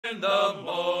in the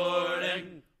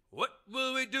morning. What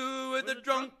will we do with the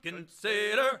drunken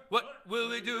sailor? What will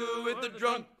we do with the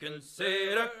drunken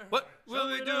sailor? What will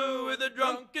we do with the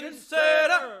drunken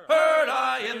sailor? Heard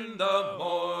I in the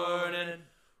morning.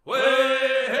 Way,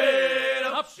 hey,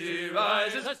 up she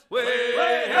rises. Way,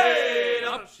 hey,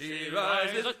 up she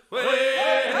rises. Way,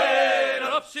 hey,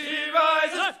 up she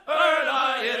rises. Heard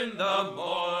I in the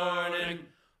morning.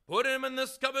 Put him in the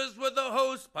scuppers with the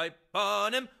hose pipe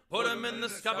on him. Put him in the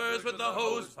scuppers with the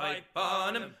hose pipe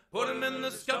on him. Put him in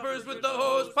the scuppers with the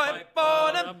hose pipe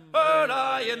on him. Heard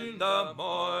I in the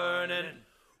morning.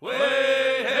 Way,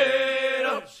 hey,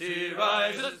 up she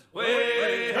rises.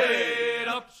 Way, hey,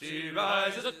 up she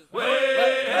rises. Way,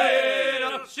 hey,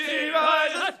 up she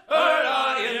rises. Heard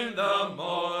I in the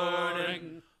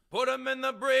morning. Put him in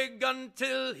the brig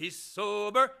until he's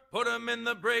sober. Put him in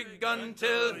the brig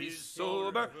until he's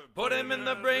sober. Put him in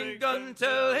the brig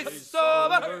until he's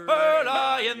sober. Heard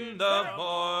I in the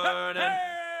morning.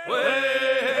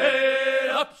 Way,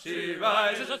 up she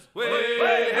rises. Way,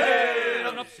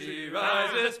 up she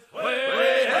rises.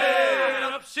 Way,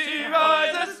 up she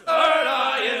rises. Heard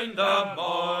I in the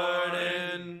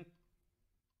morning.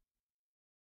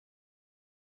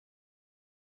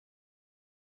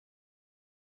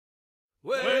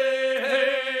 Way,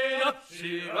 hey, up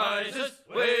she rises.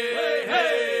 Way,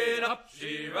 hey, up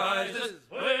she rises.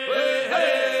 Way,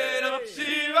 hey, up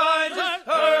she rises.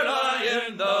 Heard I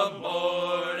in the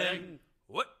morning.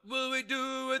 What will we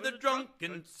do with the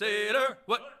drunken sailor?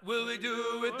 What will we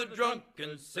do with the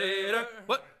drunken sailor?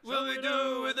 What will we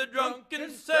do with the drunken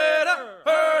sailor?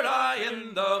 Heard I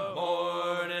in the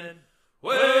morning.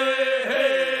 Way,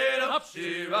 hey, up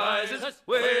she rises.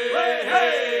 Way,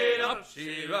 hey, up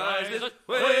she rises.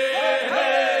 Way,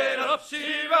 hey, up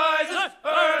she rises.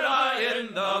 Heard I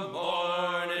in the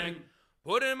morning.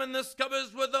 Put him in the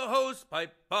scuppers with the hose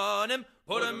pipe on him.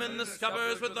 Put him in the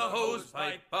scuppers with the hose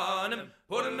pipe on him.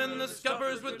 Put him in the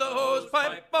scuppers with the hose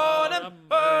pipe on him.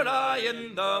 Heard I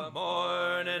in the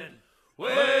morning.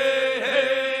 Way,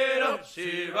 hey, up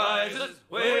she rises.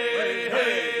 Way,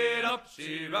 hey, up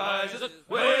she rises.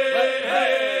 Way,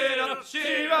 hey, up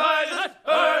she rises.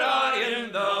 Heard I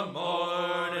in the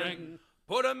morning.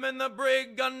 Put him in the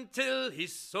brig until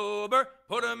he's sober.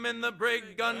 Put him in the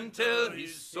brig until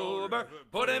he's sober.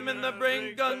 Put him in the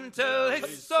brig until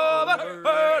he's sober.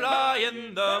 Heard I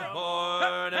in the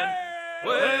morning.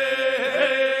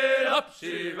 Way, up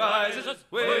she rises.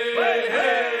 Way,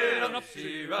 up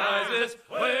she rises.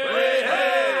 Way,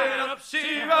 up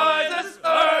she rises.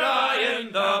 Heard I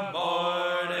in the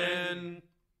morning.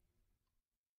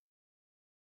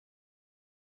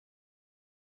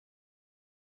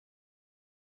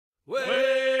 Way,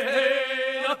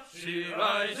 hey, up she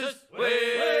rises.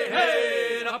 Way,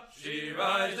 hey, up she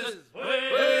rises.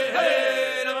 Way,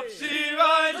 hey, up she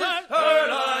rises.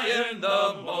 Heard I in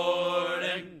the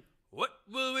morning. What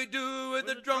will we do with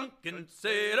the drunken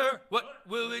sailor? What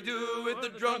will we do with the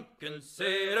drunken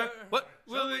sailor? What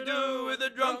will we do with the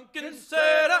drunken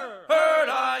sailor? Heard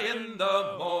I in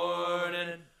the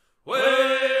morning. Way,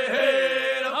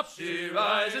 hey, up she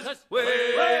rises.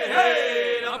 Way,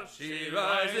 hey, up she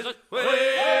rises. Way,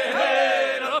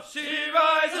 hey, up she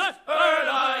rises. Heard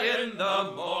I in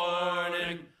the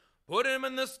morning. Put him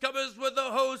in the scuppers with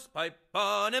the hose pipe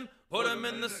on him. Put him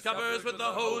in the scuppers with the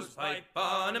hose pipe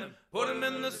on him. Put him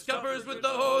in the scuppers with the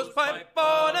hose pipe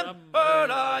on him.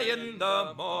 Heard I in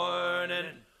the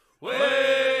morning. Way,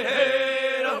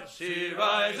 hey, up she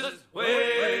rises.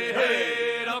 Way,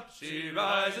 hey, up she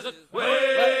rises. Way,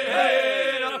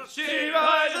 hey, up she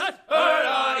rises. Heard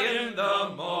I in the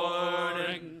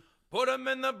morning. Put him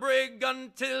in the brig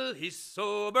until he's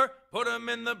sober. Put him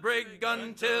in the brig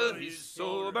until he's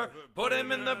sober. Put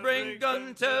him in the brig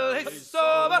until he's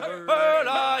sober. Heard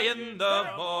I in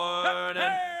the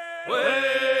morning.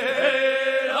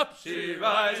 Way, up she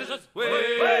rises.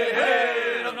 Way,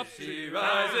 up she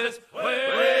rises.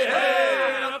 Way,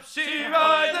 up she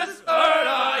rises. Heard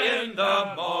I in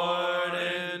the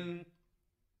morning.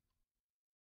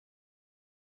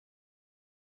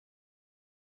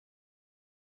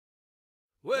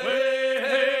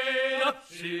 Way, up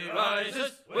she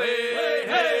rises.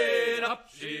 Way, up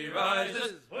she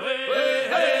rises.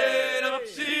 Way, up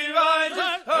she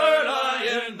rises. Heard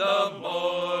I in the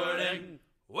morning.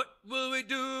 What will we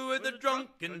do with the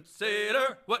drunken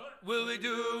sailor? What will we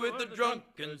do with the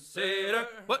drunken sailor?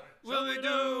 What will we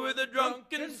do with the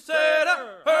drunken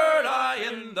sailor? Heard I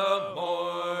in the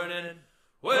morning.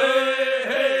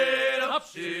 Way, up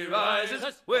she rises.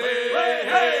 Way,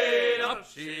 up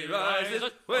she rises.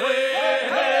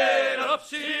 Way, up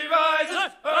she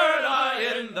rises. Heard I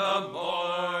in the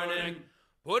morning.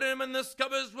 Put him in the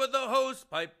scuppers with the hose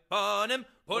pipe on him.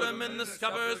 Put him in the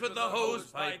scuppers with the hose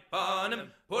pipe on him.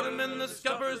 Put him in the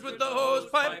scuppers with the hose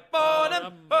pipe on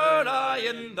him. Early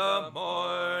in the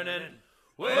morning.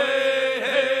 Way,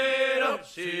 hey, up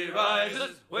she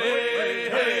rises. Way,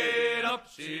 hey, up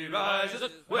she rises.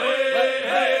 Way,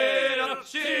 hey, up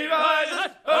she rises.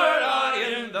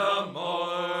 Early in the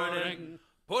morning.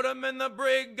 Put him in the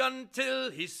brig until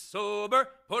he's sober.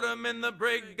 Put him in the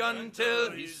brig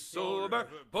until he's sober.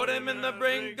 Put him in the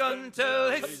brig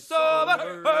until he's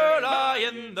sober. Early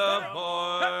in the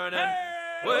morning.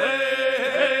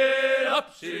 Way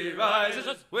up she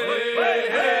rises.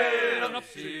 Way up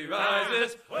she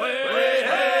rises. Way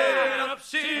up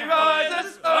she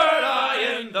rises.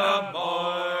 Early in the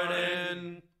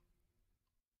morning.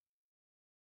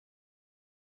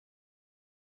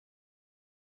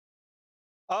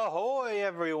 Ahoy,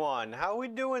 everyone! How are we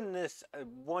doing this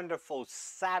wonderful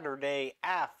Saturday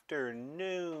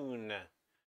afternoon?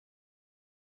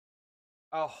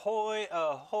 Ahoy,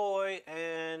 ahoy,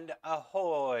 and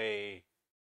ahoy!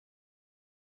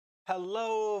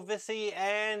 Hello, Vissy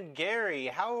and Gary.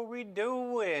 How are we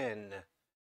doing?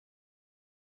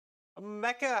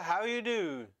 Mecca, how you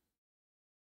do?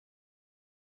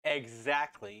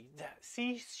 Exactly.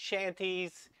 Sea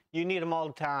shanties, you need them all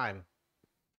the time.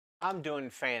 I'm doing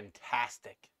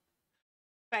fantastic.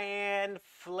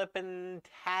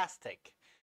 Fan-flippin-tastic.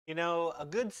 You know, a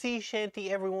good sea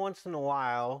shanty every once in a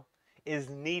while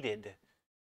is needed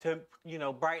to, you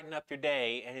know, brighten up your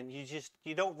day, and you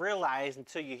don't realize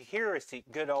until you hear a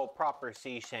good old proper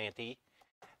sea shanty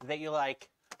that you're like,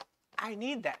 I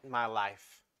need that in my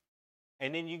life.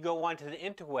 And then you go onto the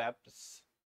interwebs.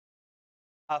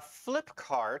 A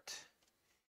Flipkart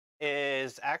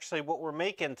is actually what we're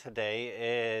making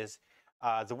today is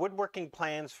the woodworking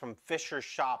plans from Fisher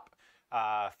Shop.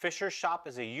 Fisher Shop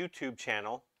is a YouTube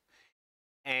channel,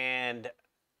 and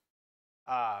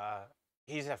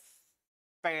he's a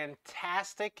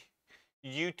fantastic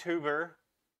YouTuber.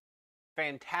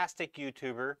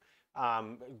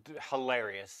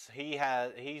 Hilarious.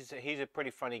 He's a pretty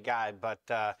funny guy. But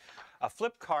a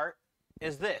Flipkart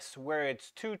is this, where it's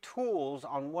two tools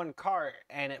on one cart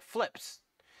and it flips.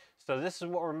 So this is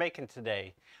what we're making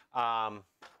today. We're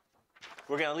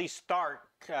gonna at least start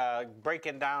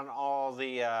breaking down all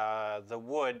the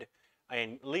wood,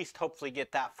 and at least hopefully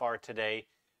get that far today.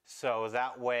 So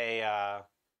that way,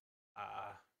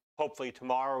 hopefully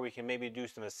tomorrow we can maybe do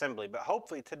some assembly. But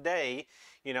hopefully today,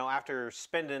 you know, after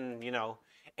spending, you know,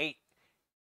 8.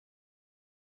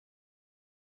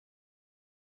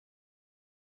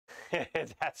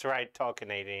 That's right, talking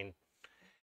 18.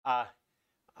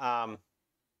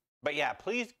 But yeah,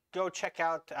 please go check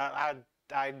out, I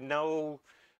know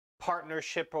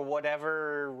partnership or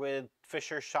whatever with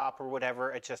Fisher Shop or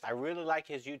whatever. It's just, I really like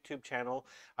his YouTube channel.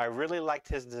 I really liked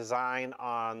his design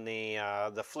on the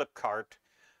Flipkart.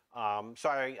 So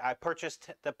I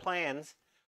purchased the plans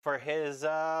for his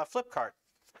Flipkart.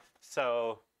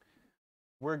 So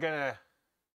we're gonna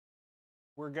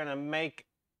make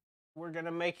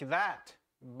that.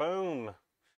 Boom.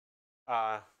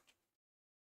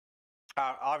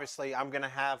 Obviously, I'm going to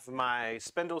have my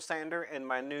spindle sander and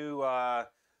my new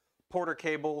Porter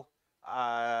cable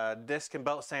disc and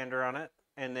belt sander on it.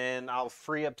 And then I'll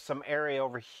free up some area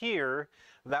over here.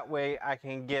 That way I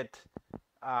can get...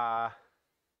 I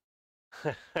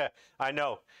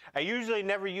know. I usually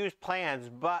never use plans,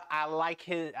 but I liked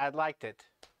it.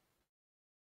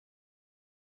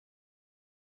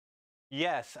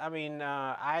 Yes, I mean,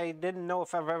 I didn't know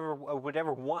if I would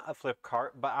ever want a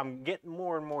Flipkart, but I'm getting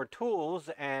more and more tools,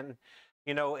 and,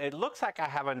 you know, it looks like I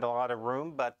haven't a lot of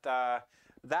room, but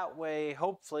that way,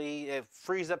 hopefully, it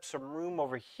frees up some room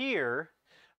over here.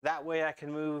 That way I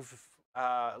can move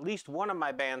at least one of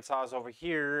my bandsaws over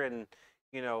here and,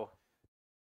 you know,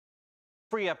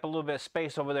 free up a little bit of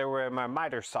space over there where my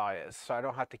miter saw is, so I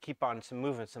don't have to keep on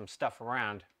moving some stuff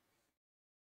around.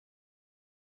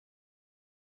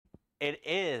 It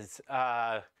is.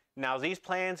 Now these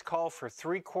plans call for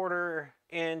 3/4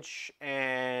 inch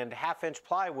and 1/2 inch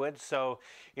plywood. So,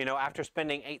 you know, after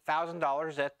spending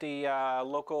 $8,000 at the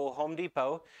local Home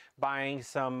Depot, buying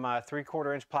some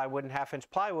 3/4 inch plywood and 1/2 inch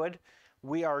plywood,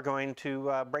 we are going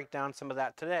to break down some of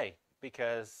that today,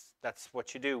 because that's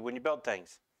what you do when you build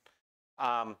things.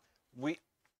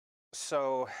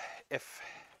 So if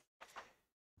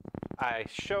I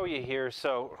show you here,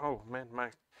 so, oh man,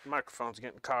 my microphone's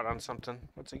getting caught on something.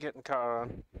 What's it getting caught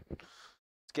on?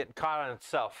 It's getting caught on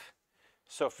itself.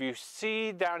 So if you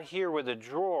see down here with a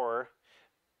drawer,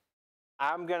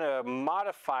 I'm gonna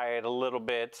modify it a little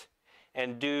bit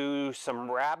and do some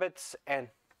rabbets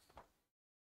and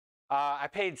I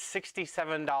paid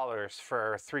 $67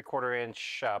 for 3/4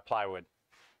 inch plywood.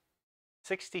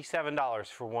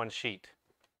 $67 for one sheet.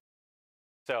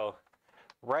 So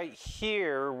right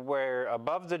here, where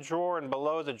above the drawer and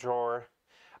below the drawer,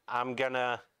 I'm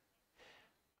gonna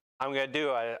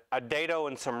do a dado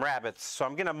and some rabbits. So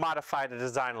I'm gonna modify the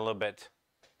design a little bit.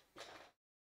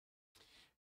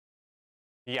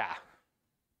 Yeah.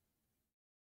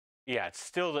 Yeah, it's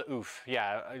still the oof.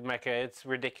 Yeah, Micah, it's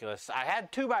ridiculous. I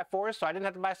had 2x4s, so I didn't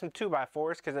have to buy some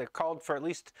 2x4s because it called for at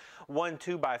least one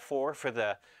 2x4 for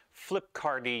the flip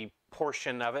cardy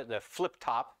portion of it, the flip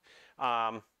top.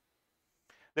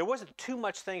 There wasn't too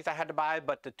much things I had to buy,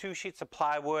 but the 2 sheets of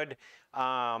plywood,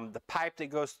 the pipe that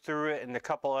goes through it, and a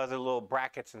couple other little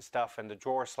brackets and stuff, and the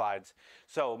drawer slides.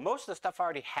 So most of the stuff I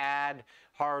already had,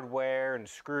 hardware and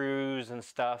screws and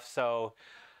stuff. So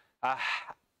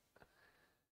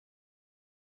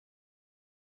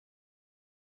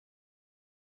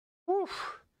whew,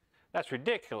 that's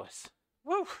ridiculous.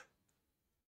 Woo,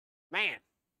 man,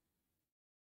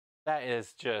 that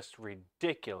is just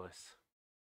ridiculous.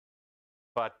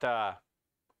 But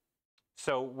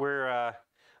so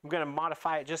I'm going to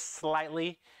modify it just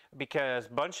slightly because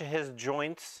a bunch of his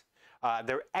joints,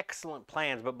 they're excellent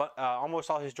plans, but almost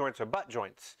all his joints are butt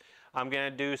joints. I'm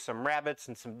going to do some rabbits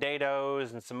and some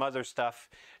dados and some other stuff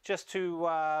just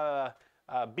to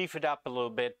beef it up a little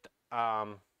bit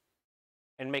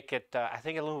and make it. I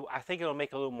think it'll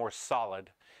make it a little more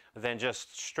solid than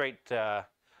just straight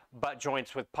butt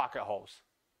joints with pocket holes.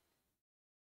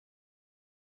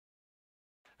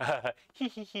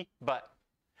 But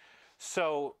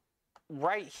so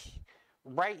right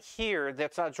here,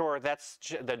 that's not a drawer, that's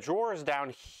the drawer is down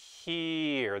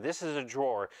here. This is a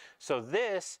drawer. So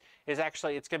this is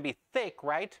actually, it's going to be thick,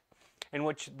 right? And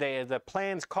which the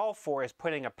plans call for is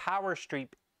putting a power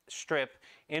strip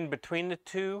in between the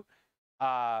two,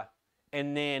 and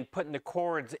then putting the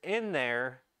cords in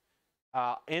there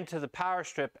into the power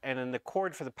strip, and then the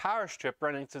cord for the power strip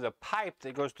running through the pipe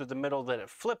that goes through the middle that it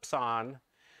flips on.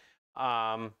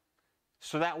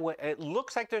 So that way it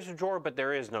looks like there's a drawer, but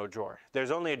there is no drawer.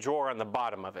 There's only a drawer on the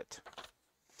bottom of it.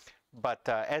 But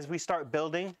as we start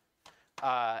building,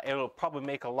 it'll probably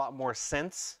make a lot more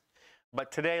sense.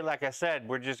 But today, like I said,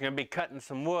 we're just going to be cutting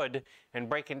some wood and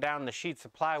breaking down the sheets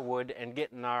of plywood and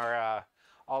getting our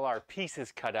all our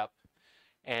pieces cut up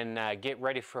and get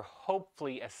ready for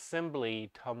hopefully assembly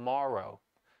tomorrow.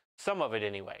 Some of it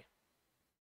anyway.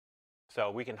 So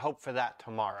we can hope for that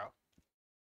tomorrow.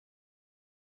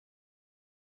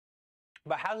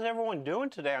 But how's everyone doing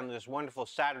today on this wonderful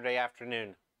Saturday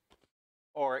afternoon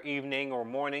or evening or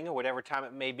morning or whatever time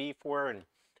it may be for and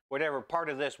whatever part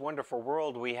of this wonderful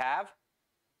world we have?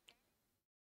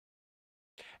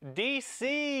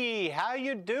 DC, how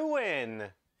you doing?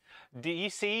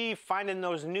 DC, finding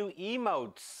those new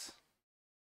emotes.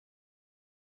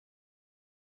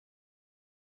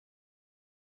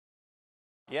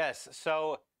 Yes,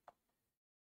 so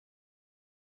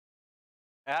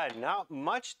not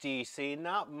much, DC,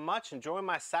 not much. Enjoying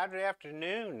my Saturday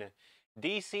afternoon.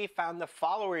 DC found the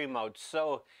follower emotes.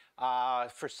 So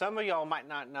for some of y'all might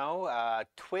not know,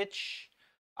 Twitch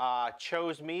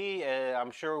chose me,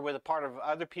 I'm sure with a part of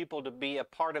other people, to be a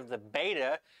part of the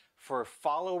beta for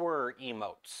follower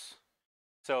emotes.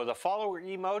 So the follower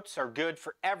emotes are good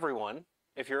for everyone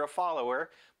if you're a follower,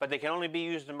 but they can only be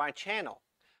used in my channel.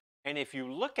 And if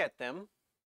you look at them,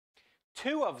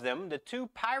 2 of them, the 2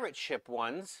 pirate ship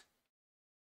ones,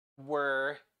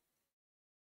 were,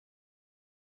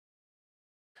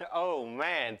 oh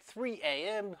man, 3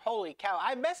 a.m. Holy cow.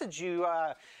 I messaged you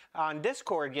on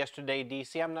Discord yesterday,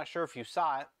 DC. I'm not sure if you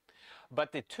saw it.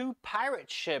 But the 2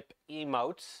 pirate ship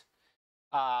emotes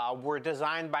were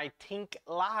designed by Tink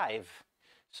Live.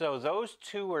 So those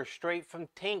 2 are straight from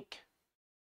Tink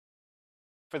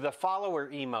for the follower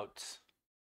emotes.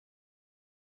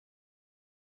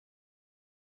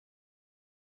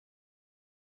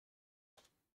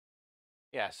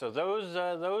 Yeah, so those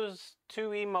 2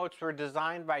 emotes were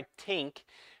designed by Tink,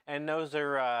 and those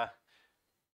are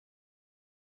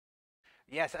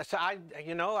yes. So I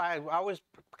was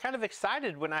kind of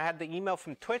excited when I had the email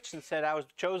from Twitch and said I was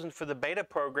chosen for the beta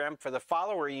program for the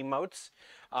follower emotes.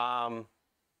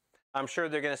 I'm sure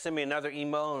they're going to send me another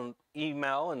email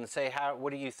and say,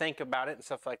 what do you think about it and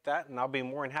stuff like that, and I'll be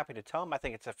more than happy to tell them I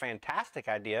think it's a fantastic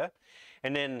idea.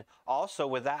 And then also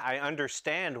with that, I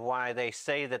understand why they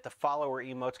say that the follower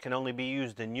emotes can only be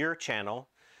used in your channel,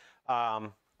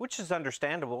 which is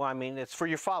understandable. I mean, it's for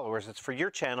your followers, it's for your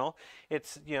channel,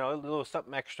 it's, you know, a little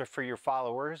something extra for your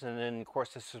followers, and then of course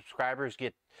the subscribers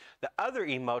get the other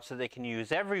emotes that they can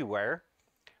use everywhere.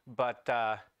 But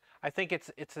I think it's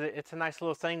a nice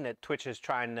little thing that Twitch is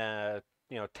trying to,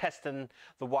 you know, testing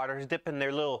the waters, dipping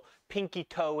their little pinky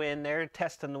toe in there,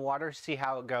 testing the water, see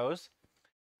how it goes.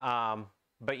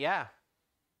 But yeah.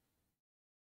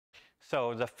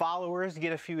 So the followers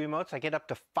get a few emotes. I get up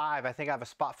to 5. I think I have a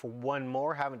spot for 1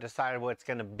 more. Haven't decided what it's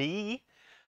gonna be.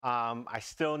 I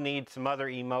still need some other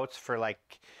emotes for,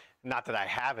 like, not that I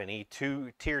have any,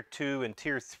 tier 2 and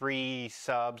tier 3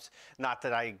 subs. Not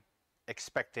that I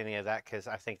expect any of that, because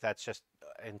I think that's just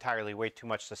entirely way too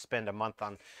much to spend a month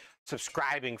on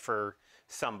subscribing for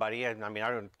somebody. I mean, I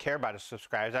don't care about the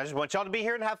subscribers. I just want y'all to be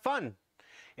here and have fun.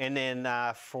 And then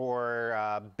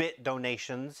for bit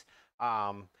donations,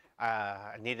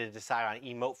 I need to decide on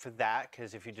emote for that,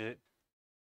 because if you do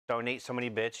donate so many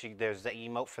bits, there's the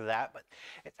emote for that. But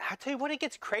I'll tell you what, it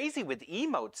gets crazy with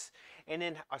emotes. And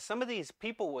then some of these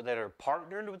people that are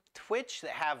partnered with Twitch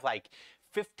that have like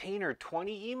 15 or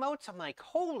 20 emotes, I'm like,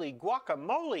 holy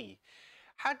guacamole.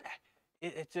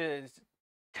 It's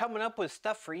coming up with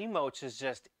stuff for emotes is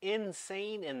just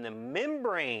insane in the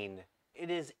membrane. It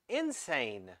is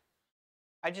insane.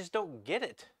 I just don't get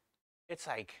it. It's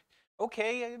like,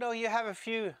 okay, you know, you have a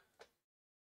few.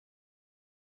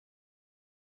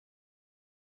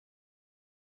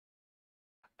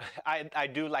 I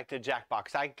do like the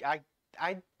Jackbox.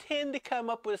 I tend to come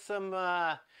up with some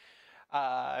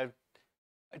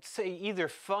I'd say either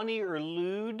funny or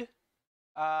lewd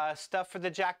stuff for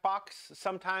the Jackbox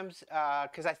sometimes,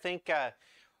 because I think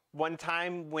one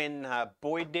time when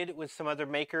Boyd did it with some other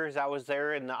makers, I was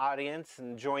there in the audience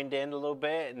and joined in a little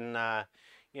bit, and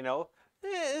you know,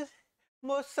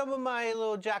 some of my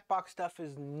little Jackbox stuff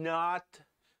is not,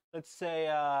 let's say,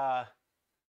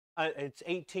 it's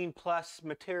 18 plus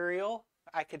material,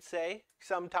 I could say,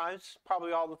 sometimes,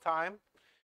 probably all the time,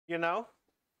 you know?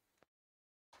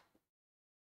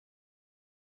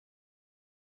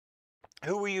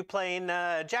 Who were you playing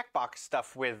Jackbox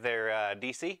stuff with there,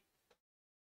 DC?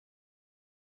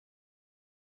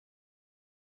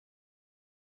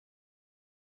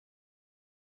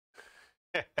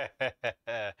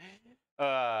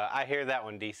 I hear that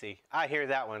one, DC. I hear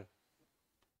that one.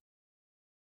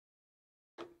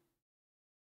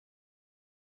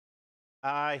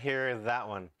 I hear that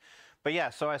one. But yeah,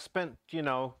 so I spent, you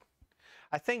know,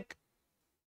 I think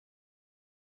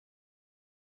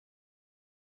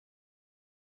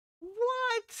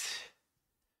what?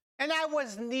 And I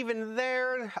wasn't even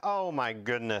there. Oh my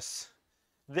goodness.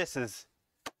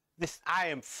 I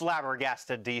am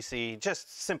flabbergasted, DC.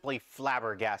 Just simply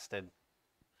flabbergasted.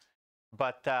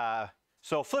 But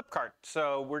so Flipkart.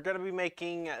 So we're going to be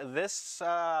making this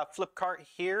Flipkart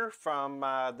here from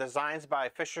Designs by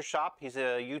Fisher Shop. He's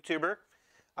a YouTuber.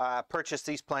 Purchased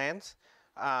these plans.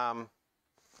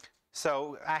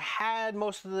 So I had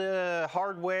most of the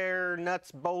hardware,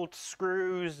 nuts, bolts,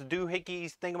 screws,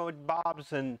 doohickeys,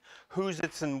 thingamabobs, and who's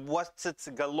its and what's its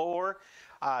galore.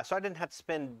 So I didn't have to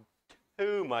spend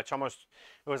too much. Almost,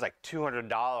 it was like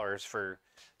 $200 for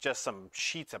just some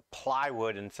sheets of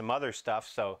plywood and some other stuff.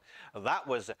 So that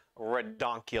was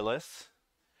redonkulous.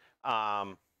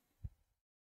 But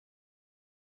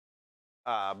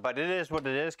it is what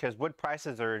it is, because wood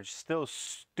prices are still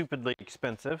stupidly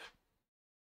expensive.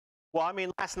 Well, I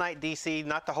mean, last night, DC,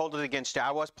 not to hold it against you,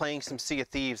 I was playing some Sea of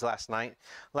Thieves last night.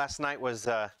 Last night was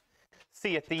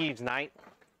Sea of Thieves night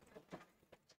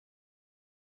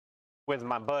with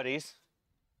my buddies.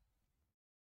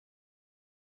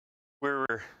 We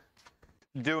were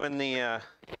doing they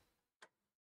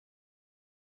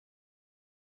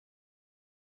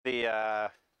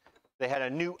had a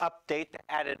new update that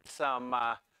added some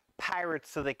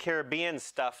Pirates of the Caribbean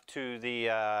stuff to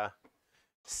the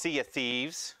Sea of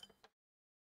Thieves.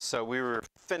 So we were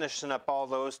finishing up all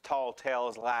those tall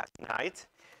tales last night,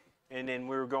 and then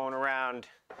we were going around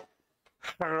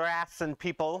harassing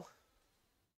people.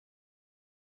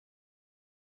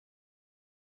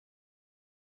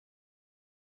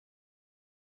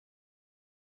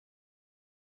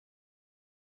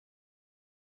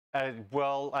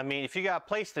 Well, I mean, if you got a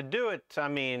place to do it, I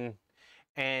mean,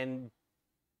 and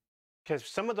because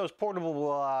some of those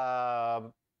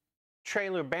portable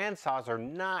trailer bandsaws are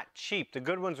not cheap. The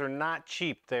good ones are not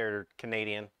cheap. They're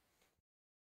Canadian.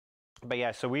 But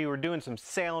yeah, so we were doing some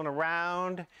sailing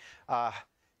around,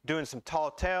 doing some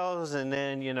tall tales, and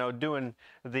then, you know, doing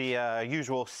the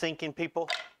usual sinking people.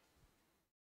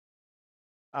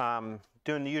 Doing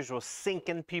the usual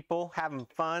sinking people, having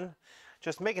fun.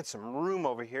 Just making some room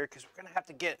over here, because we're gonna have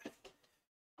to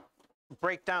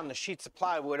break down the sheets of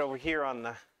plywood over here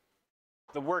on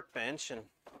the workbench, and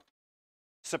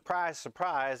surprise,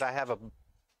 surprise, I have a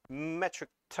metric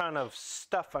ton of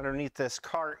stuff underneath this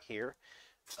cart here.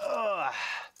 Ugh.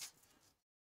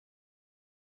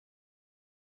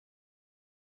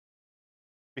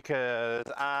 because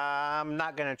I'm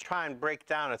not going to try and break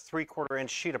down a 3/4 inch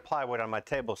sheet of plywood on my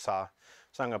table saw.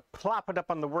 So I'm going to plop it up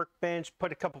on the workbench,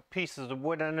 put a couple pieces of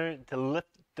wood under it to lift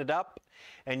it up,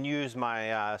 and use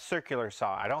my circular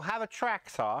saw. I don't have a track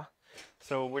saw,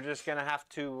 so we're just going to have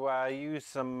to use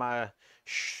some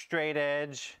straight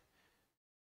edge.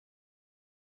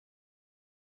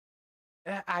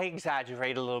 I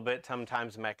exaggerate a little bit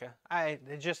sometimes, Mecca. I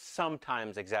just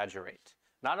sometimes exaggerate.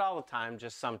 Not all the time,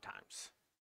 just sometimes.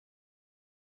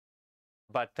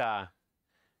 But,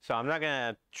 so I'm not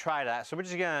going to try that. So we're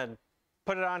just going to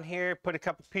put it on here, put a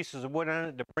couple pieces of wood on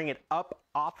it to bring it up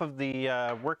off of the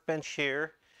workbench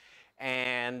here,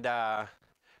 and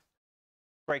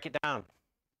break it down.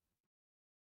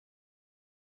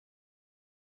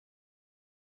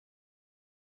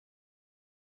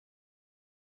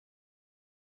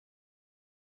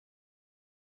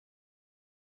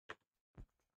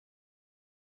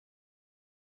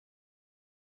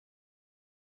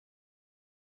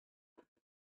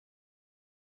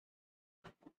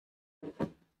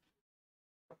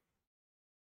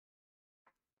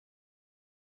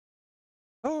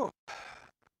 Oh,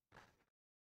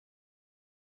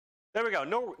 there we go.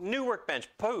 No, new workbench.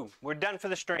 Pooh, we're done for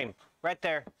the stream. Right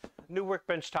there. New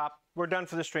workbench top. We're done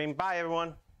for the stream. Bye,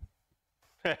 everyone.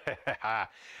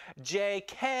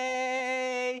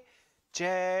 JK.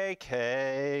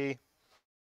 JK.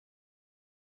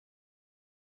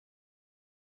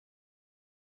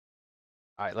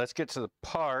 All right, let's get to the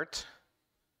part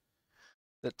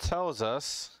that tells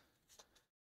us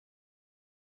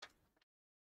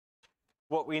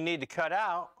what we need to cut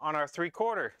out on our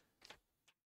 3/4.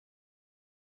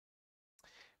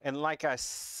 And like I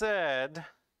said,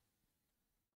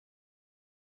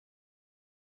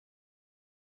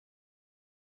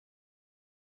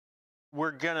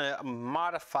 we're gonna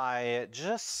modify it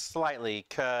just slightly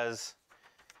because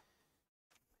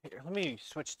here, let me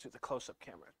switch to the close-up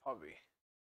camera. Probably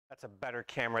that's a better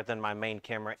camera than my main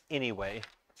camera anyway.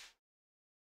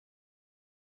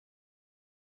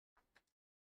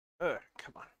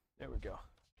 Come on, there we go.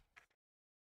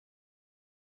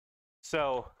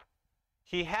 So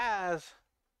he has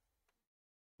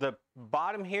the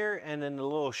bottom here and then the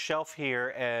little shelf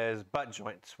here as butt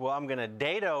joints. Well, I'm gonna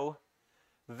dado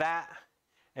that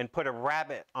and put a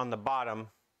rabbet on the bottom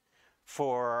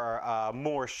for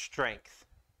more strength.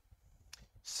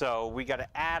 So we got to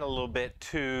add a little bit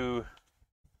to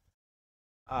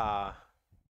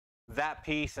that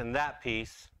piece and that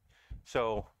piece.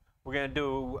 So we're going to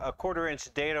do a 1/4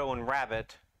 inch dado and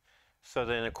rabbet. So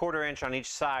then a 1/4 inch on each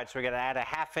side. So we got to add a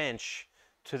 1/2 inch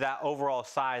to that overall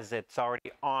size that's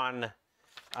already on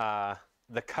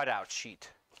the cutout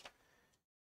sheet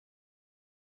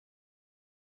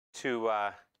to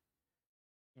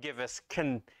give us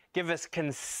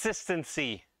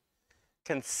consistency.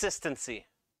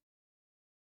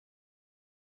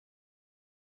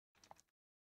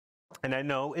 And I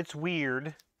know it's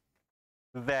weird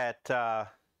that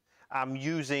I'm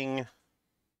using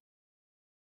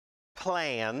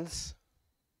plans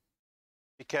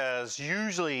because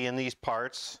usually in these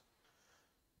parts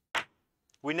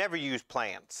we never use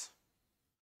plans.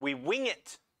 We wing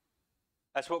it.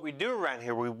 That's what we do around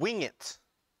here. We wing it.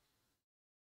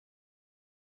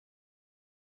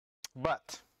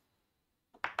 But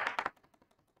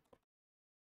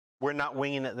we're not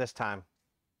winging it this time.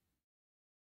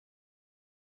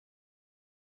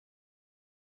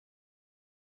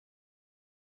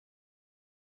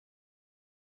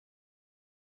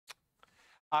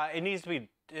 It needs to be,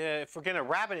 if we're going to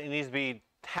wrap it, it needs to be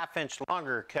 1/2 inch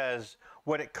longer because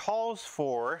what it calls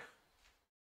for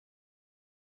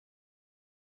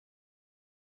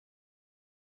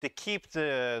to keep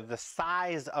the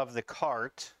size of the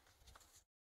cart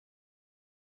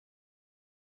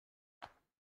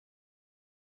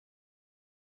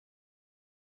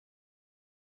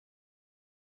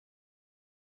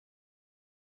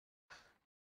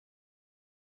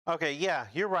Okay, yeah,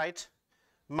 you're right.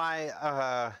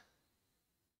 My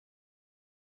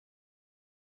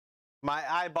my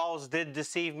eyeballs did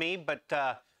deceive me, but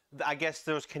I guess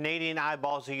those Canadian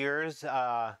eyeballs of yours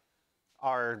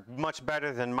are much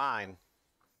better than mine.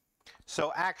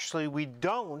 So actually, we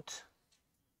don't.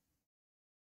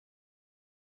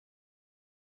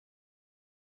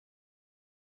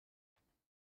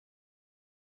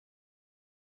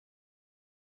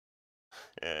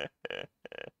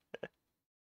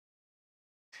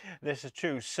 This is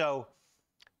true. So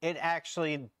it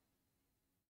actually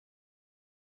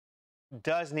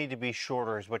does need to be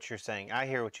shorter, is what you're saying. I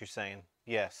hear what you're saying.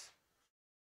 Yes.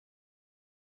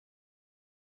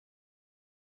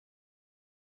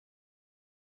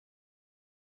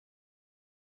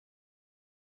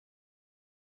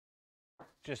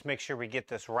 just make sure we get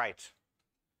this right,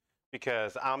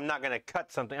 because I'm not going to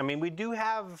cut something. I mean, I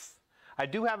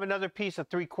do have another piece of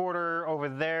 3/4 over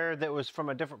there that was from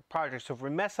a different project. So if we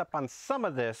mess up on some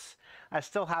of this, I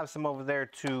still have some over there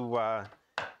to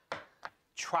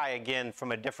try again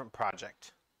from a different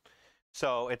project.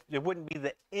 So it wouldn't be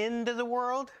the end of the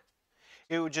world.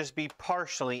 It would just be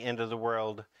partially end of the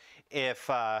world if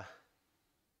I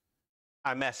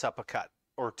mess up a cut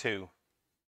or two.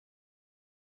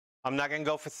 I'm not going to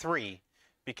go for 3,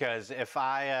 because if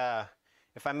I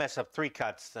mess up 3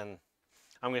 cuts, then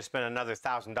I'm going to spend another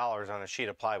 $1,000 on a sheet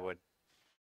of plywood.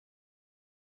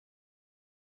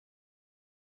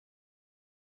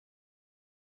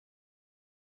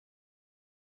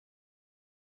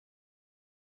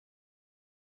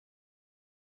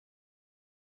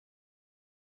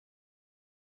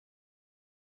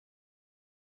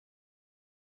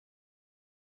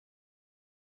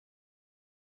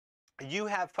 You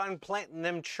have fun planting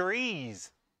them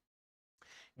trees.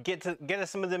 Get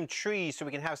us some of them trees so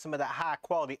we can have some of that high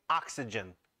quality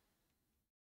oxygen.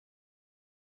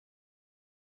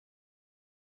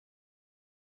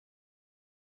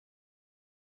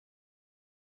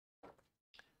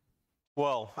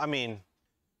 Well, I mean,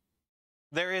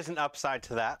 there is an upside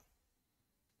to that.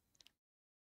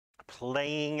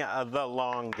 Playing the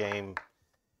long game.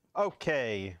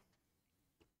 Okay.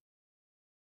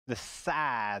 The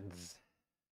sides.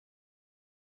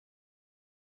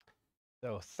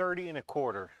 So 30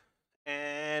 1/4.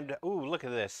 And, ooh, look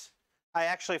at this. I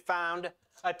actually found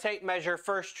a tape measure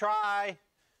first try.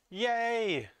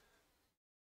 Yay!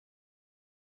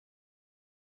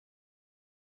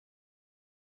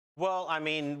 Well, I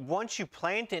mean, once you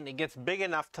plant it and it gets big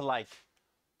enough to like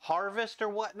harvest or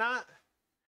whatnot,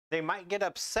 they might get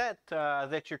upset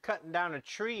that you're cutting down a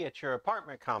tree at your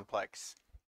apartment complex.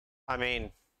 I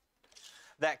mean,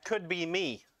 that could be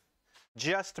me.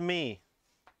 Just me.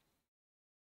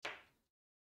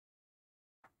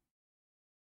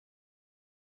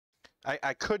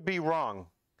 I could be wrong.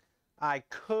 I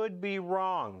could be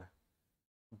wrong.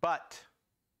 But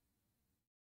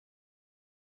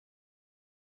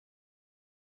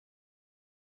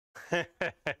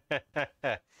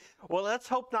well, let's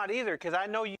hope not either, because I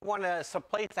know you want a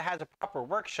place that has a proper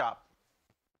workshop.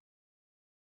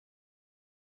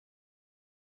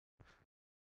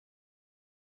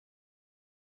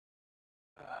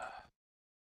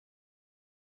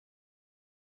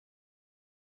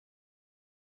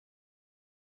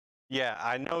 Yeah,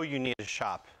 I know you need a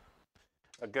shop.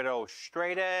 A good old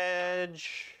straight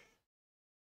edge.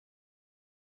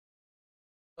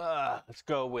 Let's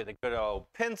go with a good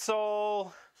old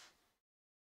pencil.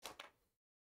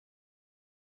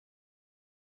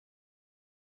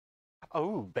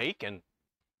 Oh, bacon.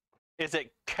 Is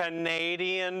it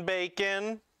Canadian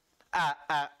bacon?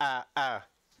 Ah.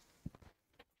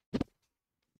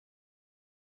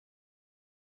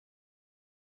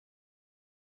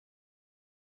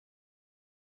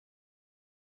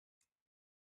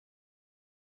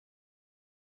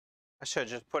 I should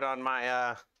just put on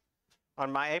my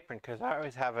apron, because I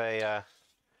always have a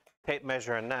tape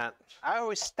measure in that. I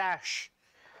always stash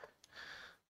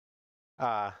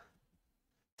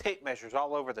tape measures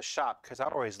all over the shop, because I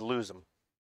always lose them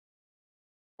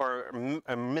or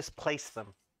misplace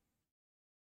them.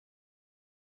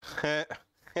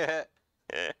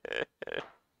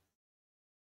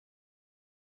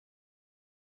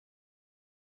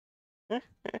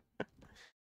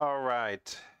 All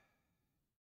right.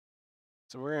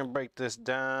 So we're going to break this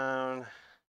down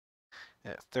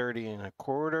at 30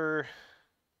 1/4.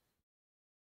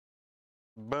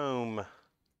 Boom.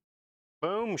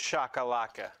 Boom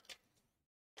shakalaka.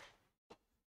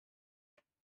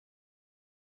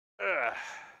 Ugh.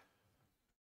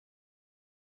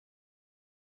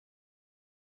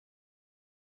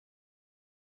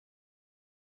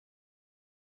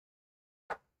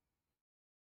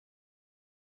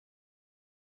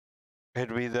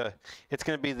 It's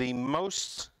going to be the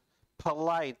most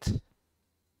polite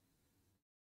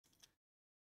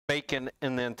bacon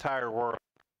in the entire world.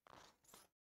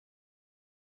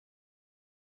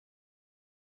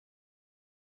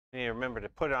 I need to remember to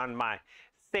put on my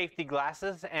safety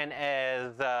glasses, and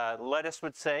as Lettuce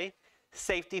would say,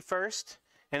 safety first,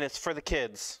 and it's for the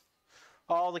kids.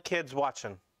 All the kids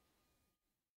watching.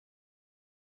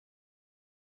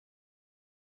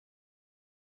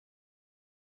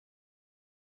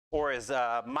 Or as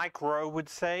Mike Rowe would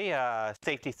say,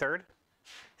 safety third.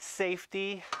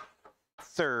 Safety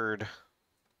third.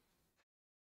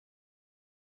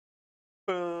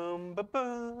 Boom, ba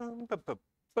boom, ba boom,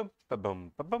 boom, ba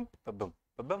boom, ba boom, ba boom,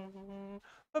 ba boom,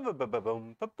 ba boom, ba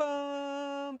boom,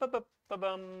 ba boom, ba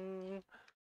boom.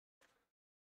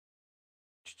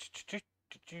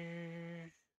 Oh,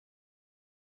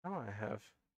 I have.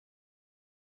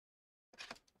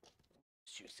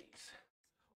 Let's use these.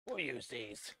 We'll use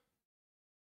these.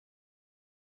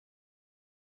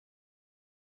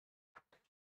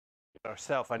 Get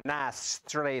ourselves a nice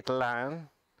straight line.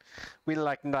 We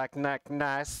like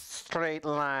nice straight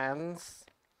lines.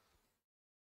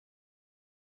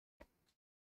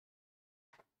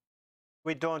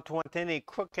 We don't want any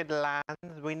crooked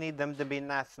lines. We need them to be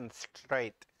nice and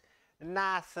straight.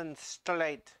 Nice and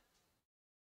straight.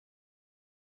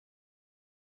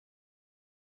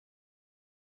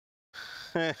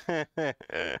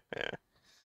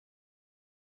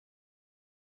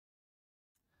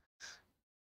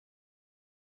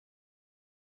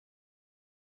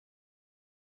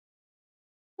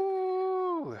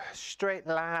 Ooh, straight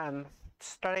lines.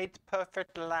 Straight,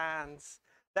 perfect lines.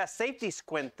 That safety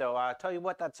squint, though, I'll tell you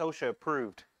what, that's OSHA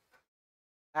approved.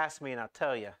 Ask me and I'll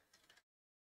tell you.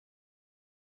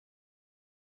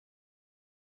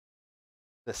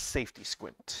 The safety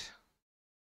squint.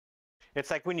 It's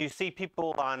like when you see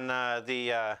people on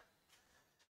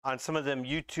on some of them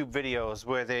YouTube videos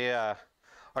where they are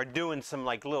doing some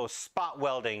like little spot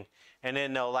welding, and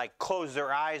then they'll like close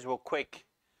their eyes real quick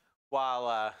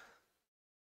while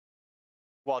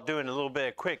doing a little bit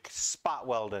of quick spot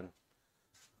welding.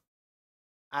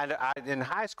 In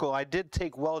high school, I did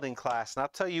take welding class, and I'll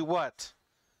tell you what,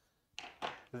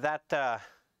 that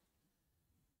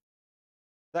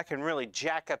can really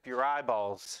jack up your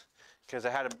eyeballs. Because I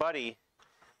had a buddy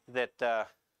that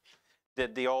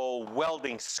did the old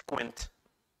welding squint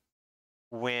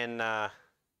when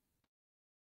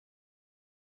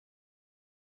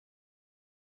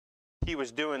he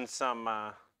was doing some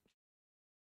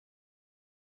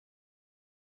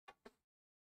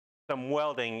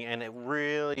welding, and it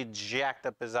really jacked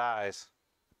up his eyes.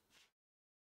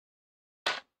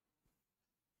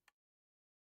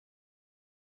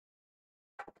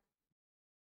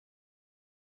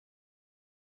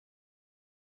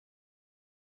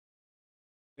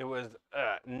 It was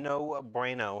no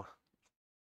bueno.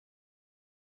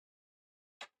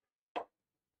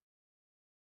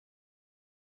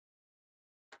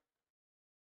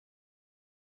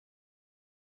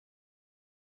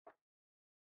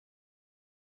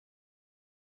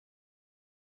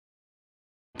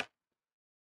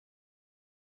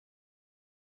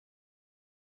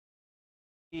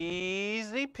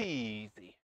 Easy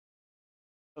peasy.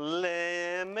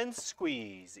 Lemon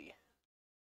squeezy.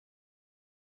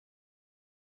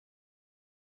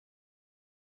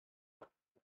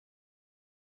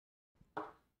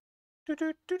 Do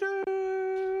do do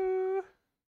do.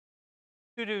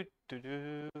 Do do do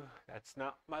do. That's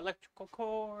not my electrical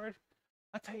cord.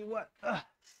 I'll tell you what.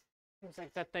 Seems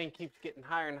like that thing keeps getting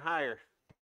higher and higher.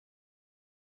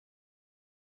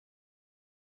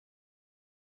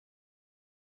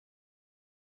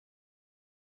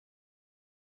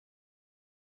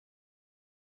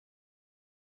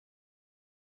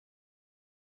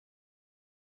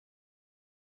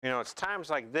 You know, it's times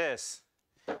like this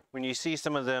when you see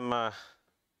some of them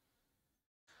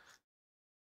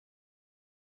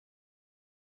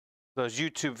those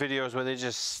YouTube videos where they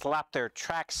just slap their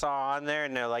track saw on there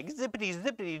and they're like zippity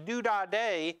zippity doo dah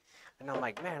day, and I'm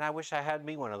like, man, I wish I had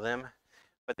me one of them.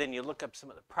 But then you look up some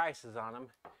of the prices on them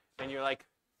and you're like,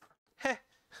 heh,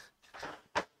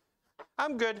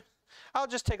 I'm good. I'll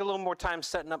just take a little more time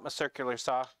setting up my circular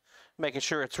saw, making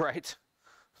sure it's right.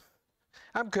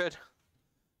 I'm good.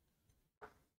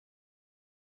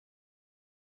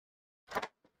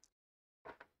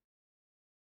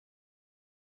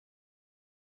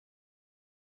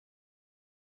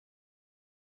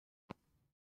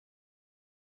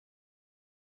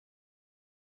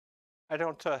 I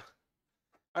don't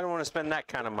want to spend that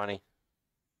kind of money.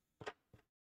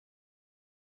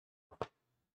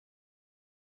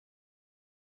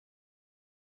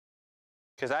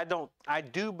 Because I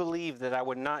do believe that I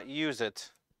would not use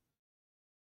it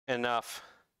enough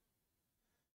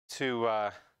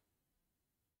to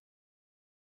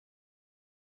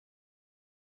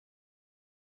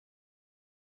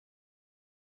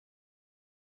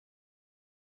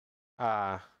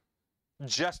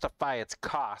justify its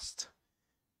cost,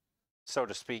 so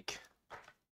to speak.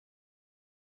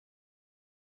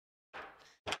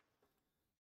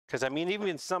 Because I mean,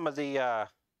 even some of the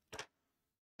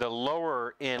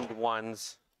lower end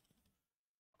ones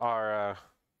are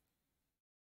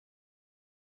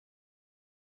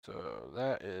so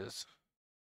that is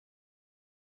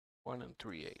 1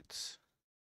 3/8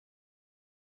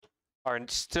 are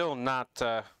still not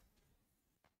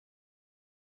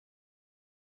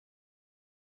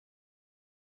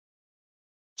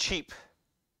cheap.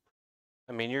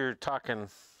 I mean, you're talking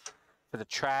for the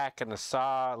track and the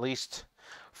saw, at least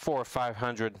 400 or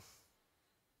 500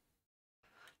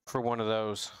 for one of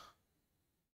those.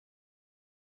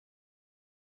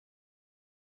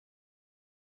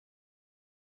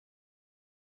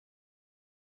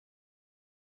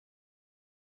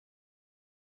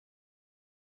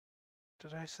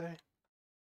 Did I say?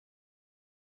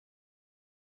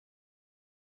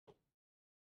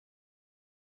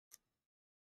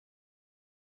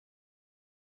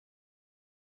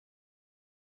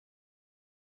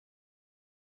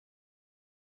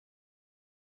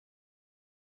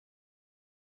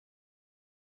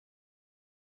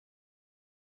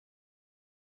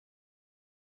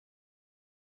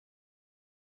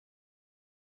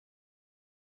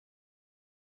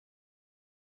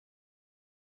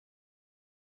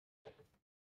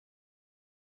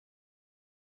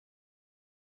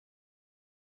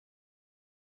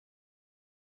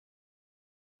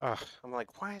 Ugh, I'm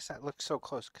like, why does that look so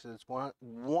close? Because it's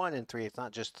 1 and 3. It's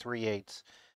not just 3/8.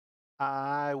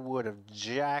 I would have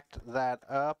jacked that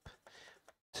up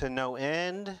to no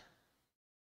end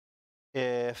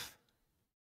if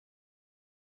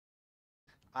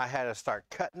I had to start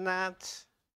cutting that.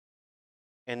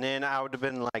 And then I would have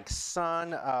been like,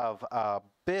 son of a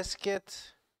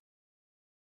biscuit.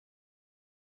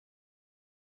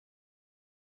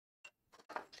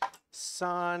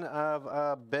 Son of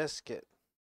a biscuit.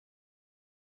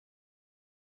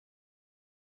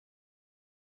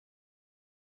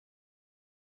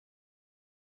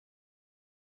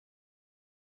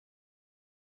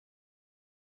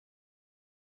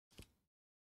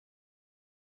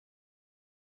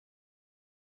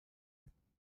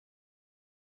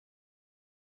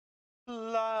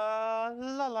 La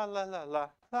la la la la la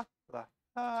la la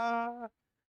la.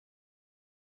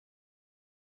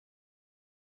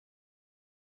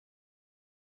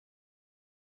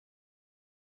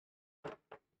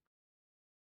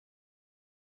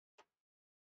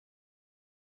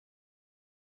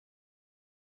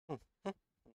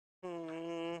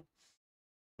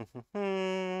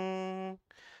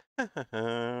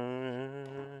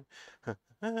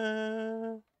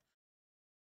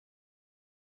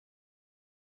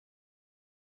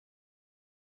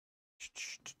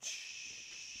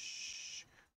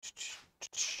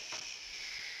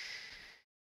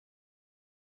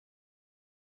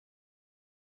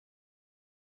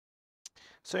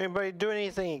 So anybody do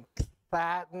anything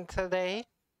exciting today?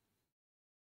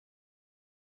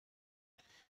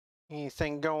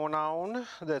 Anything going on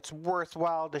that's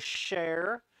worthwhile to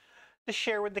share? To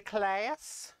share with the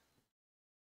class?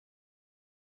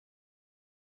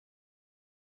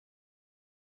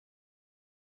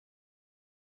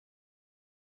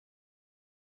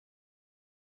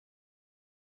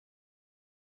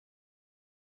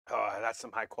 Oh, that's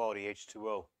some high quality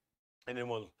H2O. And then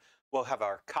we'll have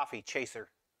our coffee chaser.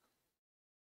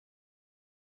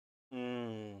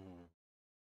 Mmm.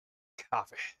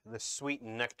 Coffee, the sweet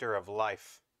nectar of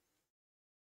life.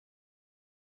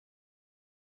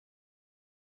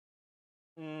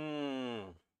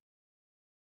 Mmm.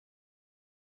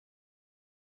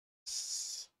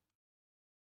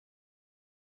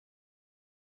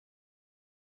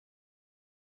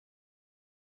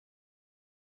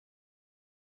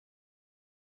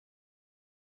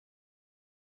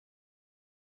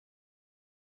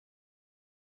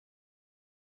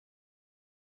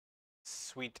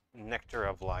 Sweet nectar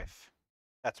of life.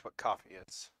 That's what coffee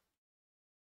is.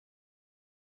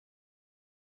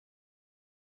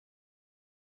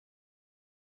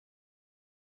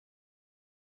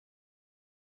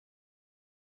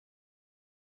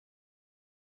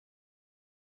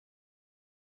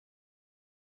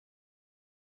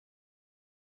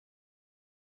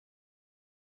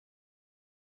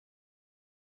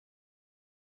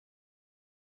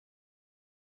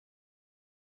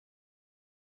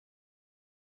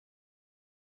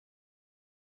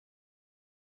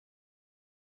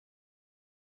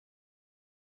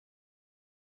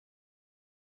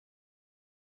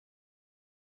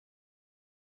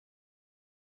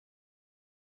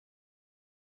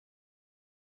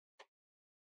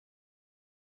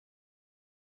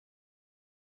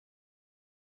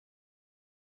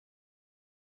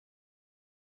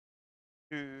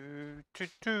 Do do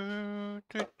do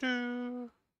do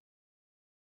do.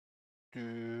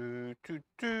 Do do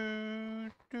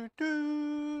do do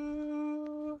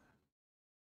do.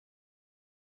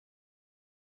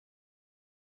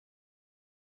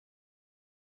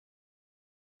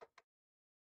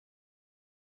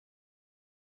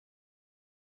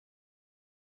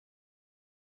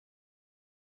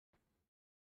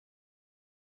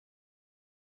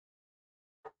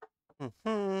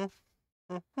 Mm-hmm.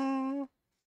 Mm-hmm.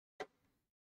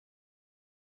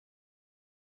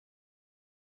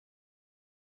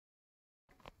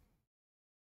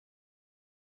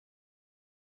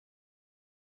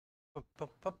 Bum,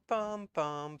 bum, bum,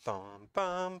 bum, bum,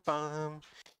 bum, bum.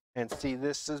 And see,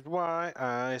 this is why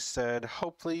I said,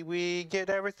 hopefully we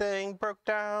get everything broke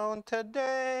down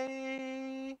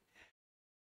today.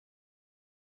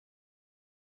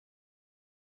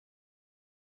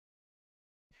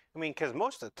 I mean, because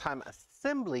most of the time,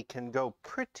 assembly can go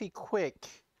pretty quick.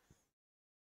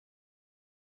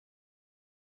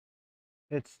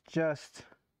 It's just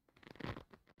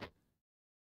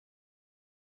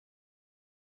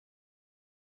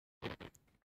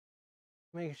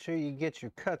making sure you get your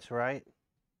cuts right.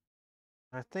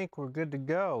 I think we're good to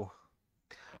go.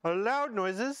 Loud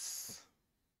noises.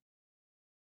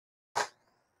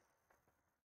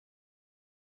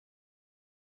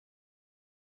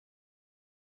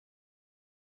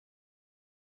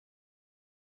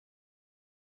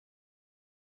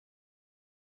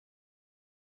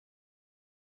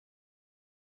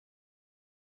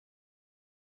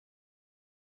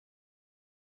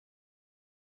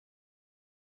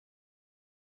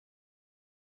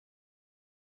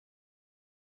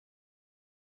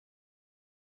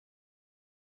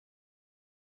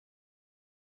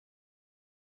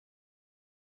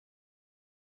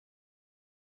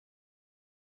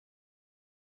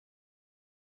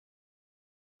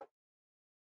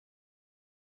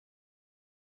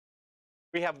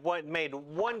 We have made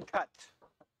one cut.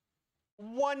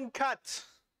 One cut.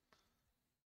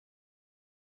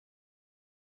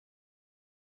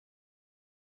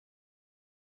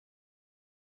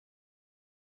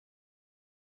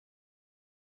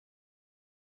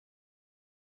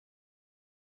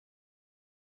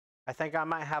 I think I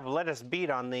might have lettuce beat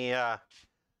on the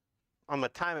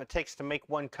time it takes to make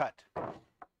one cut.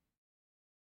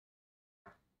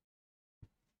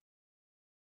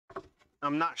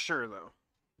 I'm not sure though.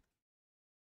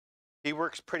 He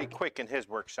works pretty quick in his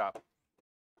workshop.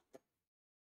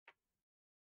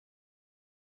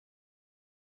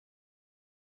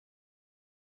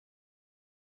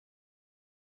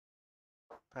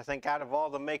 I think out of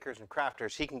all the makers and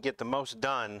crafters, he can get the most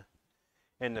done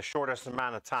in the shortest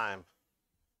amount of time.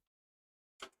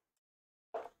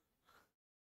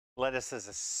 Lettuce is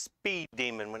a speed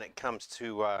demon when it comes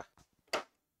to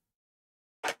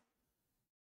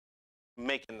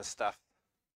making the stuff.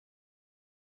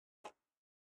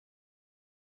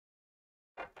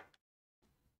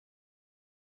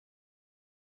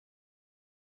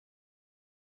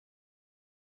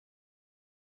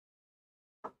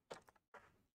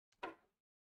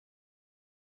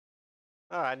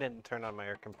 Oh, I didn't turn on my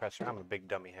air compressor. I'm a big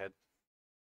dummy head.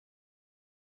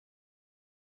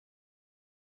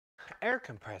 Air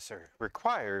compressor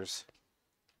requires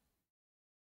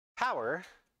power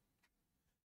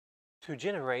to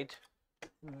generate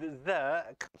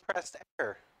the compressed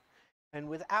air. And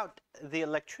without the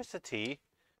electricity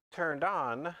turned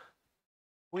on,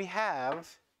 we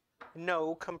have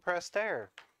no compressed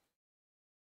air.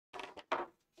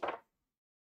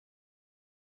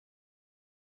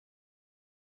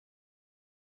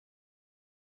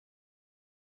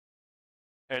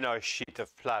 And our sheet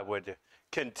of plywood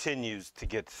continues to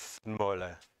get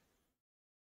smaller.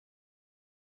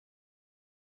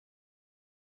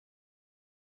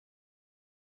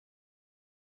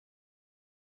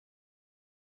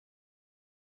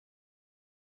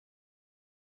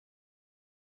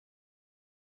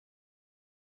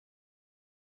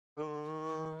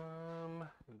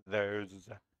 There's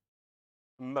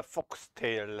my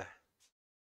foxtail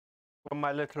for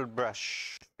my little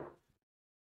brush.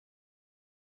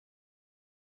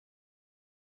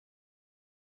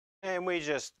 And we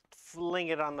just fling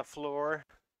it on the floor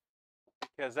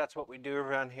because that's what we do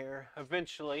around here.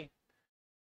 Eventually,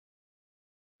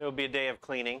 it'll be a day of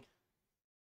cleaning.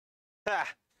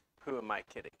 Ha! Who am I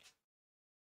kidding?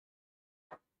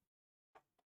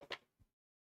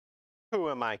 Who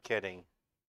am I kidding?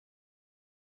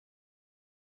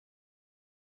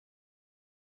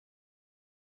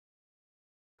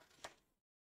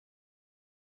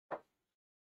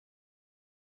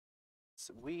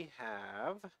 So we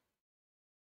have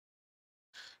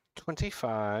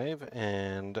 25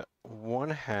 and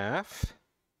 1/2.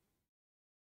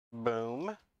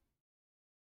 Boom.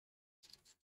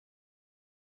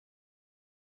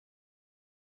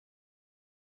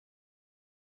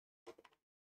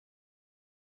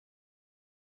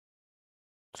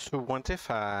 So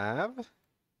 25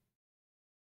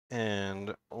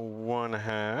 and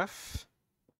 1/2.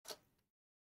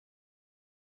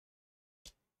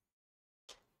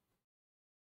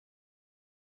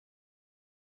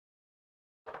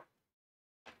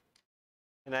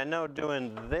 And I know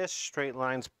doing this straight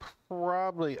line's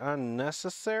probably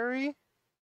unnecessary,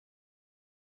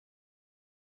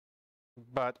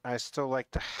 but I still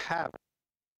like to have it.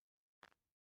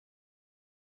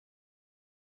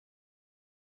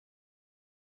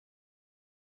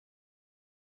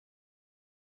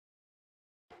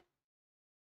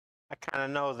 kind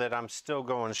of know that I'm still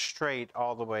going straight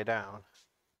all the way down.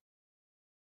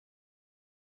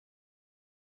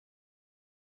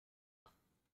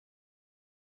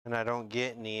 And I don't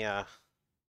get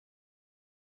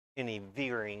any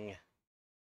veering.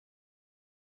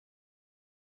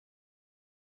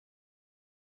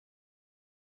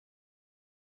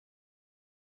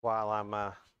 While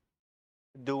I'm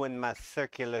doing my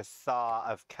circular saw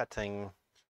of cutting.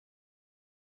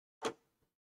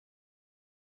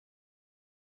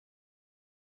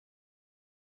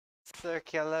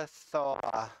 Circular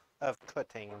saw of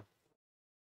cutting.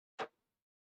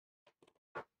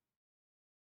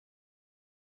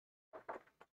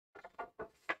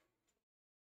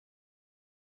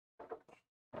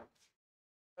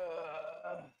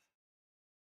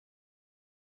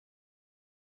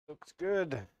 Looks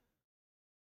good.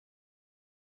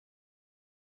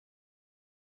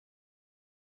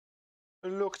 It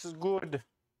looks good.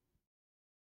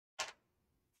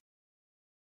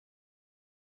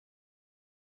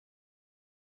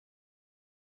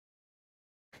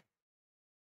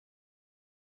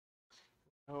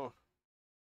 Oh.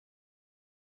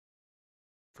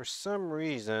 For some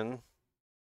reason,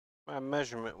 my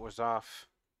measurement was off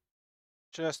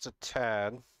just a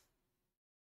tad.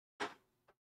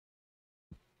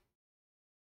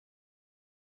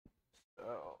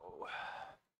 So,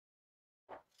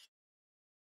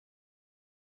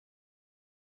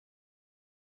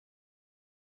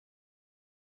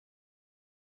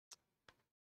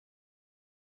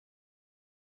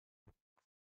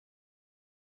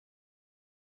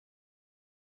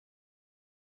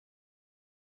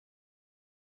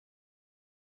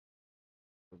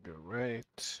 we'll go right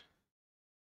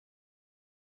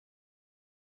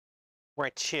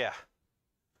here.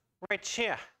 Right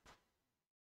here.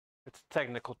 It's a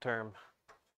technical term.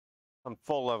 I'm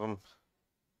full of them.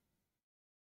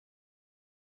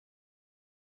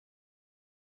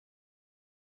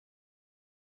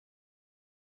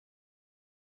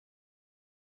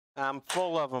 I'm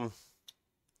full of them.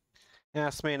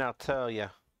 Ask me and I'll tell you.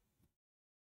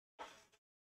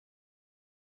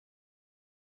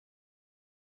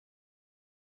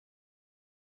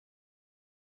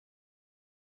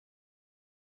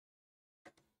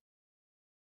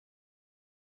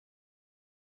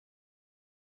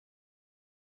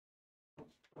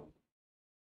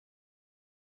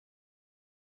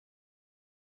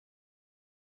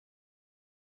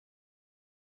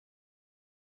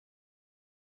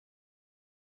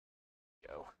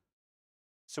 Go.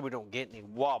 So we don't get any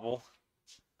wobble.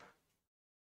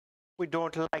 We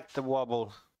don't like the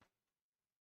wobble.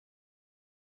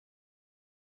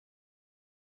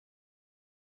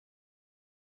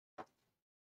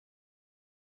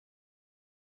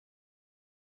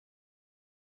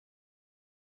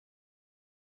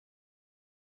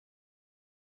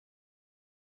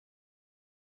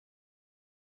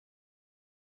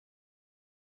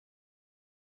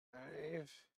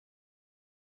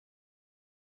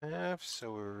 Half,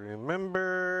 so we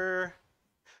remember.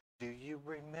 Do you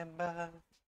remember?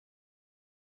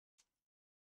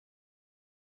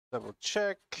 Double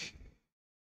check.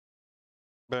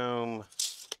 Boom.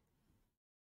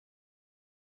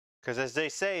 Because as they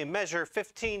say, measure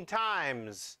 15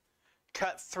 times,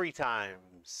 cut 3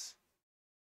 times.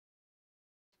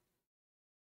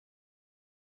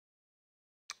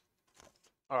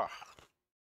 Oh,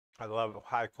 I love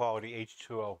high quality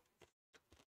H2O.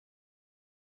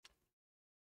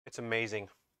 It's amazing.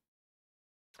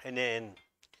 And then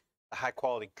the high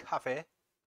quality coffee.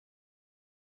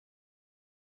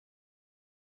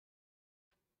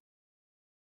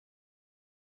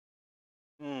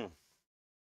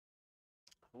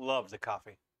 Love the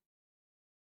coffee.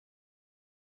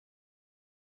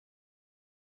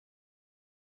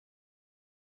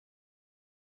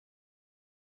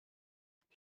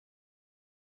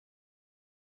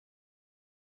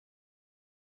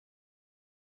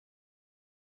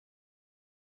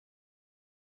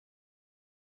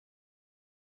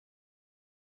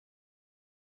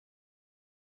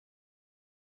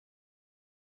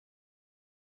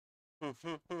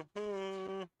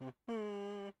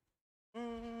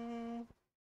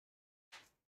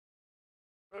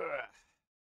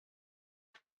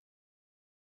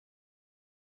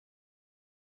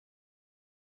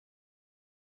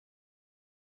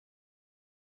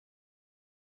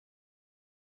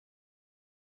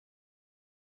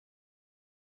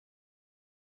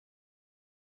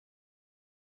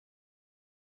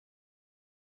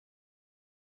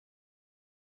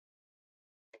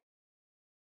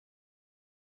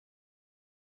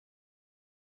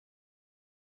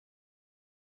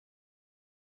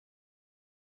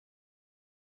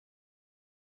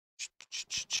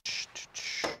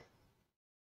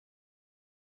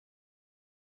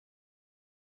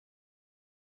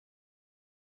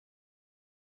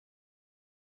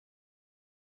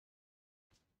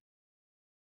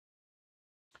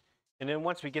 And then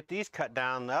once we get these cut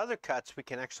down, the other cuts we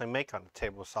can actually make on the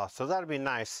table saw. So that'll be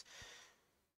nice.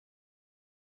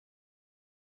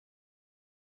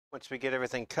 Once we get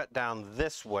everything cut down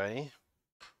this way.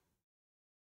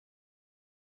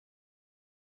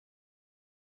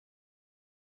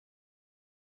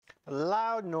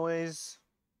 Loud noise.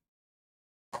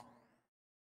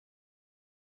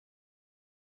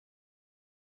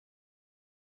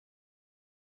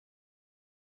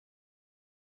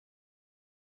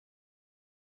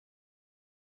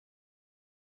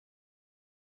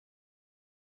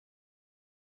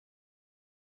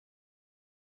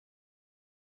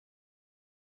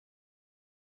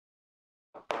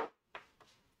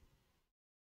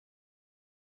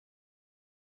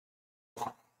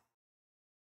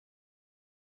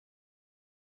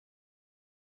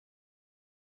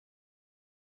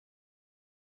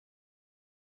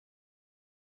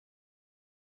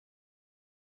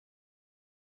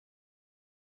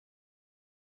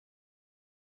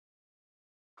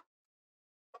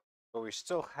 But we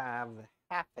still have the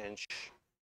half-inch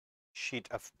sheet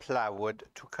of plywood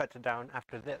to cut down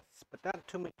after this, but not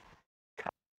too many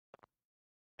cuts,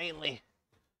 mainly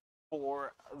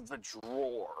for the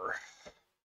drawer.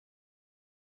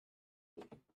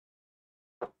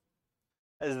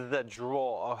 As the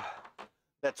drawer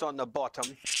that's on the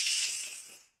bottom.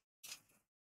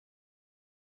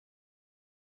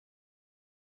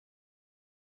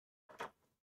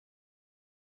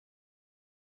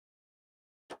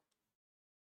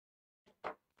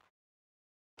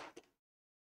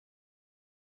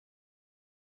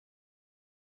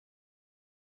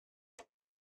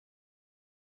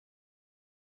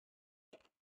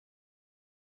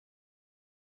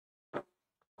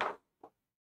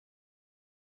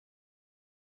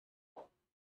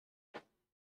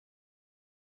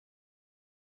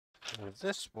 And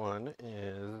this one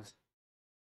is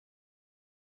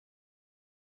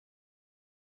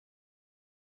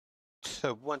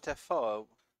so wonderful.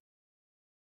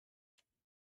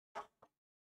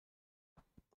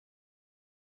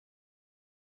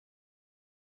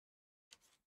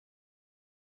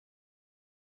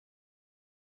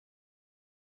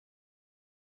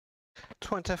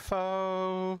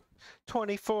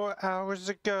 Twenty-four hours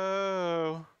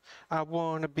ago, I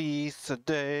wanna be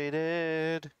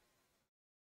sedated.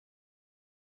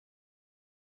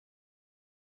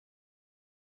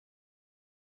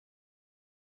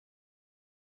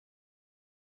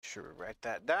 Should we write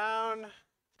that down?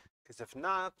 Because if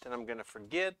not, then I'm gonna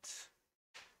forget.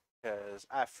 Because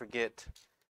I forget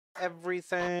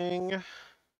everything.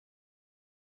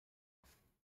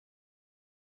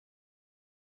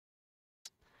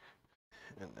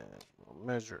 And then we'll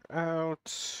measure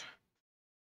out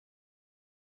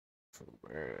for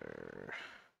where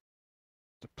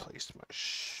to place my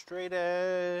straight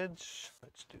edge.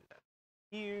 Let's do that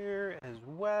here as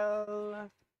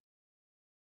well.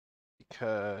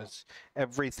 Because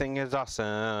everything is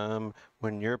awesome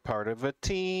when you're part of a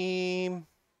team.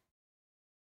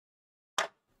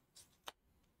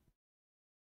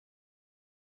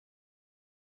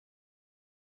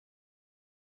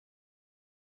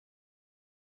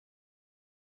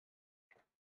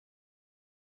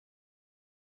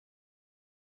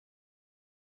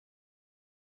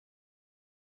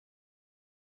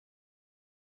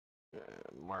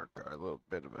 Mark our little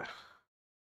bit of a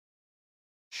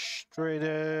straight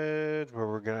edge where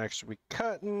we're gonna actually be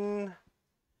cutting,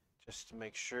 just to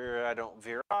make sure I don't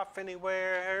veer off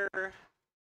anywhere.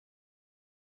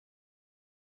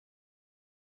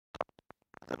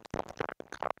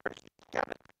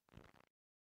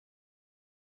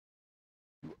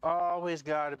 You always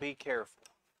gotta be careful.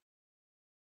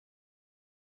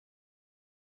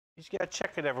 You just gotta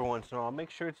check it every once in a while. Make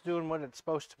sure it's doing what it's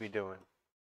supposed to be doing.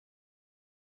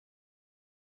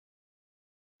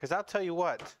 Because I'll tell you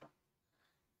what,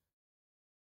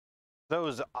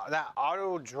 that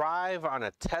auto drive on a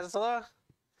Tesla,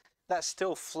 that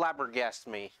still flabbergasts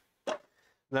me.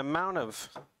 The amount of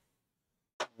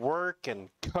work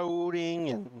and coding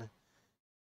and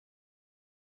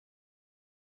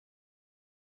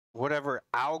whatever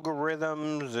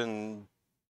algorithms and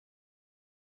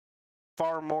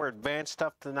far more advanced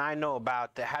stuff than I know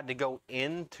about that had to go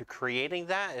into creating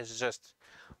that is just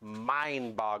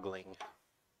mind-boggling.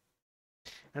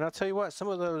 And I'll tell you what, some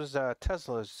of those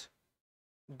Teslas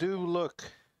do look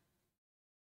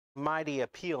mighty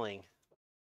appealing.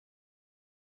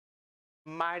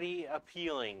 Mighty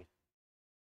appealing.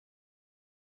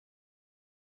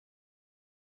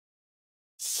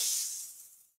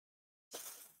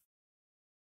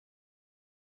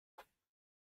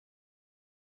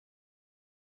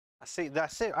 I see.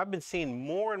 That's it. I've been seeing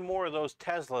more and more of those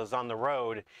Teslas on the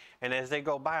road, and as they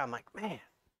go by, I'm like, man,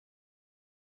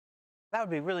 that would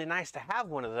be really nice to have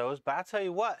one of those. But I tell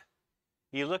you what,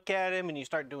 you look at him and you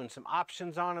start doing some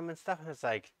options on them and stuff, and it's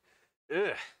like,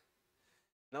 ugh,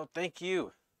 no, thank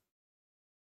you.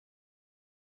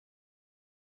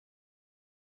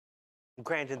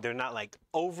 Granted, they're not like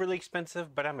overly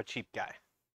expensive, but I'm a cheap guy.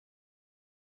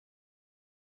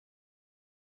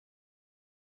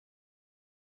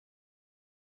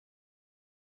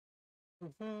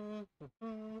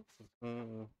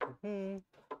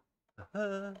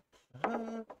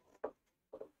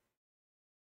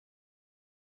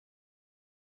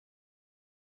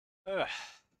 Ugh.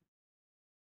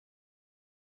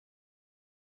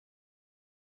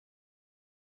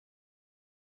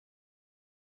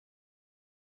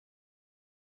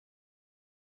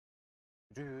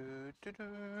 Do, do,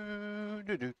 do,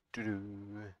 do, do, do,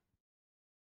 do.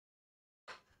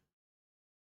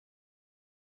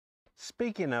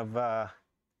 Speaking of, I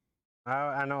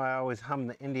know I always hum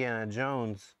the Indiana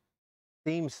Jones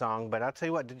theme song, but I'll tell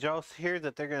you what, did y'all hear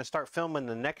that they're going to start filming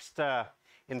the next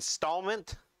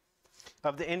installment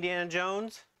of the Indiana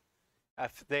Jones?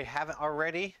 If they haven't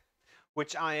already,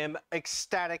 which I am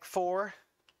ecstatic for.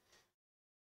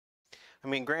 I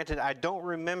mean, granted, I don't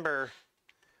remember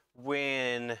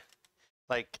when,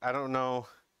 like, I don't know,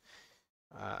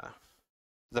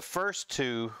 the first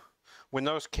two, when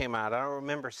those came out, I don't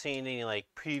remember seeing any like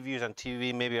previews on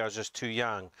TV. Maybe I was just too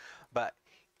young. But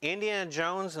Indiana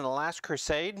Jones and the Last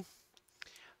Crusade,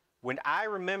 when I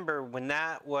remember when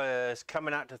that was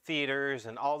coming out to theaters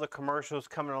and all the commercials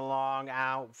coming along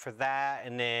out for that,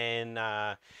 and then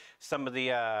some of the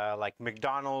like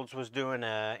McDonald's was doing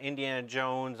a Indiana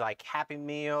Jones like Happy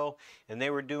Meal, and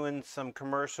they were doing some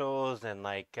commercials, and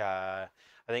like I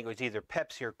think it was either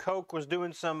Pepsi or Coke was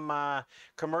doing some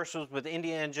commercials with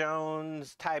Indiana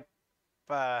Jones type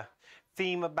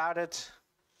theme about it.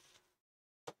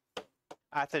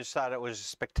 I just thought it was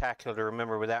spectacular to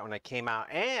remember with that when it came out.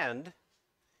 And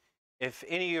if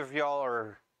any of y'all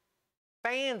are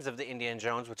fans of the Indiana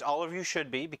Jones, which all of you should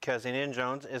be, because Indiana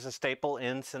Jones is a staple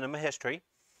in cinema history,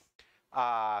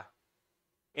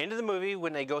 into the movie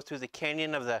when they go through the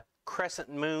Canyon of the Crescent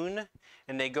Moon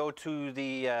and they go to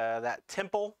the that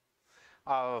temple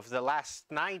of the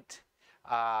last night,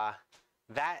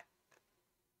 that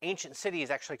ancient city is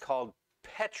actually called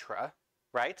Petra,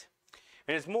 right?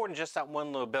 And it's more than just that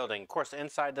one little building. Of course, the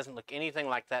inside doesn't look anything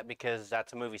like that because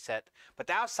that's a movie set. But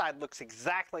the outside looks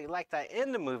exactly like that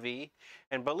in the movie.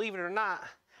 And believe it or not,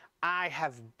 I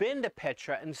have been to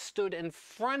Petra and stood in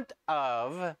front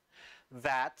of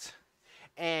that.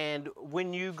 And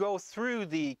when you go through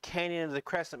the Canyon of the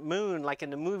Crescent Moon, like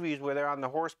in the movies where they're on the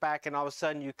horseback and all of a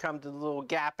sudden you come to the little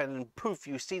gap and poof,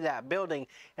 you see that building.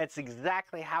 That's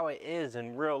exactly how it is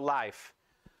in real life.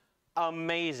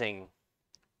 Amazing.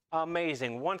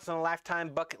 Amazing. Once in a lifetime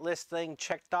bucket list thing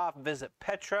checked off, visit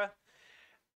Petra.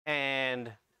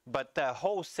 But the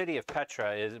whole city of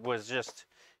Petra was just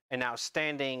an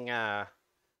outstanding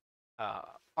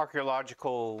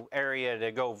archaeological area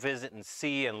to go visit and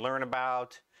see and learn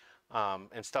about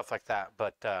and stuff like that.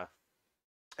 But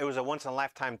it was a once in a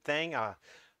lifetime thing.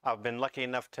 I've been lucky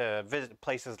enough to visit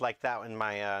places like that in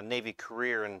my Navy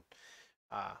career, and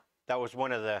that was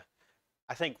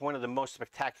I think one of the most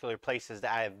spectacular places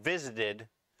that I have visited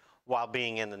while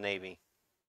being in the Navy.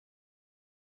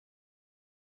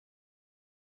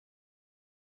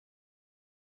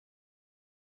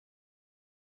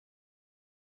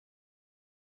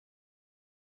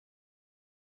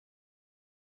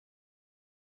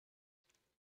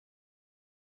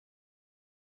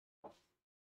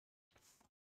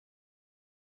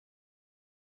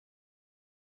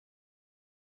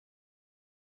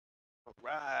 All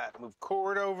right, move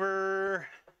cord over.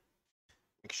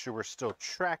 Make sure we're still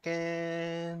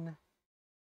tracking.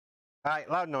 All right,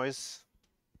 loud noise.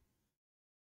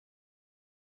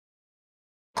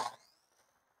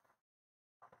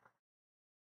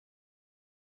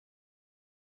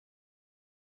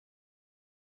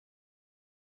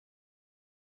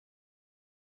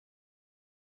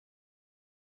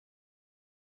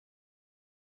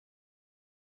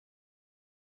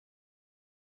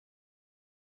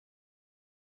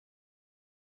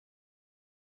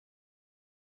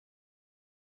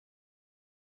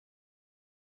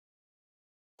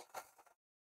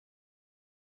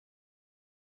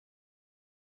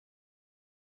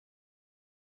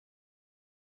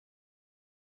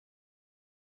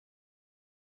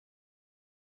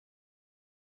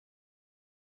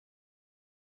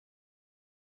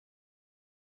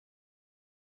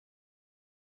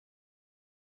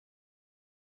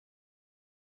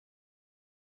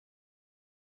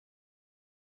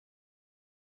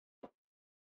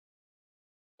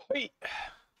 Hey.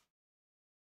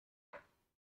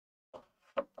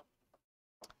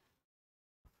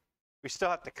 We still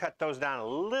have to cut those down a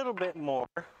little bit more,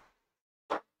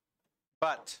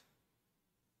 but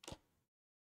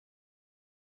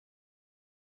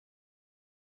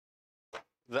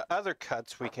the other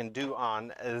cuts we can do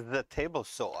on the table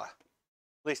saw. At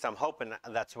least I'm hoping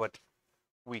that's what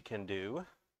we can do.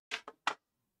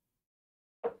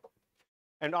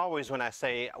 And always when I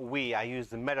say we, I use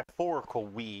the metaphorical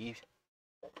we.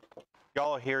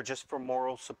 Y'all are here just for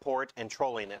moral support and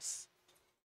trolliness,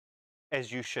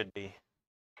 as you should be.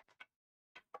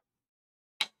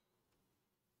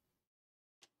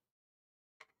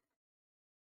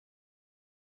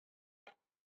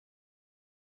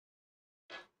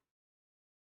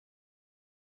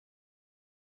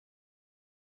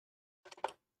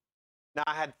 Now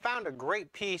I had found a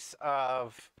great piece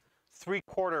of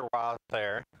 3/4 rod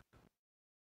there.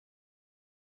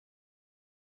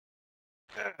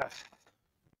 Ugh.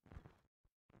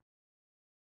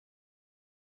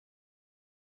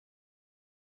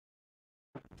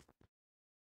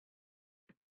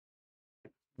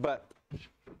 But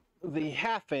the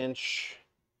 1/2 inch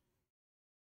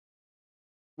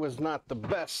was not the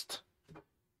best.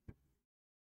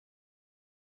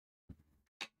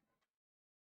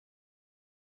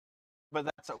 But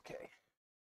that's okay.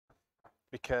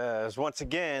 Because once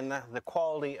again, the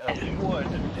quality of wood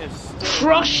is still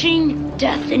crushing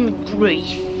death and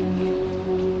grief,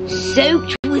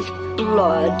 soaked with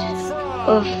blood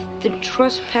of the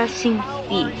trespassing How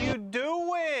thief. are you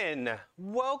doing?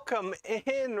 Welcome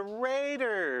in,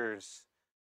 Raiders.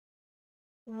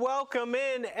 Welcome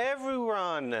in,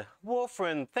 everyone.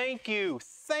 Wolfram, thank you.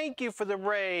 Thank you for the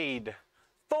raid.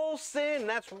 Full sin,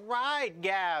 that's right,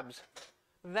 Gabs.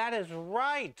 That is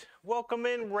right. Welcome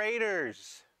in,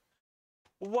 Raiders.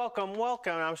 Welcome,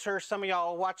 welcome. I'm sure some of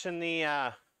y'all watching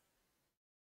the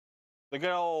good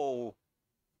old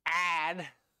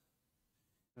ad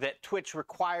that Twitch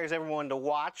requires everyone to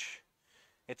watch.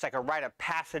 It's like a rite of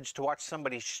passage to watch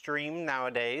somebody stream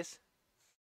nowadays.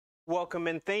 Welcome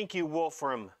and thank you,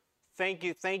 Wolfram. Thank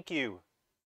you, thank you.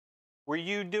 Were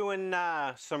you doing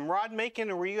some rod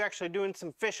making, or were you actually doing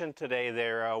some fishing today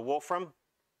there, Wolfram?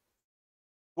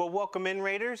 Well, welcome in,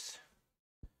 Raiders.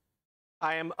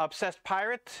 I am Obsessed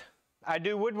Pirate. I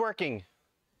do woodworking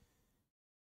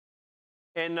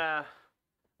in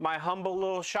my humble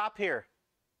little shop here.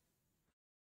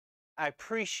 I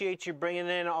appreciate you bringing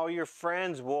in all your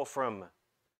friends, Wolfram.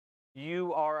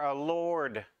 You are a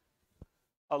lord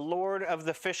of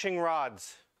the fishing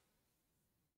rods.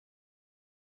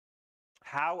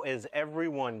 How is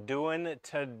everyone doing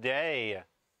today?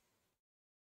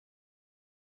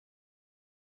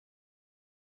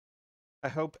 I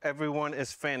hope everyone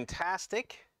is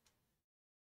fantastic.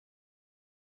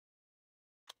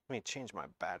 Let me change my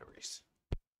batteries.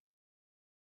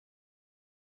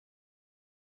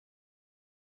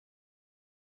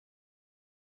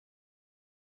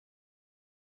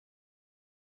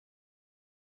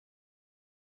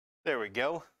 There we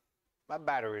go. My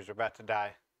batteries are about to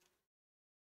die.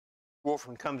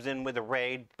 Wolfram comes in with a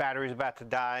raid. Battery's about to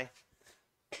die.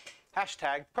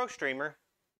 Hashtag ProStreamer.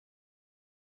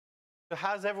 So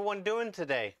how's everyone doing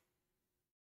today?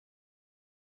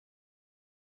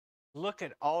 Look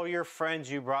at all your friends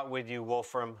you brought with you,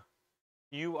 Wolfram.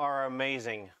 You are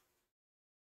amazing.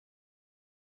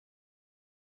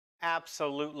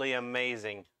 Absolutely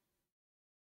amazing.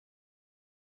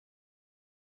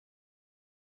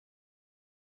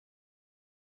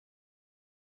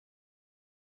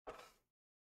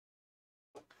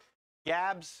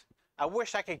 Gabs, I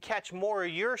wish I could catch more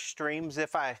of your streams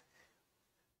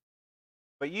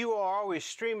but you are always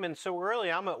streaming so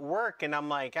early. I'm at work and I'm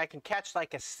like, I can catch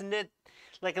like a snit,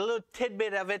 like a little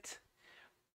tidbit of it,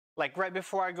 like right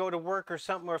before I go to work or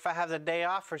something, or if I have the day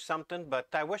off or something, but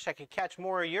I wish I could catch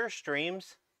more of your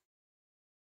streams.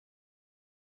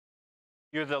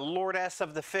 You're the lordess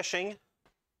of the fishing.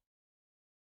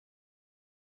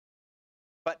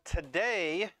 But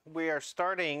today we are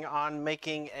starting on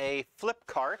making a flip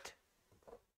cart.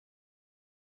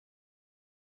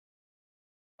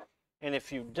 And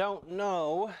if you don't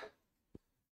know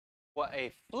what a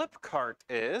flip cart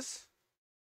is,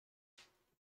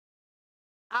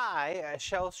 I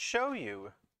shall show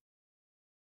you.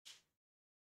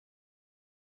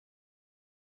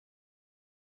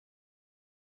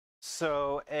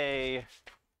 So a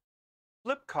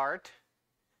flip cart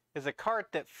is a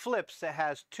cart that flips that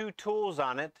has 2 tools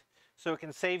on it, so it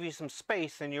can save you some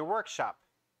space in your workshop.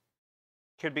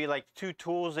 Could be like 2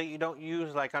 tools that you don't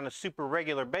use like on a super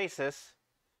regular basis,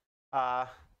 and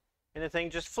the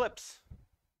thing just flips.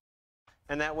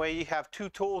 And that way you have 2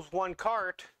 tools, 1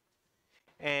 cart,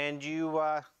 and you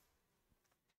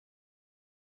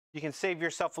can save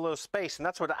yourself a little space. And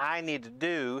that's what I need to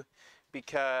do,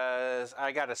 because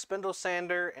I got a spindle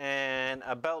sander and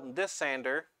a belt and disc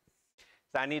sander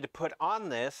that I need to put on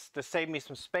this to save me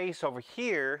some space over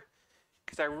here,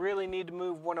 because I really need to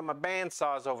move one of my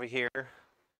bandsaws over here,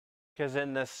 because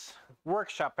in this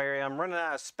workshop area I'm running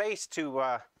out of space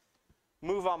to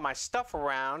move all my stuff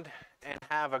around and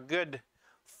have a good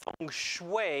feng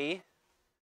shui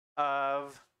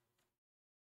of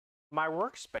my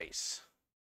workspace.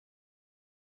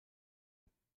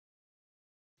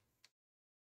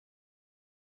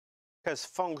 Because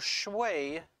feng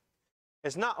shui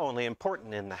is not only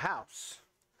important in the house,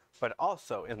 but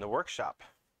also in the workshop.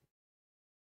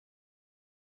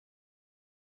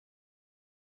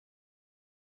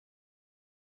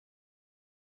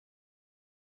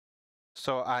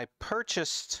 So I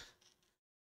purchased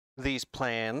these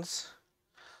plans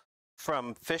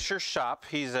from Fisher Shop.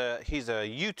 He's a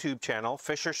YouTube channel,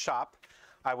 Fisher Shop.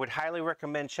 I would highly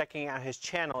recommend checking out his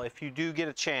channel if you do get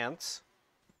a chance.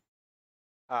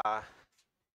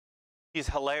 He's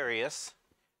hilarious,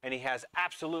 and he has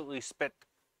absolutely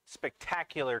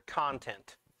spectacular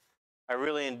content. I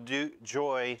really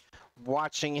enjoy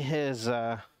watching his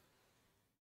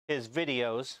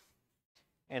videos.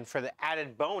 And for the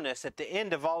added bonus, at the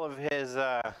end of all of his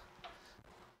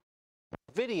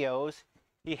videos,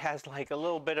 he has like a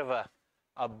little bit of a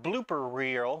blooper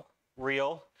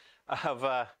reel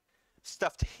of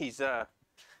stuff that he's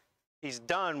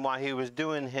done while he was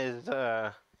doing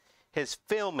his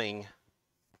filming,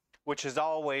 which is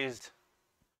always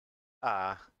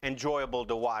enjoyable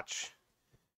to watch.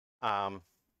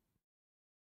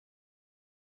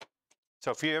 So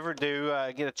if you ever do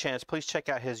get a chance, please check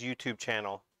out his YouTube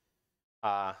channel.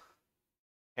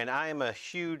 And I am a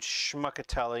huge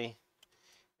schmuckatelli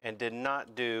and did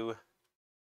not do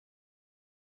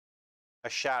a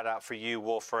shout out for you,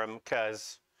 Wolfram,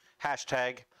 because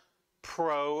hashtag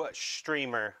pro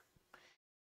streamer.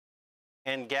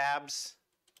 And Gabs,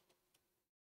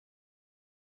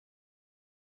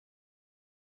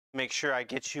 make sure I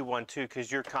get you one too,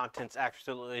 because your content's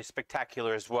absolutely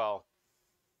spectacular as well.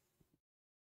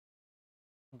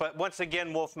 But once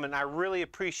again, Wolfman, I really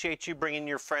appreciate you bringing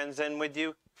your friends in with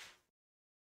you.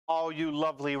 All you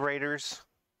lovely Raiders.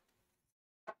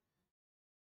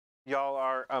 Y'all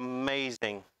are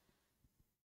amazing.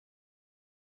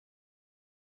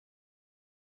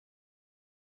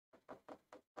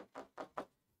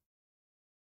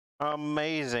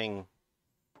 Amazing.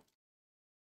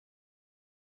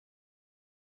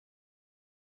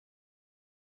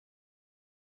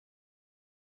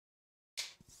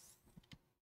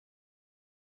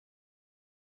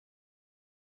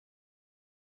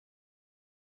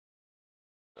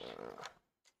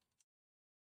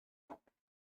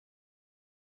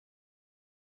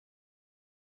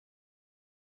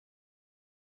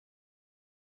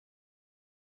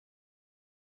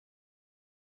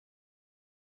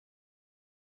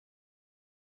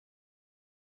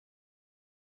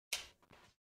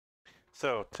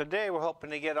 So today we're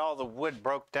hoping to get all the wood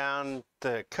broke down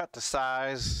to cut to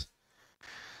size,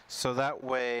 so that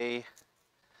way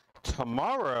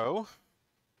tomorrow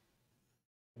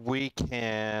we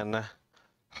can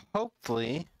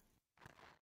hopefully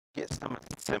get some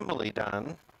assembly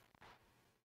done.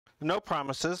 No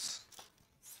promises,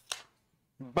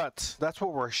 but that's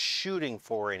what we're shooting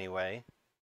for anyway.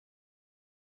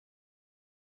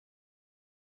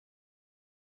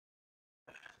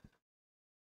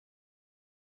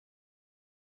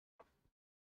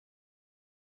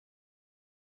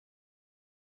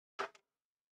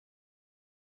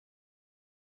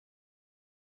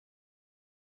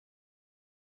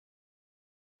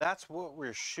 That's what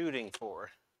we're shooting for.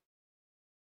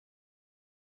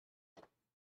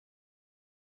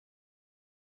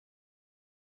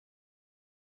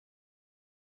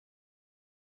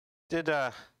 Did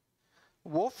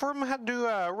Wolfram had to do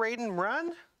a raid and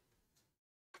run?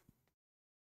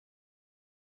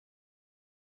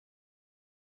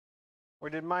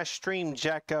 Or did my stream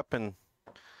jack up and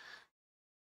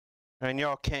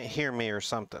y'all can't hear me or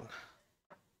something?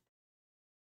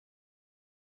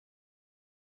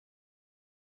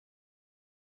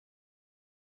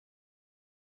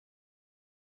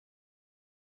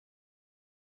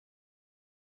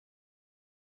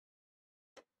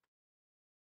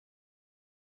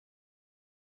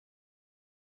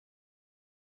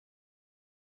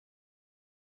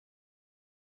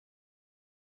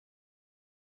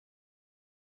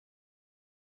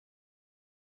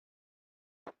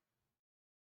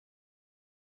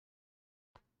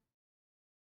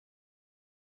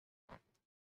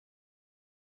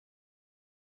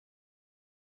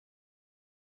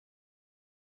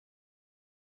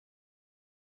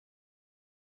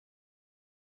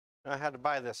 I had to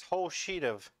buy this whole sheet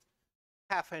of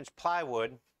 1/2 inch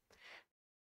plywood.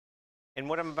 And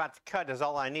what I'm about to cut is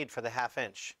all I need for the 1/2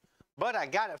 inch. But I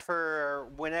got it for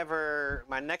whenever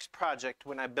my next project,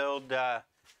 when I build,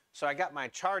 so I got my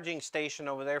charging station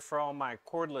over there for all my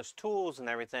cordless tools and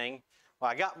everything. Well,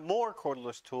 I got more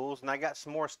cordless tools and I got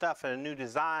some more stuff in a new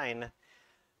design.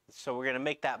 So we're gonna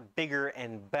make that bigger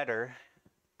and better.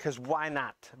 Cause why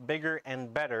not? Bigger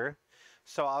and better.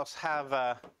 So I'll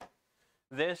have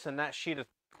this and that sheet of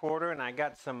 1/4, and I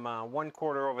got some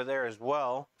 1/4 over there as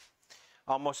well.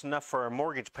 Almost enough for a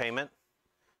mortgage payment.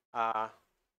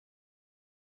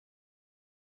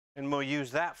 And we'll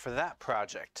use that for that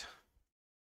project.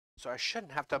 So I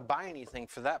shouldn't have to buy anything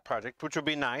for that project, which will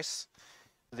be nice.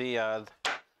 The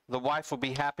wife will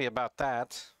be happy about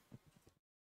that.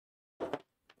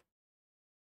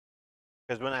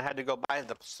 Because when I had to go buy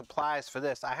the supplies for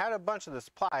this, I had a bunch of the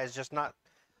supplies, just not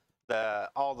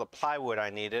all the plywood I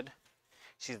needed.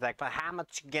 She's like, well, how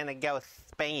much you gonna go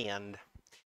spend?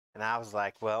 And I was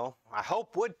like, well, I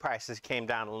hope wood prices came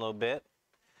down a little bit.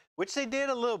 Which they did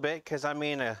a little bit, because I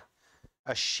mean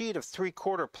a sheet of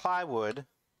 3/4 plywood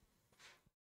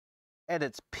at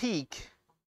its peak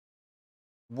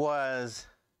was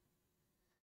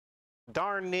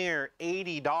darn near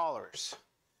 $80,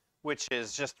 which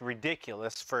is just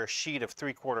ridiculous for a sheet of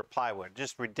 3/4 plywood,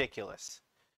 just ridiculous.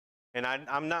 And I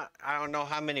don't know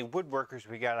how many woodworkers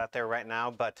we got out there right now,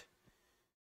 but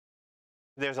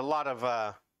there's a lot of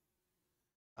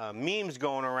memes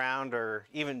going around, or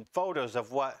even photos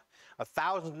of what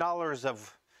 $1,000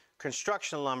 of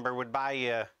construction lumber would buy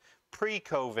you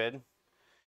pre-COVID,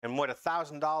 and what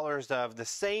 $1,000 of the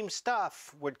same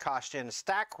stuff would cost you in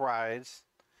stack rides.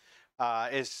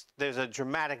 There's a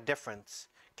dramatic difference.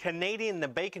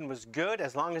 The bacon was good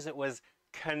as long as it was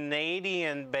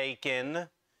Canadian bacon,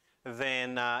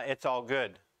 then it's all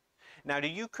good. Now, do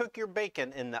you cook your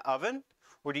bacon in the oven,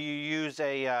 or do you use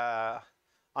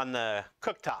on the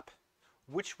cooktop?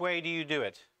 Which way do you do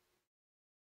it?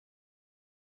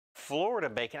 Florida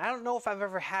bacon. I don't know if I've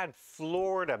ever had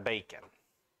Florida bacon.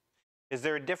 Is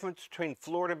there a difference between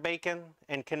Florida bacon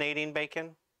and Canadian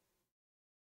bacon?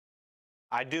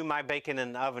 I do my bacon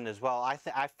in the oven as well.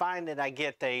 I find that I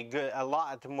get a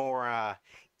lot more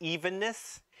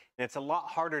evenness, and it's a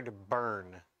lot harder to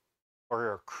burn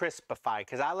or crispify,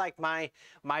 because I like my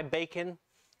bacon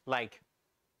like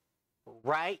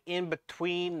right in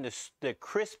between the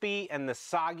crispy and the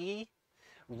soggy.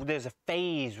 There's a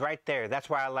phase right there. That's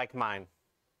why I like mine.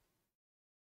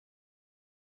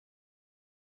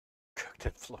 Cooked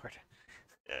in Florida.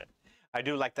 I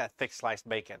do like that thick sliced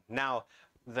bacon. Now,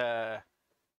 my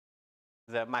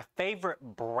favorite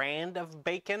brand of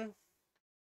bacon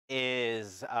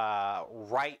is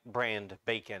Wright brand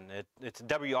bacon. It's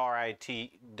W-R-I-G-H-T,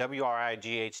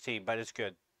 but it's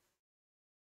good.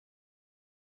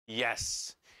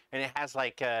 Yes. And it has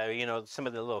like, you know, some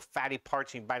of the little fatty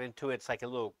parts. You bite into it, it's like a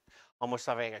little, almost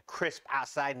like a crisp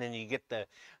outside, and then you get the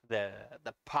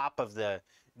pop of the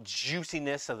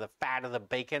juiciness of the fat of the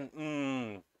bacon.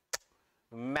 Mmm.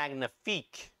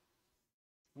 Magnifique.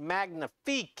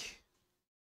 Magnifique.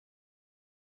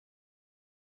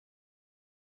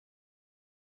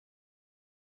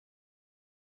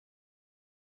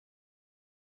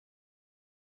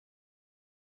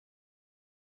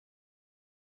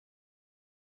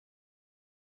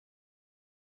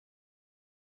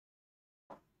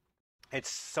 It's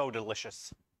so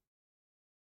delicious.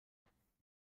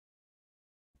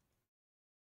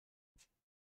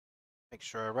 Make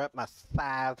sure I wrap my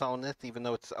size on this, even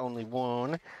though it's only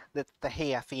one. That's the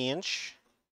 1/2 inch.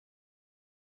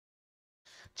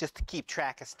 Just to keep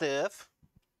track of stuff.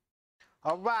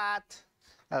 All right.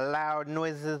 Loud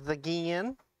noises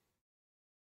again.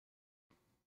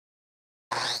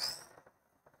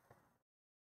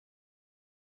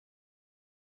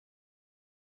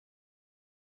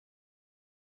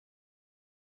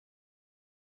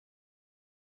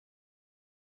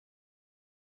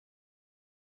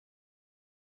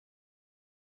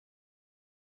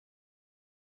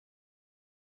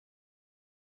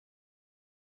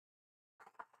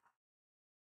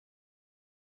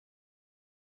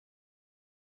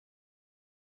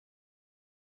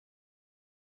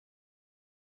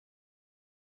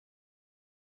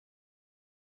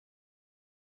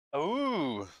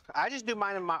 Ooh, I just do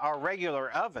mine in our regular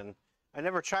oven. I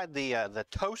never tried the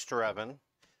toaster oven.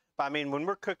 But I mean, when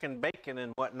we're cooking bacon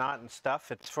and whatnot and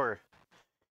stuff, it's for,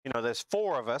 you know, there's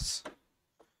 4 of us.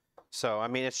 So, I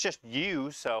mean, it's just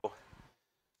you, so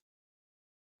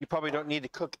you probably don't need to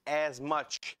cook as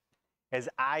much as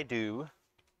I do.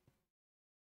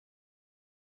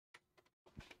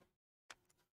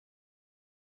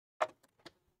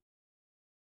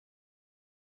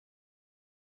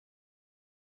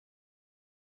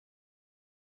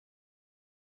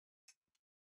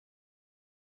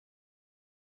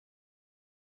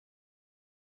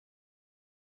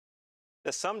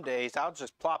 Some days I'll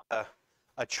just plop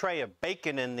a tray of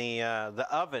bacon in the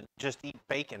oven, just eat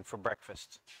bacon for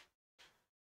breakfast.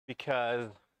 Because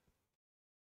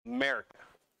America.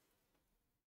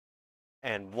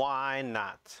 And why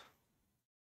not?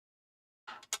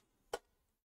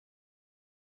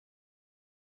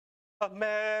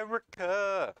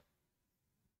 America.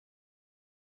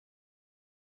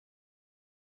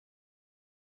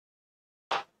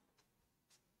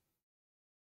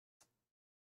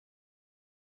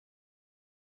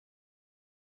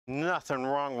 Nothing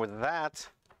wrong with that.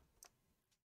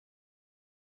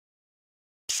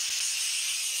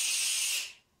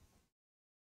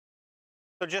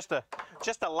 So just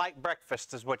a light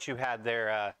breakfast is what you had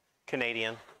there,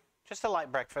 Canadian. Just a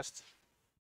light breakfast.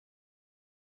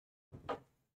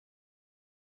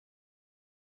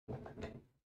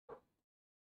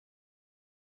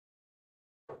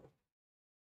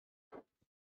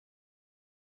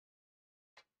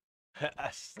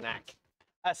 A snack.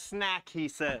 A snack, he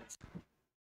says.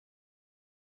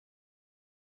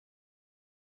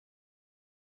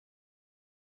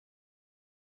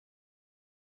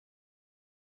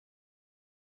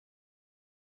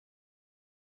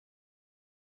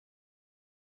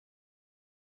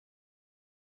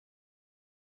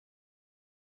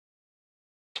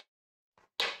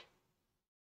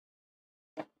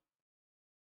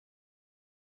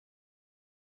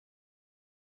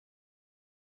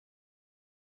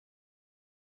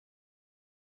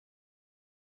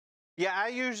 Yeah, I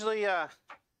usually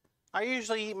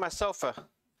eat myself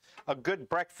a good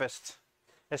breakfast,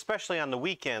 especially on the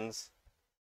weekends,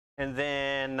 and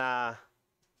then I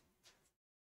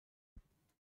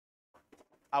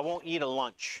won't eat a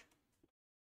lunch.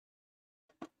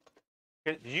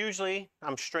 Usually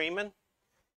I'm streaming,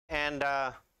 and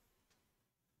I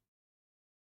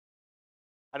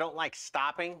don't like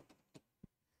stopping,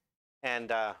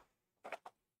 and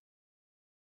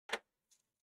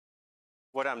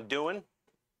what I'm doing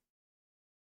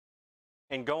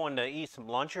and going to eat some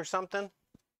lunch or something.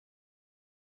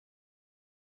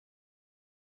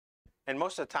 And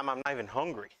most of the time I'm not even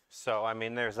hungry. So, I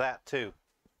mean, there's that too.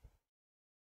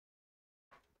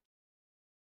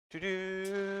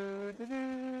 Doo-doo,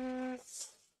 doo-doo.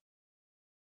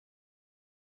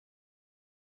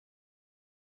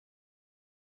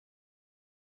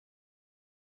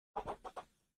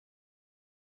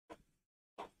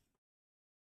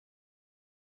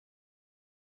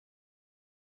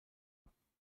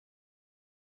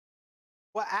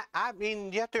 Well, I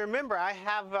mean, you have to remember, I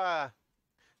have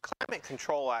climate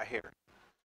control out here.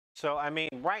 So, I mean,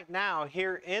 right now,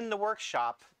 here in the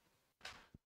workshop,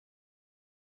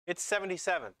 it's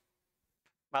 77.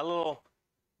 My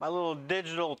little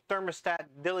digital thermostat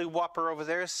dilly whopper over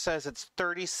there says it's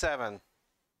 37.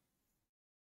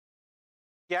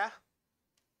 Yeah?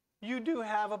 You do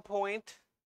have a point.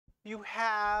 You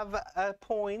have a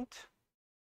point.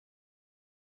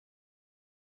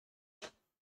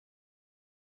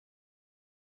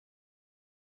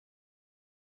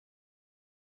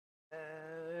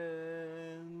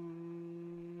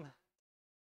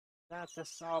 That's a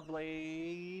saw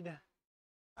blade.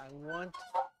 I want.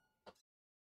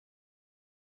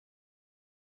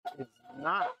 It's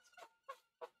not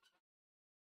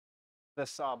the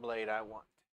saw blade I want.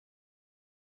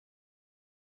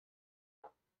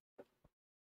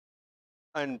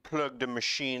 Unplug the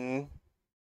machine.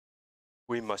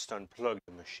 We must unplug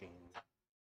the machine.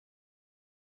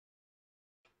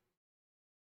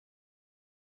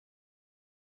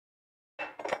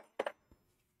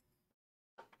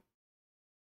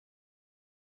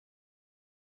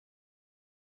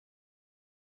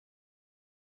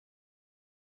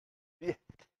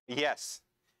 Yes,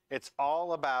 it's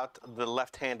all about the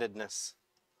left-handedness.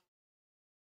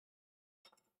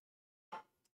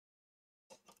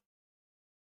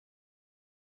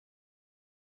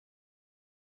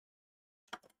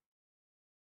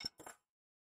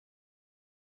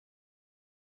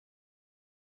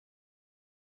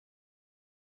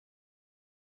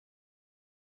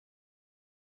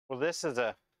 Well, this is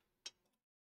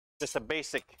just a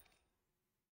basic.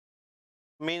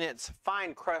 I mean, it's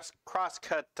fine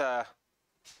cross-cut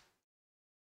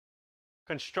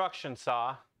construction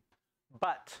saw,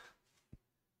 but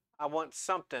I want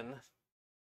something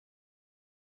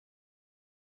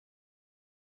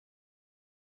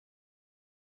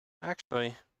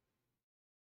actually.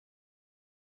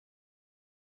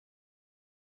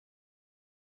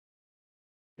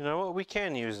 You know what? We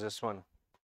can use this one.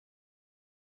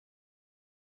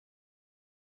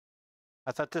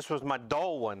 I thought this was my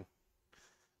dull one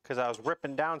because I was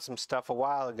ripping down some stuff a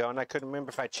while ago and I couldn't remember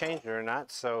if I changed it or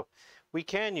not. So we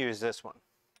can use this one.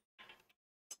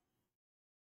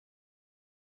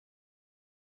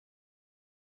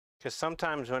 Because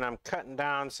sometimes when I'm cutting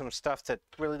down some stuff that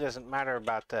really doesn't matter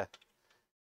about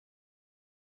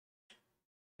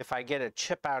if I get a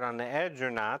chip out on the edge or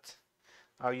not,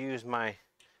 I'll use my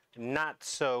not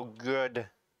so good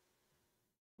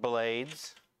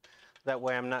blades. That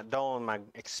way I'm not dulling my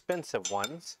expensive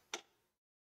ones.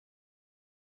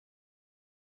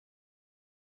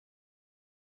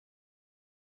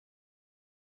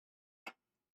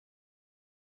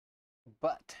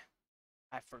 But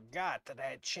I forgot that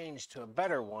I had changed to a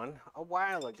better one a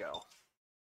while ago.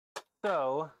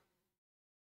 So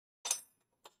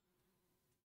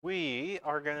we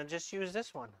are gonna just use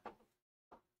this one.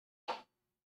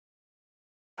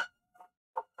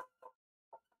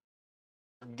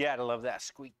 Gotta love that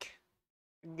squeak.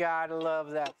 Gotta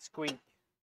love that squeak.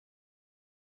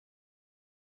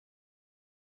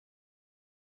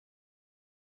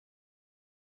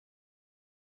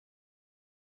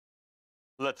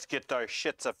 Let's get our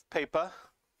shits of paper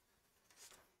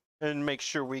and make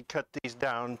sure we cut these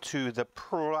down to the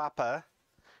proper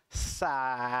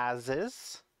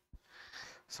sizes.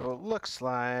 So it looks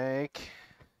like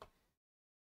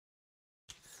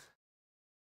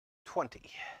 20.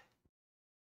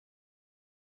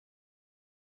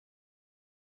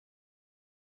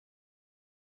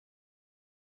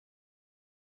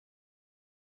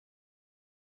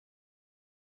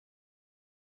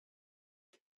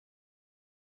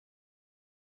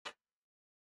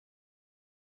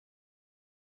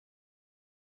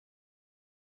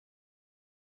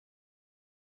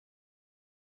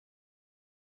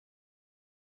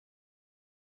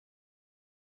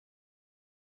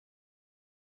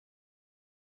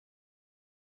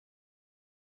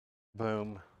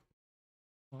 Boom.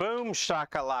 Boom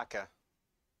shakalaka.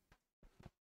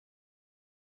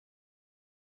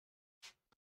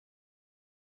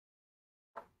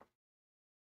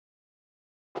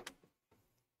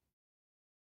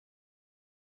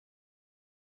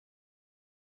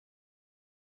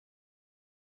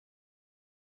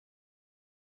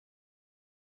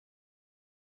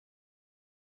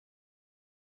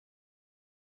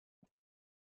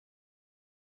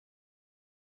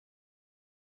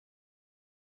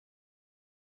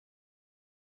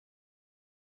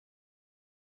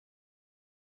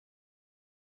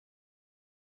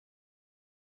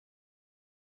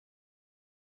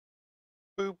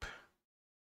 Boop.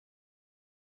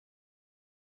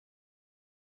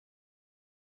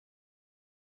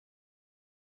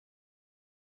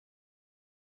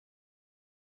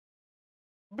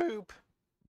 Boop.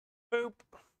 Boop.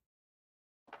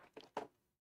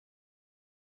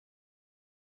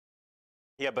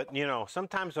 Yeah, but you know,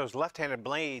 sometimes those left-handed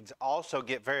blades also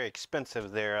get very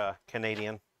expensive there,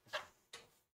 Canadian.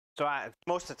 So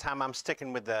most of the time I'm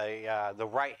sticking with the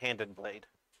right-handed blade.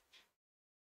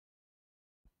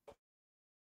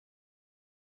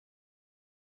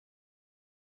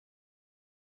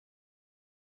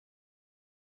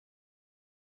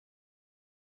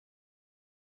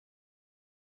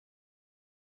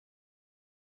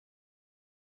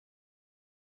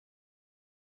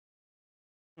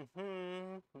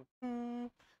 Mm-hmm.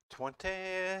 20.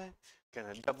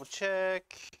 Gonna double check.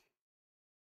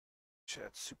 Sure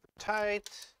that's super tight.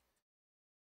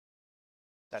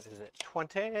 That is it.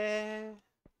 20.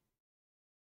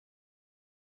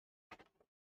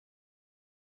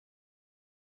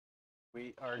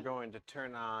 We are going to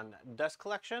turn on dust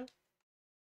collection.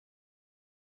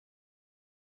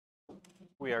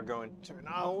 We are going to turn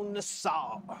on the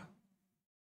saw.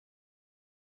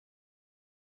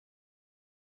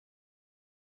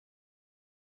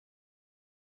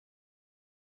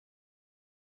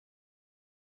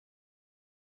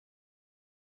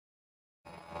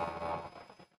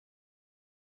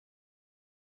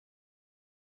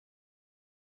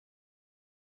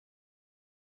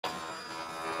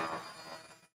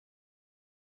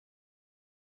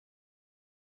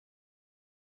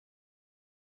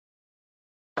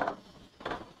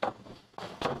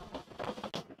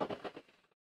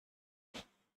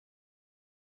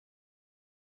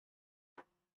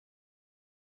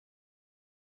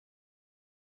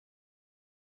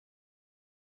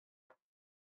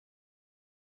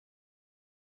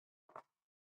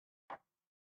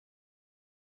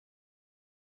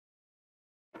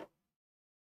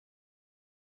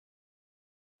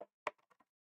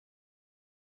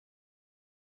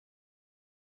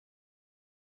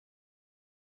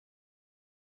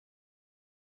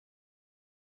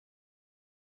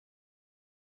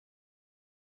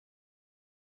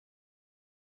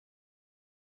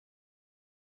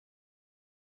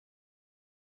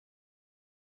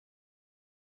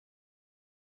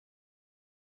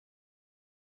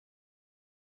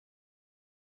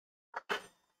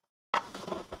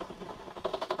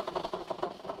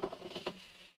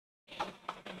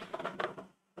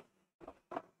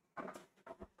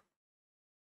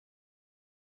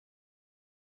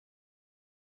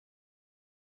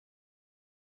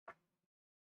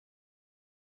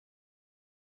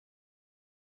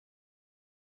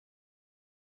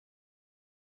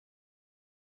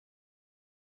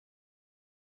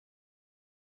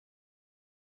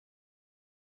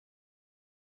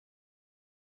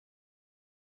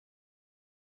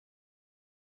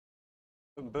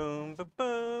 Boom, boom, boom,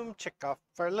 boom. Check off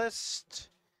our list.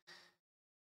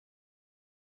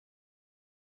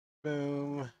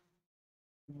 Boom,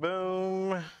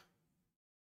 boom.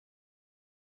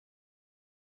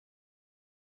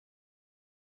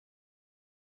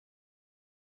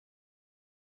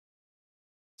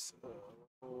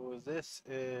 So this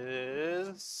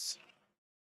is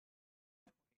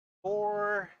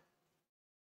 4.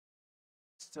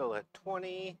 Still at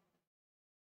 20.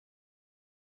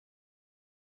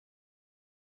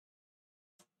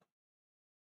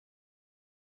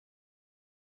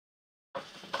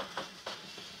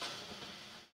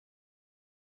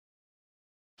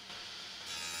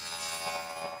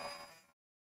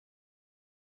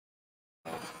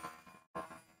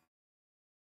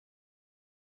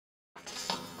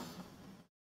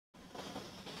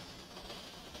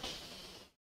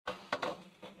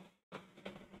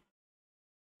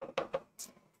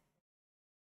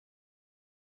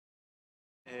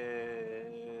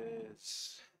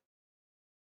 Is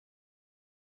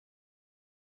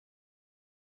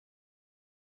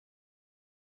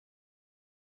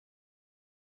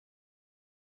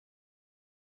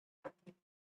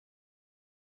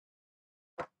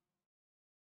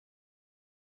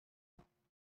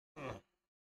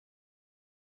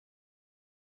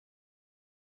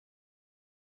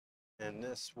and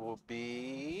this will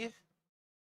be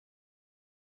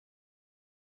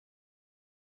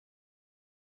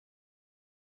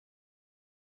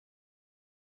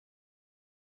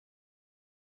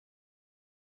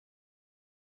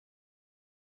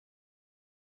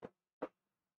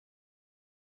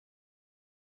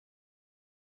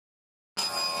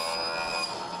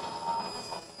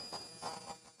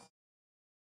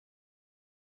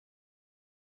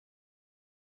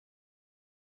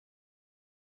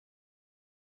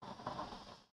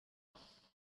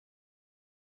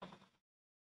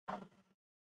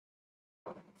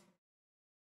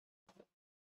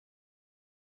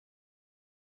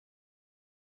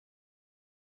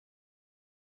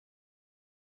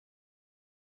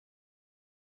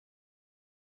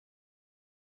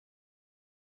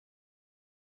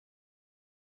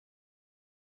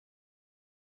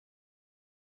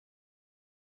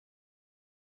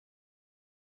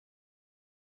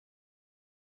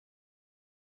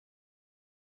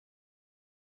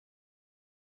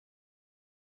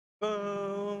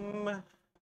boom.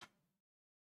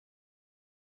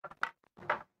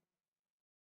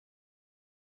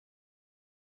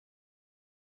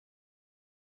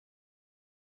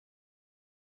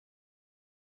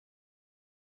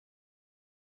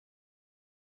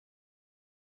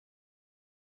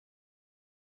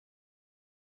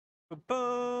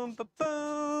 Boom, boom,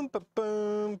 boom, boom,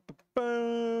 boom,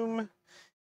 boom.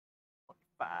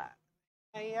 5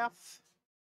 half.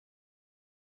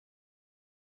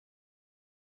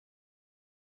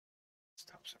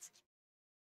 Stop surface.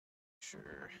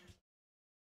 Sure.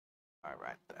 I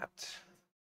write that.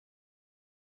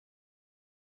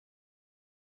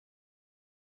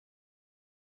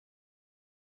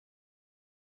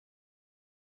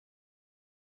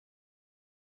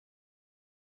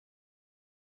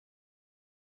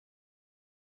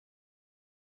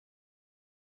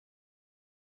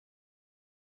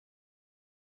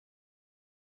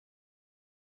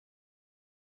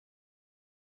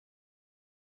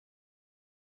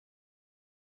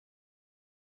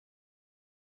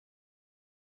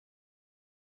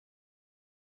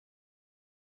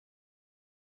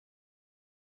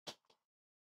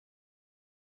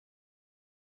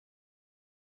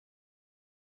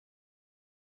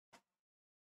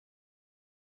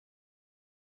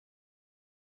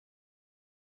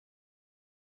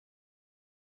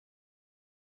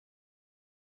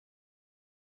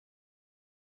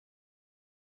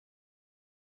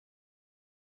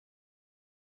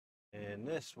 And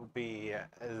this will be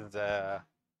the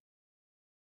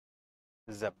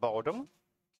bottom.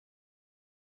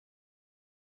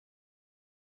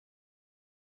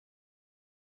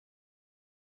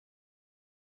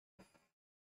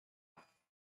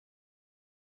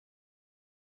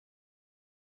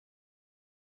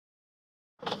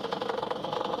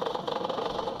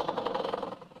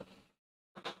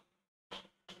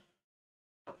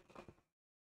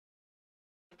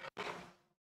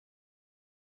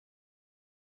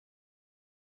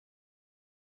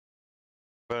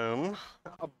 Boom.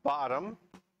 A bottom.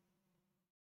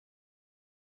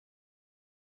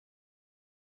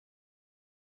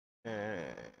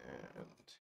 And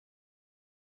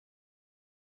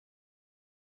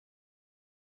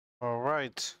all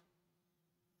right.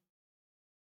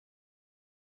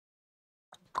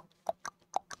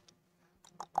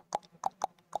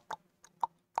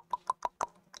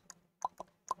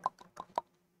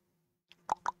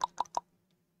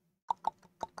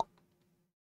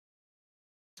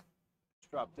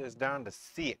 drop this down to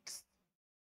 6.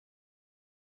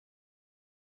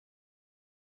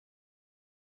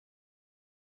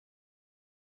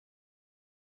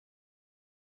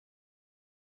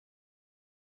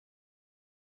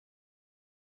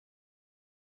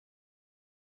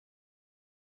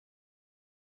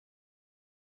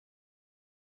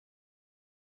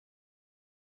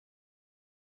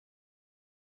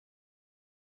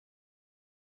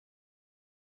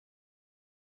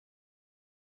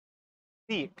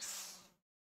 Six.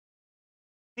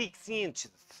 6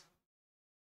 inches.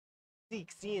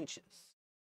 6 inches.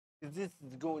 This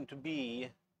is going to be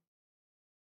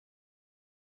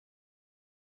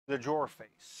the drawer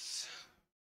face.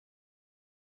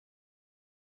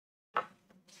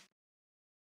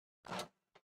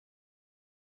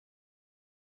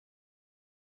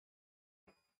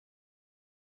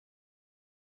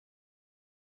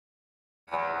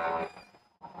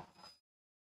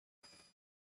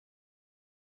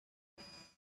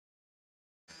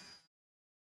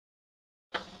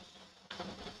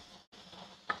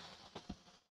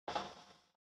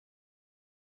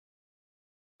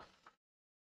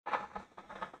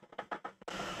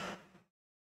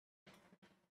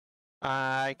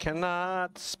 I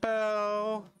cannot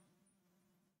spell.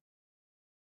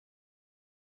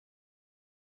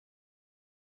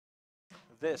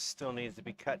 This still needs to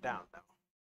be cut down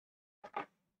though.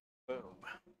 Boom.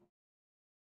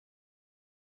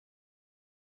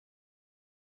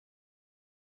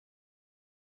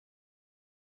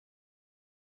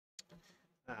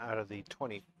 Out of the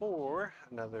 24,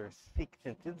 another 6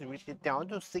 inches. Reach it down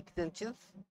to 6 inches.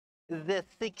 The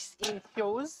 6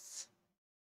 inches.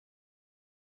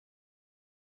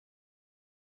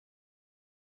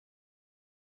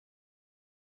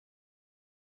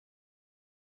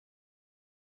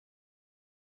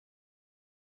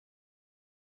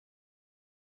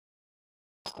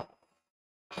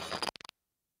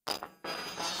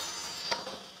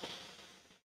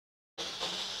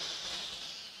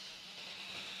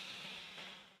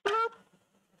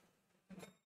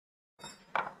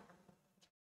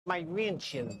 My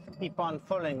wrenches keep on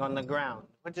falling on the ground.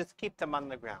 We'll just keep them on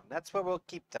the ground. That's where we'll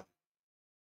keep them.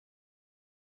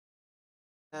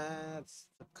 That's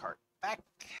the cart back.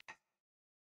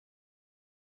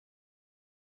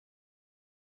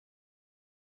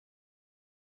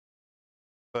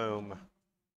 Boom.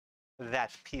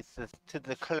 That piece is to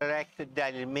the correct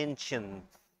dimensions.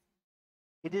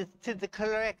 It is to the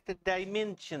correct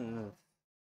dimensions.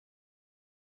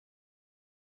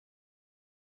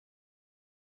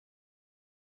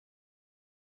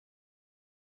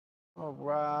 All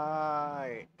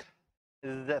right.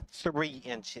 The 3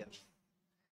 inches.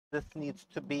 This needs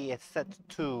to be set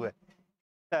to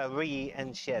 3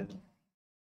 inches.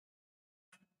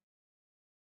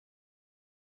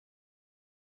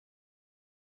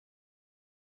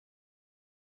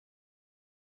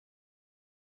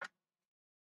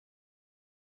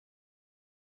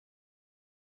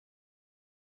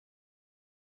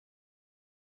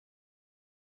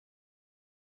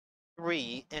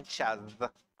 Three inches.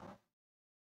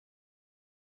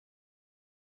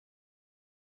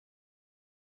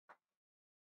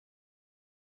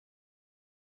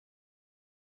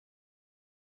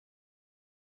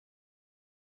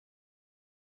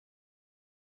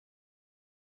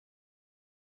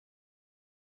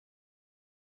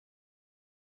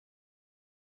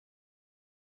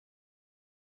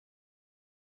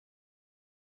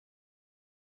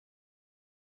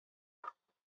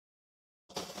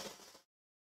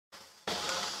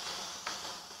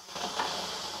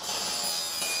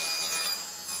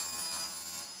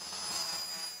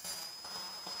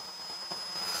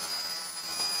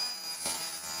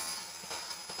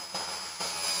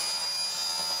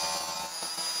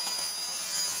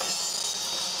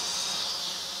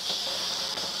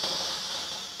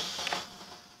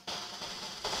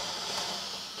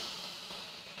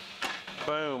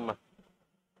 Boom.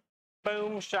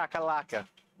 Boom shakalaka.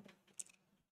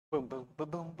 Boom, boom, boom,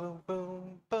 boom, boom,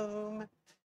 boom, boom.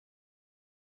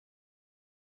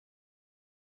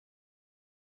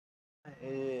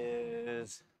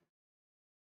 Is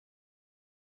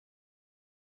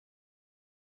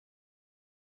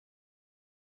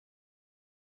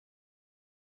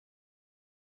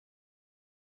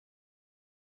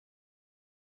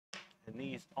and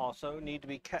these also need to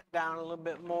be cut down a little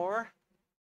bit more.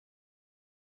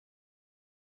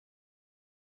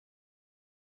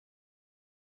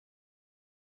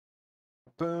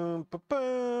 Boom, boom,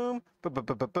 boom, boom, boom,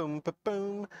 boom, boom, boom,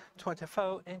 boom.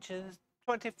 24 inches,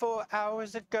 24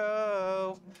 hours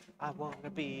ago. I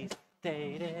wanna be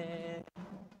stated.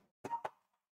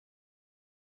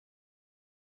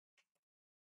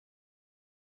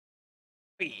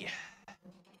 B.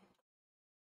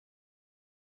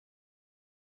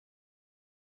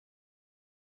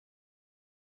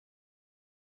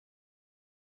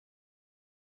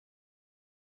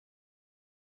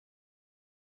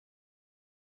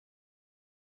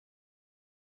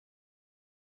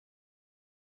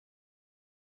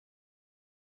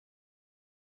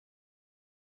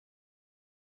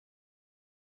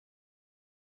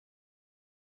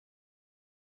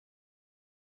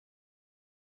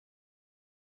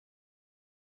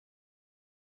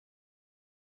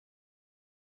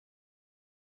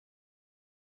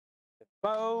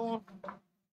 Bow.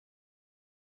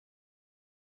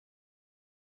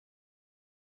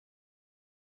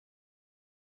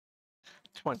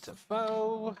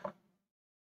 $24.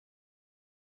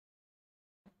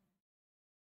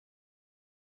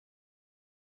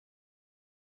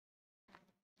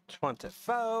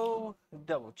 24.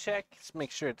 Double check. Let's make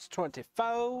sure it's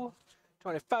 24.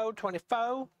 24,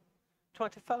 24.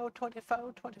 24,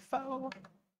 24, 24.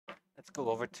 Let's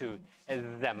go over to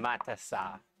the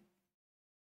Matasa.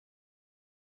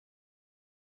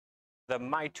 The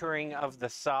mitering of the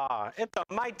saw. It's a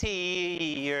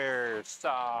mightier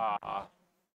saw.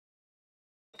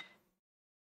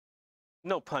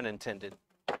 No pun intended.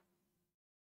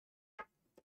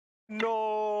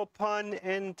 No pun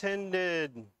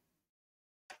intended.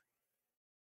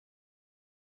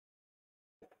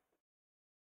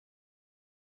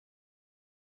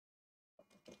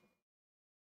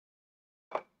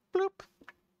 Bloop.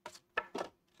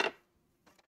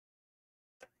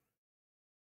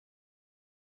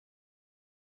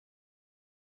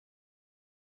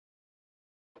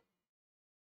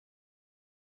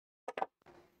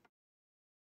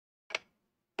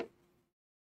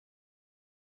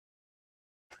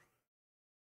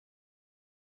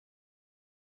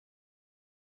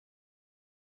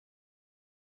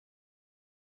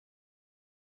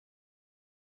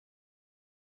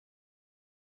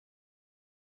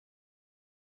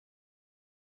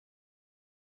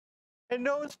 And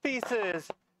those pieces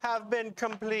have been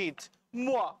complete.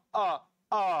 Mwah,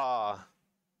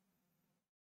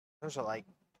 Those are like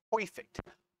perfect.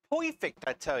 Perfect,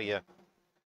 I tell you.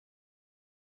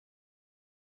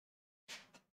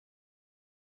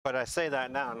 But I say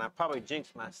that now, and I probably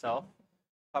jinxed myself.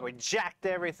 Probably jacked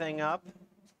everything up.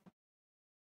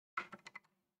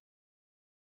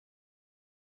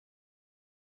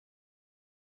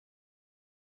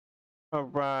 All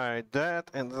right,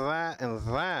 that and that and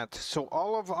that. So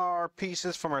all of our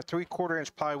pieces from our 3/4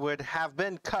 inch plywood have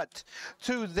been cut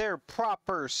to their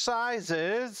proper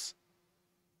sizes.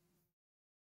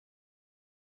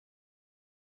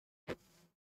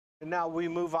 And now we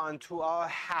move on to our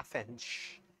 1/2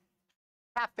 inch.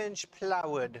 1/2 inch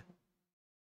plywood.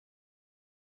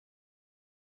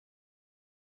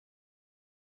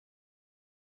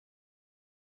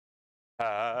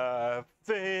 Half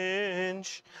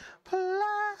inch plywood.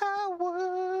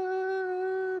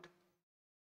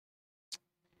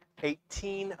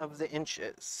 18 of the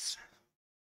inches.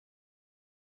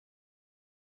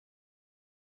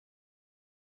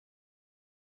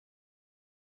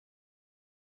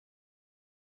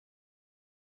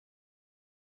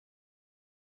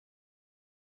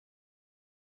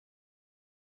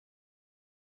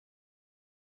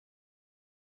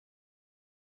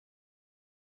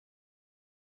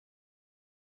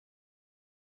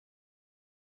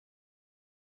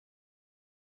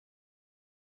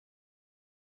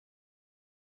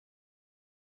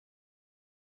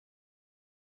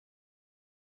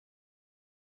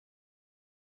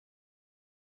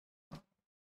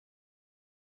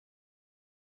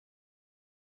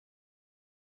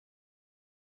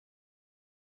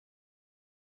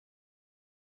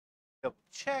 Double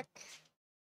check.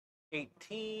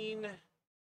 18.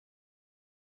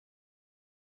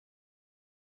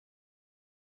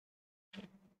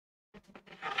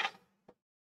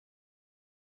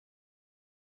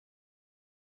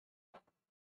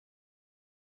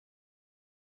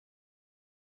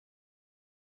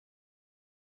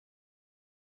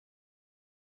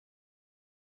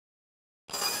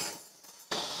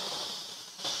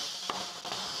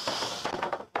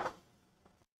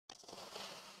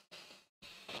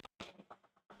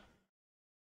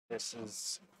 This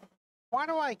is, why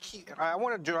do I keep, I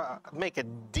want to make a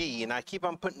D and I keep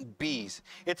on putting B's.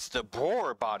 It's the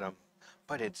drawer bottom,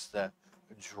 but it's the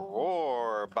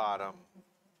drawer bottom.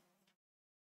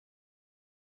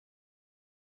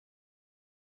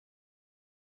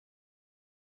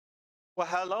 Well,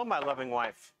 hello, my loving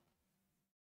wife.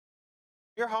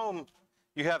 You're home.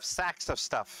 You have sacks of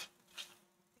stuff.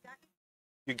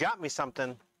 You got me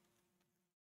something.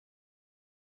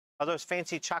 Are those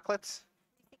fancy chocolates?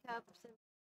 Cups and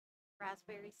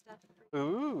raspberry stuff.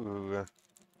 Ooh.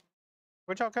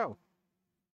 Where'd y'all go?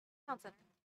 Town center.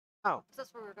 Oh.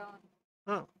 That's where we're going.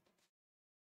 Oh.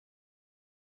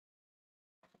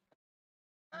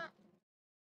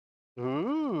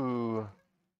 Ooh.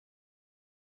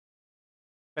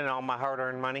 Spending all my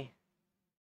hard-earned money.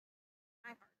 My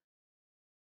heart.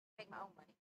 Make my own money.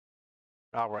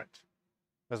 All right.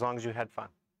 As long as you had fun.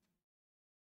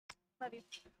 Love you.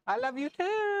 I love you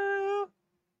too.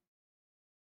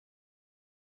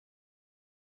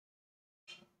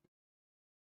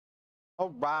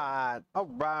 All right. All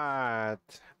right.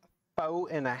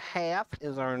 4.5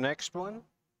 is our next one.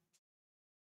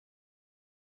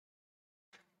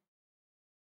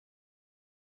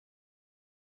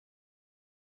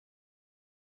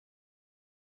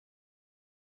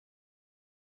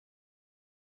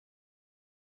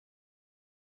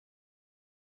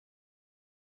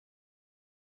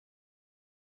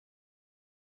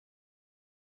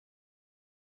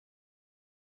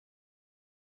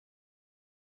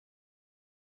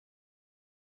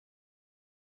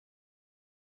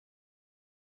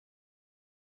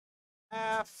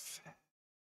 Half.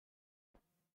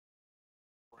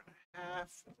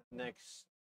 4.5. Next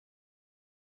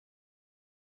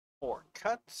 4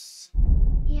 cuts.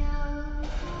 Yo ho,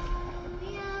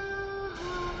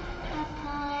 a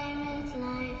pirate's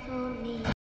life only.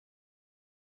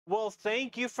 Well,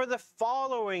 thank you for the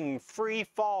following Free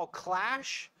Fall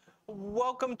Clash.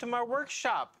 Welcome to my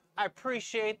workshop. I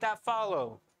appreciate that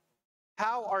follow.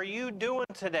 How are you doing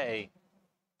today?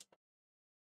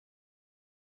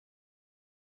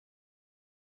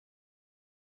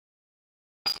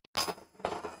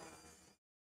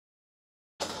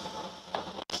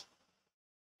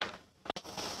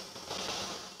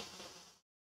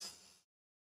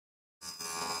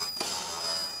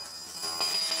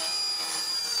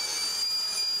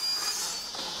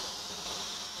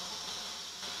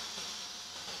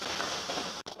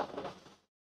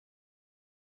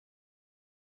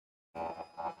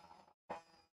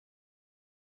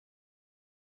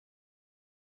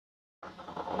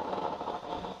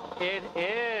 It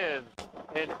is.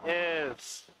 It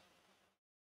is.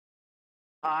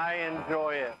 I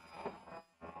enjoy it.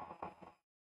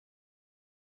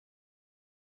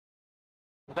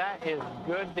 That is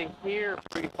good to hear,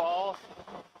 Free Fall.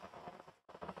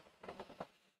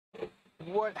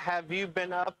 What have you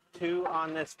been up to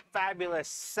on this fabulous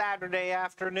Saturday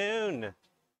afternoon?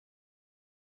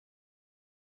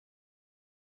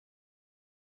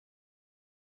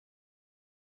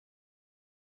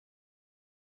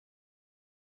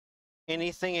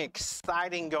 Anything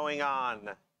exciting going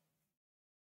on?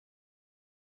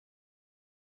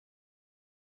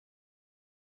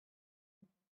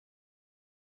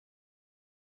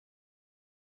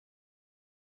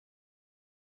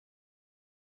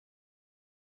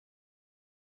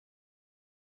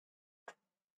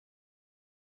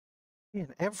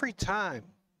 Man, every time.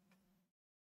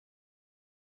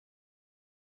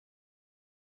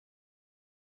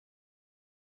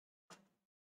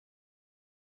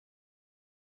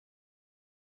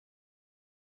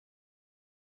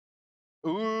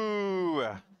 Ooh.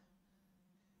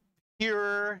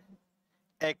 Pure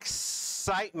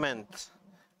excitement.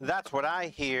 That's what I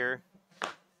hear.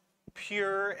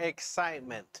 Pure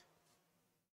excitement.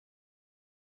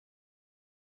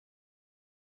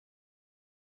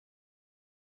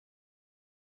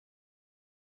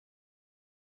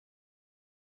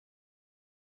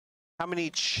 How many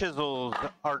chisels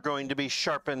are going to be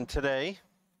sharpened today?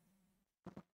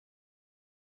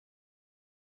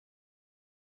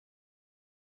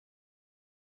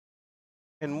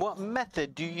 And what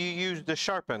method do you use to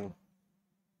sharpen?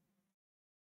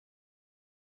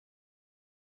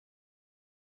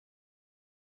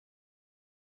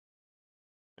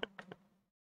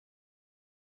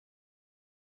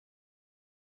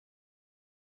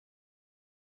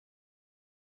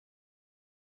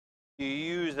 You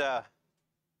use a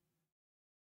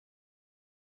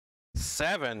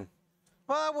 7.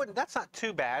 Well, I wouldn't. That's not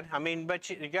too bad. I mean, but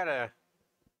you gotta.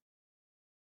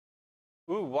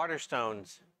 Ooh, water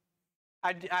stones.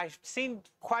 I've seen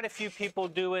quite a few people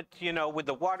do it, you know, with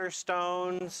the water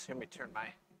stones. Let me turn my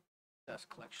dust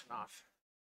collection off.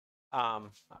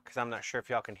 Because I'm not sure if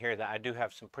y'all can hear that. I do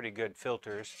have some pretty good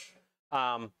filters.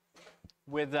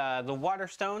 With the water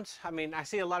stones, I mean, I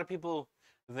see a lot of people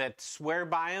that swear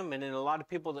by them, and then a lot of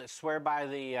people that swear by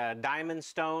the diamond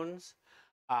stones.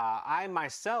 I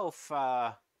myself,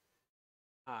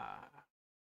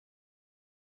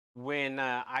 when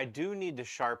I do need to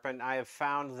sharpen, I have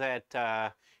found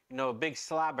that, you know, a big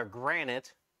slab of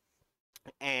granite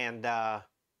and,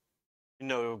 you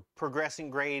know, progressing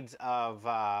grades of,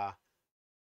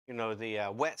 you know, the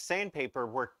wet sandpaper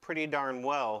worked pretty darn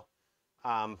well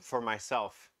for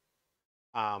myself.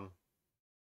 I've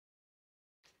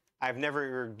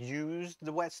never used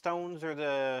the whetstones or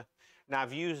the. Now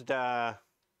I've used the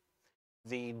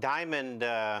diamond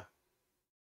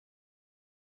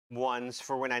ones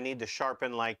for when I need to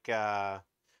sharpen like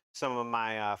some of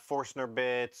my Forstner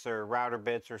bits or router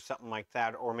bits or something like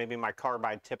that, or maybe my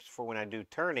carbide tips for when I do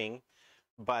turning.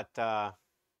 But I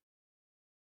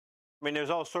mean,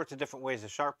 there's all sorts of different ways to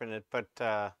sharpen it. But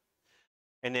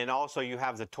and then also you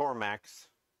have the Tormax,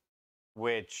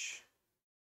 which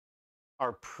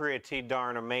are pretty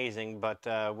darn amazing, but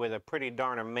with a pretty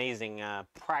darn amazing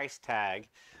price tag.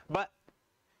 But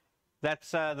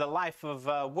that's the life of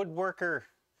woodworker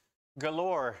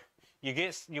galore.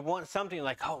 You want something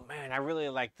like, oh man, I really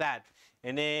like that,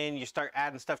 and then you start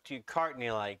adding stuff to your cart, and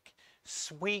you're like,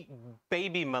 sweet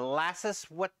baby molasses,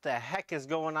 what the heck is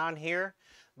going on here?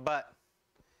 But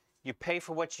you pay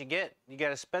for what you get. You got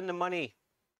to spend the money.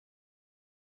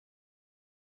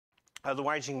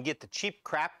 Otherwise, you can get the cheap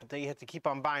crap that you have to keep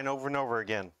on buying over and over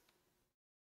again.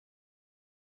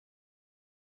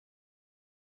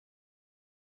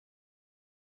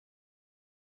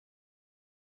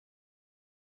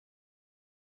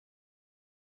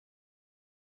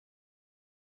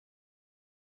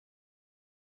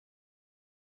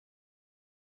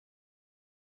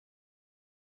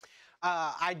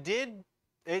 I did.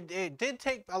 It did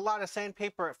take a lot of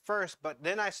sandpaper at first, but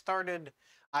then I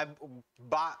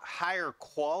bought higher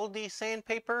quality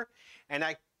sandpaper, and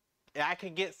I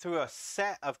could get through a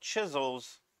set of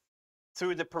chisels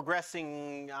through the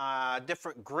progressing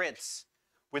different grits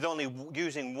with only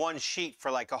using one sheet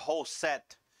for like a whole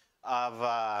set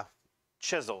of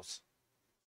chisels.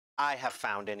 I have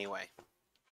found anyway.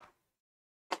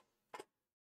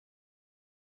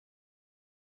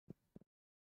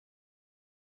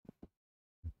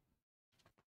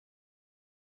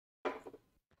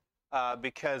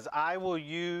 Because I will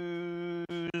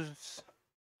use.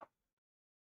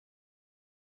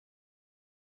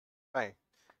 I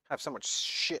have so much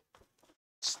shit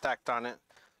stacked on it.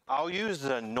 I'll use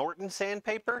the Norton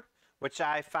sandpaper, which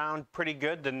I found pretty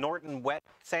good. The Norton wet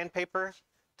sandpaper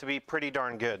to be pretty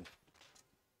darn good.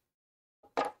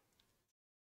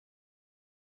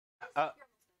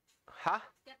 Huh?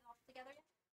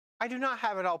 I do not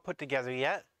have it all put together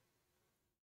yet.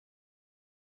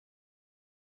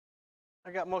 I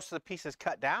got most of the pieces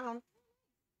cut down.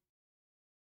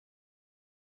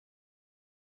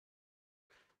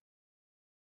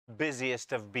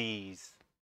 Busiest of bees.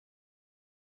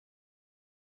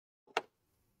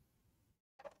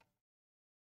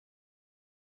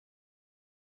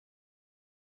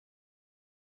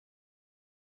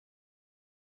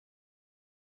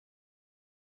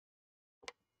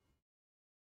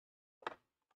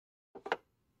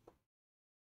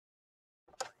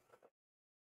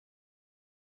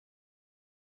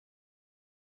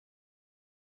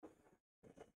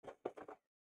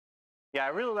 Yeah, I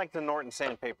really like the Norton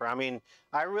sandpaper. I mean,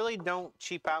 I really don't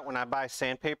cheap out when I buy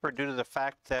sandpaper due to the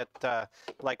fact that,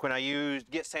 like when I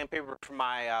get sandpaper for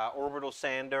my orbital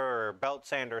sander or belt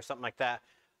sander or something like that,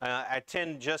 I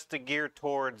tend just to gear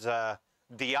towards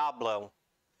Diablo,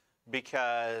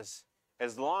 because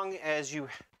as long as you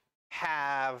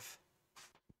have...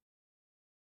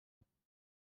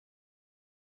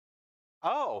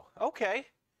 Oh, okay.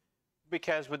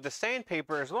 Because with the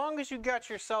sandpaper, as long as you got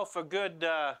yourself a good...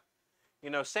 you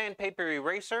know, sandpaper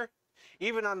eraser,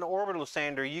 even on the orbital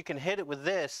sander, you can hit it with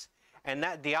this, and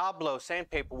that Diablo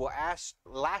sandpaper will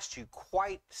last you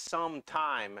quite some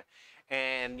time.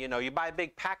 And, you know, you buy a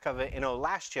big pack of it, and it'll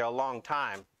last you a long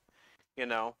time, you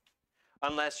know.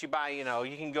 Unless you buy, you know,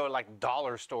 you can go to like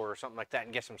dollar store or something like that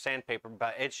and get some sandpaper,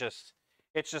 but it's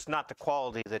just not the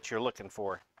quality that you're looking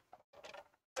for.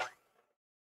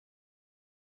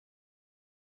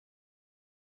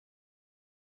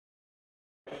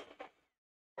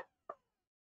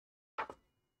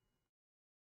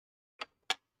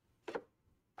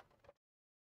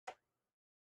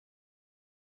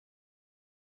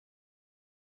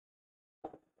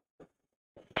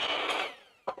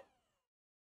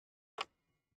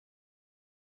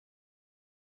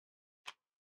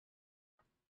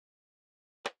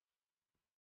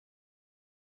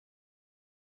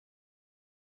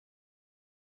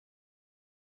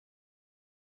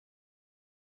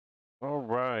 All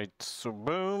right, so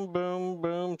boom, boom,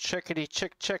 boom, checkity,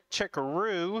 check, check,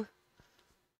 checkaroo.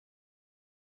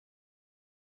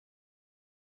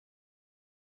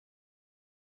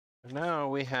 Now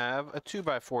we have a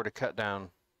 2x4 to cut down.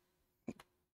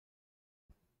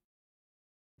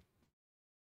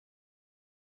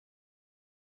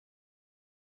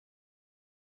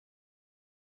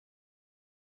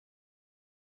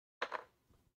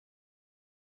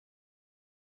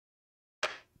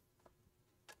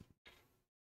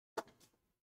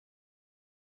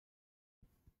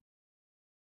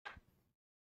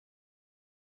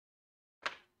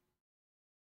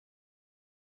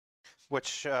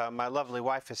 which my lovely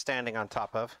wife is standing on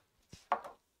top of.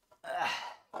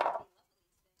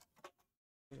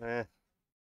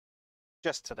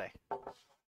 Just today.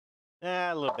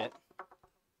 A little bit.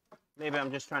 Maybe I'm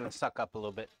just trying to suck up a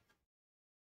little bit.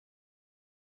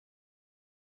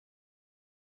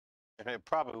 It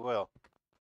probably will.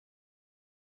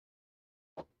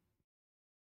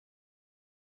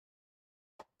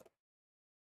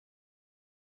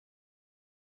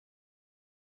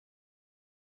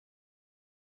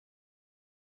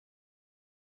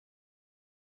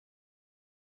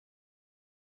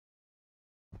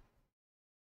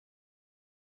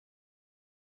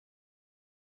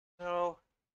 So,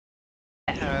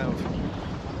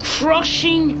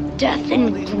 Crushing death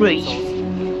and grief,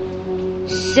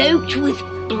 soaked with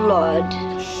blood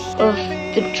of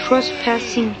the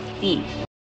trespassing thief.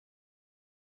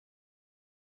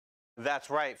 That's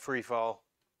right, Freefall.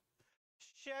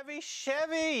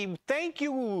 Chevy, thank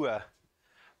you.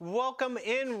 Welcome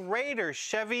in, Raider.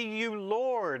 Chevy, you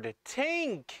lord.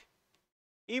 Tink.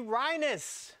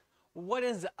 Erinus. What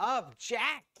is up,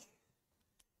 Jack?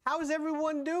 How's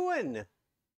everyone doing?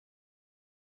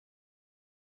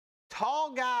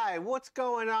 Tall guy, what's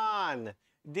going on?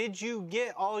 Did you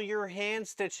get all your hand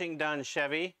stitching done,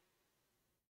 Chevy?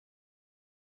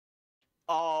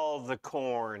 All the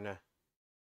corn.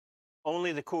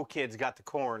 Only the cool kids got the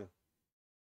corn.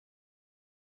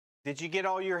 Did you get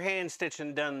all your hand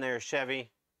stitching done there, Chevy?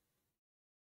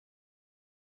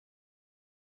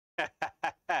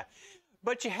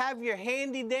 But you have your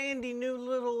handy dandy new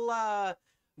little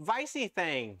Vicey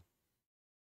thing.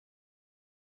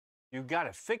 You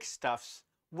gotta fix stuffs.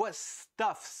 What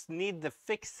stuffs need the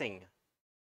fixing?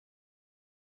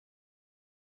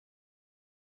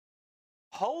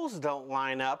 Holes don't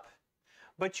line up,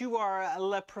 but you are a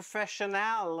le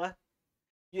professionnel.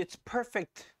 It's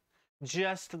perfect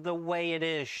just the way it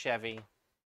is, Chevy.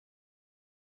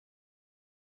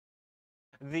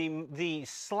 The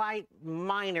slight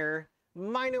minor,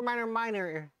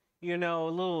 you know,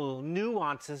 little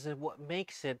nuances is what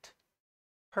makes it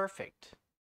perfect.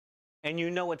 And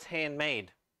you know it's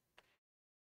handmade.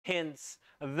 Hence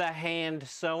the hand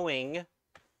sewing.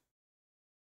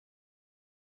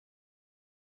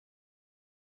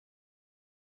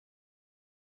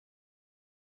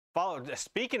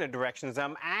 Speaking of directions,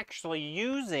 I'm actually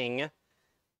using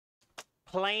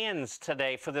plans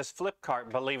today for this flip cart,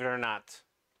 believe it or not.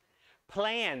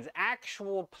 Plans,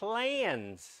 actual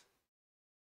plans.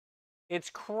 It's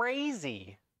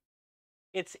crazy.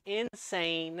 It's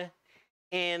insane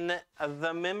in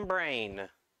the membrane.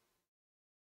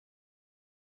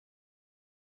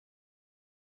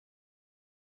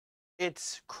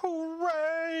 It's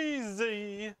crazy.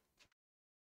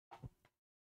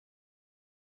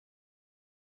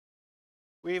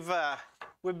 We've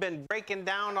been breaking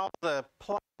down all the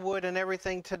plywood and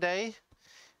everything today,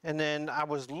 and then I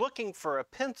was looking for a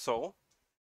pencil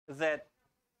that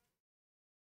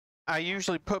I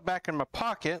usually put back in my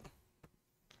pocket,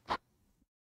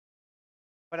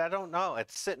 but I don't know.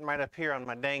 It's sitting right up here on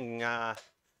my dang,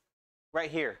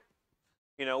 right here,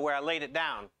 you know, where I laid it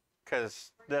down,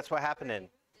 because that's what happened in.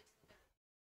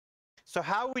 So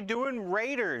how are we doing,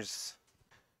 Raiders?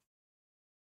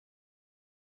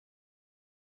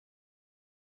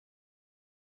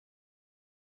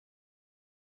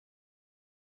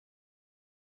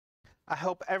 I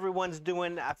hope everyone's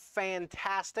doing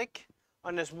fantastic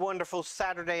on this wonderful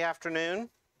Saturday afternoon.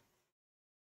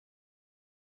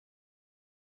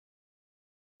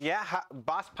 Yeah,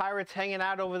 Boss Pirate's hanging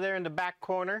out over there in the back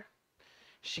corner.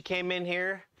 She came in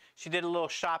here. She did a little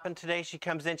shopping today. She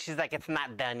comes in. She's like, it's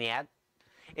not done yet.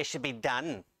 It should be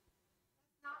done.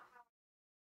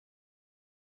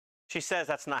 She says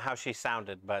that's not how she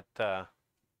sounded, but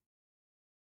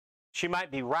she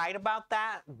might be right about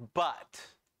that, but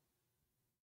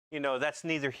you know, that's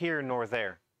neither here nor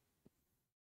there.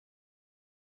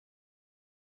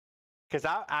 Because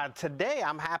today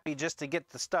I'm happy just to get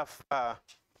the stuff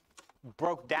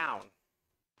broke down.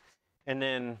 And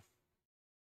then,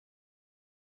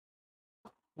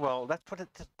 well, that's what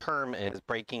the term is,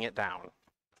 breaking it down.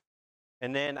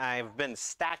 And then I've been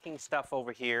stacking stuff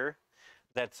over here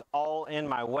that's all in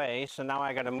my way. So now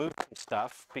I got to move some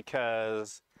stuff,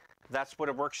 because that's what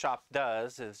a workshop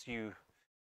does, is you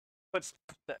put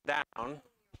stuff down,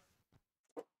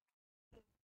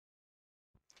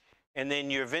 and then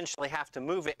you eventually have to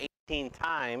move it 18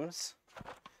 times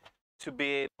to be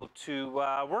able to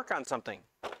work on something.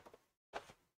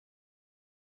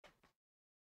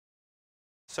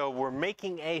 So we're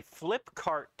making a flip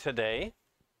cart today.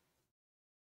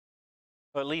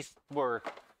 Or at least we're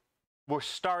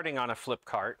starting on a flip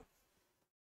cart.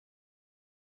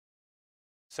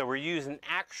 So we're using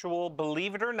actual,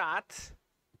 believe it or not,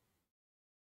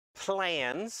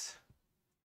 plans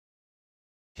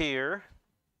here.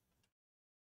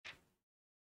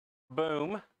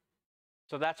 Boom.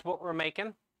 So that's what we're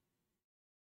making.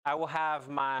 I will have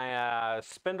my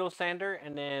spindle sander,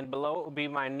 and then below it will be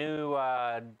my new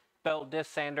belt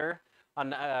disc sander on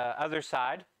the other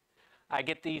side. I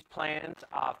get these plans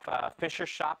off Fisher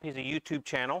Shop. He's a YouTube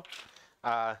channel.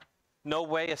 No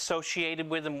way associated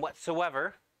with him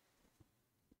whatsoever.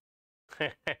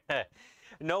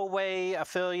 No way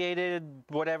affiliated,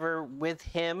 whatever, with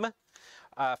him.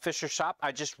 Fisher Shop.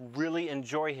 I just really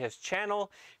enjoy his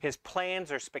channel. His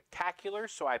plans are spectacular,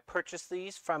 so I purchased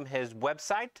these from his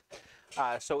website.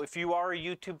 So if you are a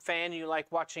YouTube fan, you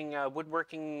like watching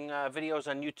woodworking videos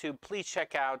on YouTube, please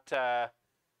check out,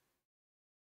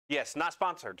 yes, not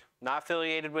sponsored, not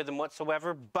affiliated with him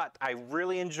whatsoever, but I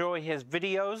really enjoy his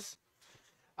videos.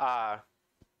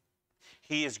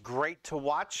 He is great to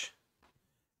watch.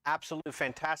 Absolutely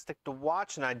fantastic to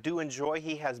watch, and I do enjoy.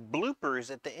 He has bloopers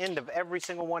at the end of every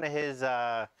single one of his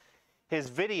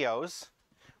videos,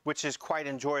 which is quite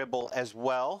enjoyable as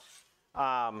well.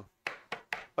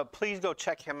 But please go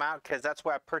check him out, because that's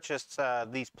where I purchased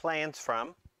these plans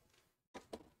from.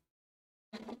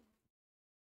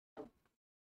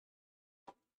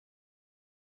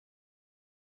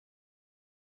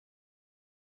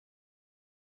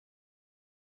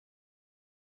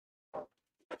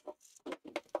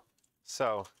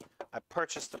 So I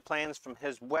purchased the plans from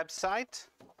his website.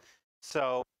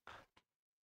 So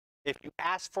if you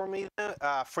ask for me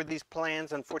for these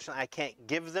plans, unfortunately I can't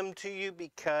give them to you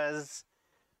because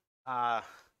I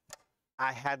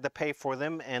had to pay for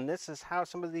them, and this is how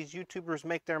some of these YouTubers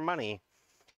make their money.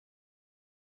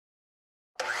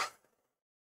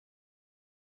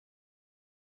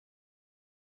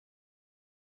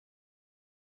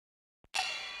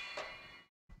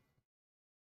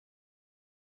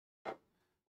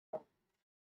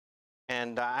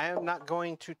 And I am not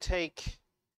going to take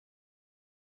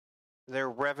their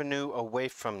revenue away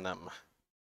from them.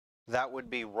 That would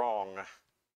be wrong.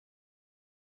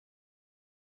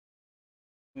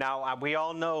 Now, we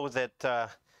all know that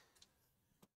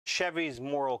Chevy's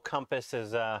moral compass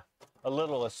is a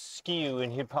little askew,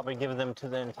 and he'd probably give them to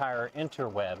the entire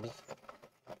interwebs.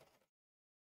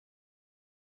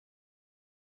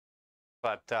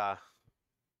 But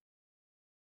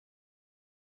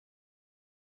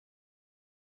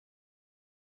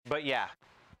yeah,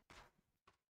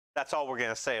 that's all we're going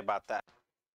to say about that.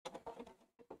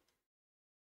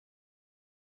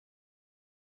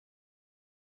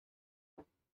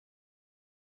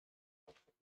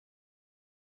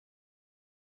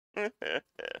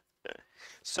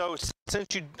 So,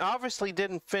 since you obviously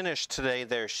didn't finish today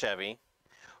there, Chevy,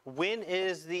 when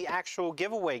is the actual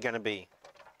giveaway going to be?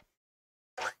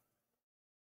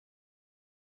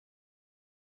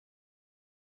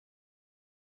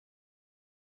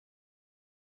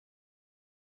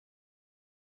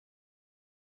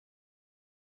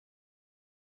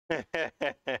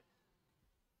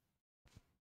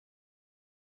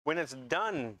 When it's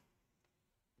done.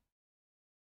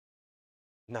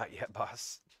 Not yet,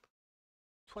 boss.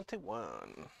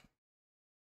 21.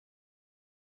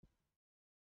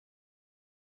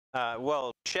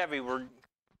 Well, Chevy,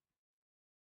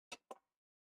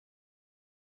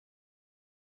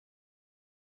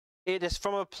 it is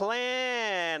from a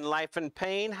plan, Life in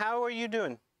Pain. How are you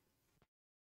doing?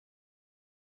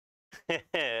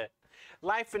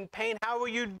 Life in Pain, how are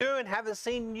you doing? Haven't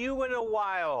seen you in a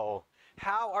while.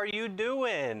 How are you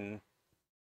doing?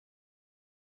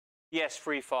 Yes,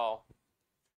 Freefall.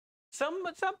 Some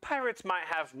pirates might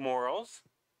have morals.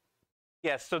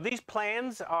 Yes, so these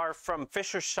plans are from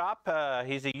Fisher Shop.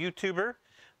 He's a YouTuber.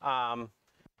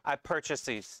 I purchased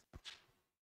these.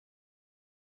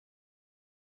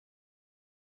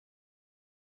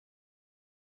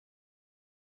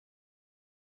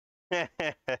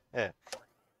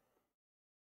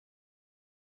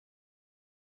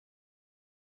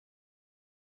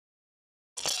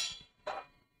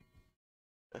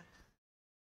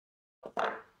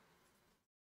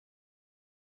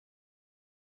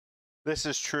 This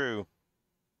is true.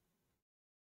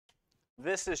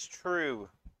 This is true.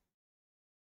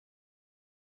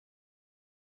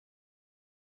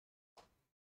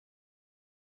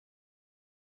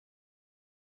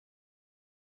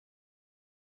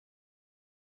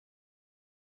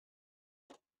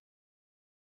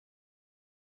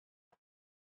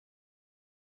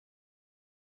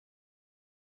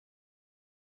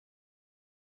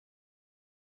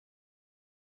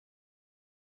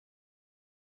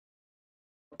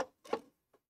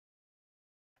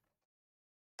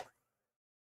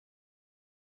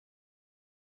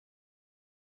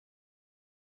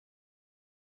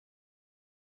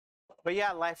 But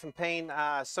yeah, Life in Pain.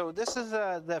 So this is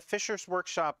the Fisher's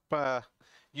Workshop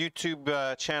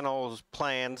YouTube channel's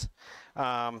plans.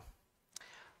 I'd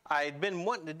been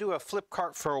wanting to do a flip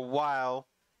cart for a while.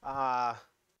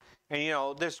 And you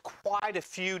know, there's quite a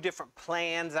few different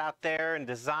plans out there and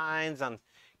designs on,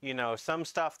 you know, some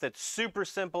stuff that's super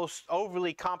simple,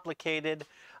 overly complicated.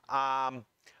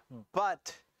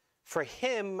 But for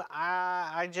him,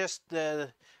 I just,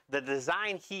 the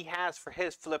design he has for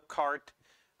his flip cart,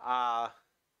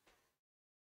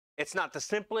 it's not the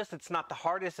simplest, it's not the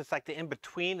hardest, it's like the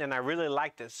in-between, and I really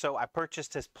liked it. So I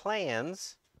purchased his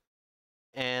plans,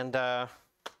 and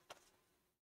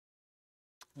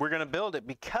we're gonna build it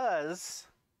because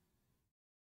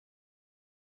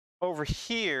over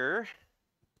here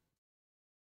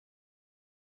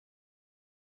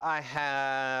I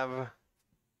have,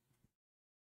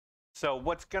 so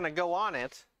what's gonna go on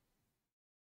it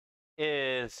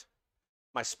is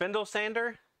my spindle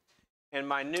sander and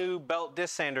my new belt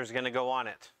disc sander is gonna go on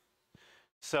it.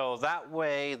 So that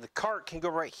way the cart can go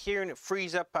right here and it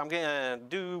frees up. I'm gonna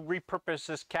repurpose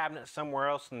this cabinet somewhere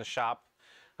else in the shop.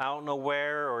 I don't know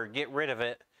where, or get rid of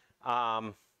it.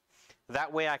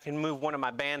 That way I can move one of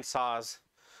my band saws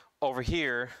over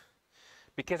here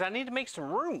because I need to make some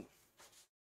room.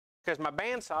 Because my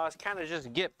band saws kind of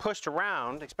just get pushed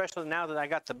around, especially now that I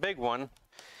got the big one.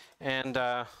 And,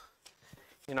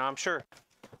 you know, I'm sure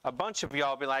a bunch of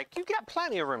y'all be like, you got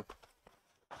plenty of room.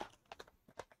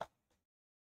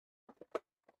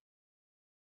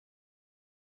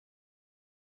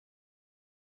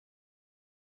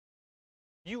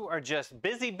 You are just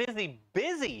busy, busy,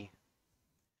 busy.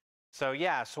 So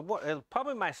yeah, so what?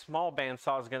 Probably my small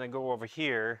bandsaw is gonna go over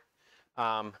here,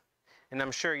 and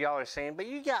I'm sure y'all are saying, but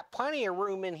you got plenty of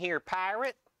room in here,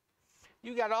 Pirate.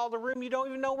 You got all the room you don't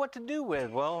even know what to do with.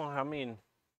 Well, I mean,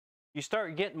 you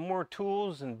start getting more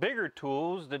tools and bigger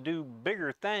tools to do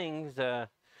bigger things.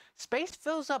 Space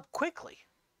fills up quickly.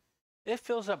 It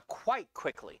fills up quite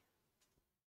quickly.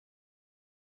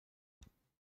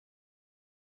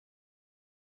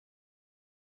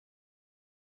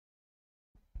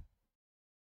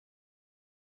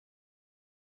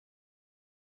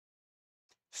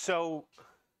 So,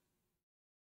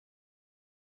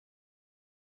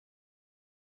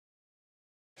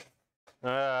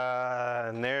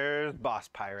 and there's Boss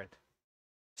Pirate.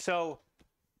 So,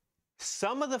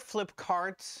 some of the flip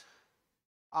carts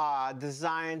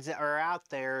designs that are out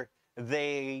there,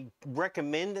 they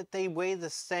recommend that they weigh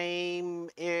the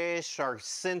same-ish or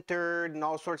centered and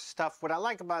all sorts of stuff. What I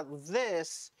like about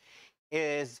this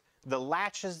is the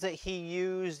latches that he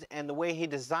used and the way he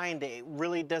designed it. It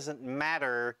really doesn't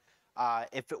matter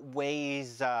if it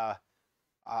weighs a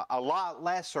lot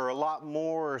less or a lot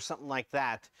more or something like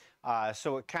that.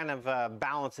 So it kind of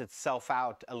balances itself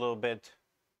out a little bit.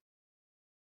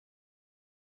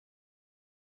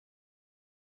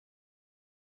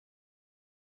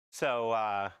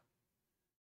 So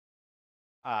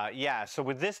yeah, so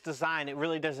with this design, it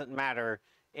really doesn't matter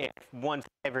if one's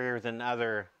heavier than the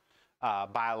other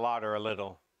by a lot or a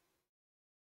little.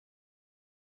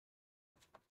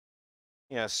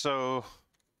 Yeah, so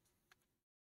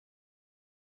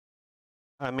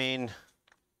I mean,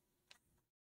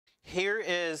 here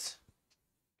is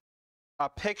a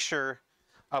picture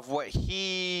of what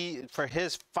he, for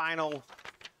his final,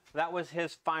 that was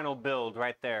his final build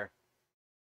right there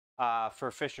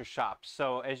for Fisher Shops.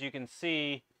 So as you can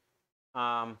see,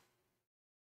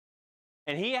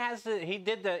 and he has he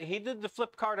did the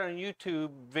flip cart on a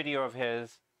YouTube video of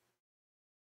his.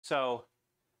 So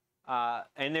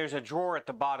and there's a drawer at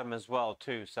the bottom as well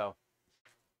too. So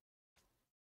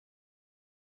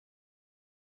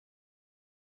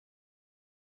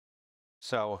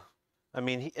I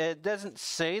mean, it doesn't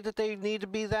say that they need to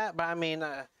be that, but I mean,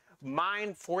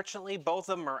 mine, fortunately, both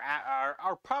of them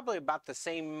are probably about the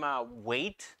same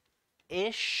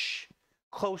weight-ish,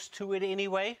 close to it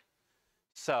anyway.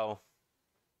 So,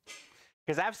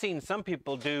 because I've seen some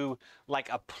people do like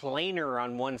a planer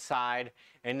on one side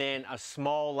and then a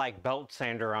small like belt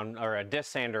sander on, or a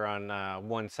disc sander on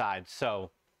one side.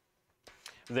 So,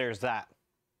 there's that.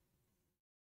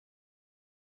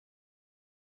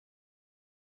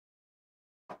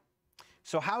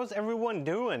 So how's everyone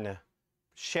doing?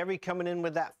 Chevy coming in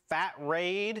with that fat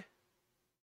raid.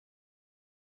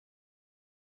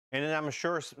 And then I'm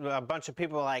sure a bunch of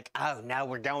people are like, oh, no,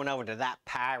 we're going over to that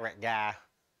pirate guy.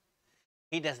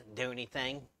 He doesn't do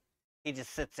anything. He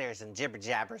just sits there and jibber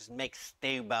jabbers and makes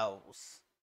stew bowls.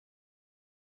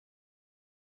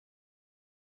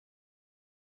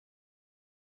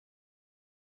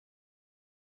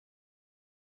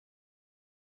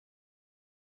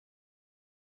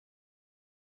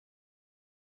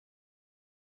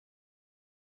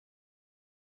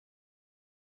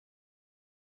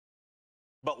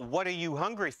 But what are you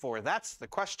hungry for? That's the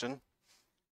question.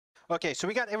 Okay, so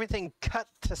we got everything cut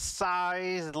to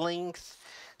size, length.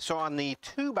 So on the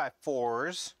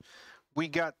 2x4s, we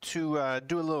got to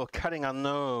do a little cutting on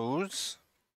those.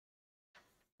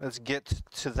 Let's get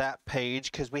to that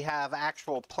page because we have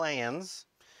actual plans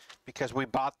because we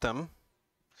bought them.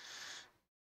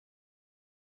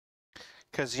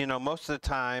 Because, you know, most of the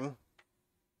time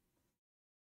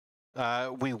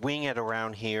we wing it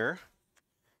around here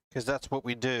because that's what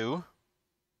we do.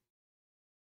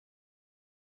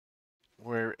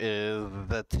 Where is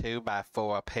the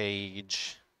 2x4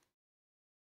 page?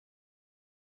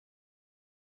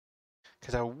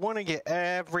 Because I want to get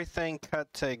everything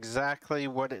cut to exactly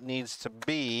what it needs to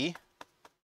be.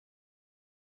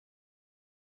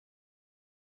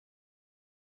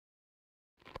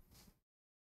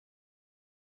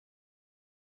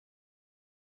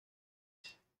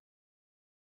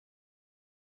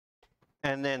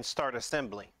 And then start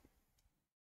assembly.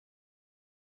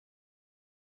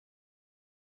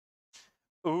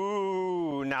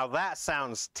 Ooh, now that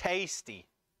sounds tasty.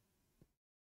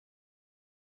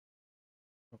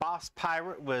 Boss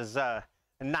Pirate was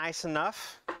nice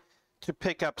enough to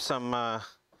pick up some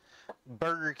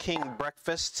Burger King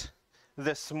breakfast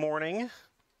this morning.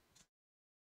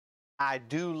 I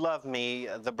do love me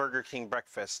the Burger King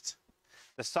breakfast.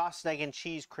 The sausage, egg, and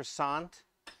cheese croissant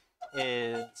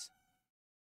is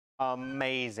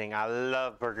amazing. I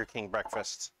love Burger King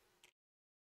breakfast.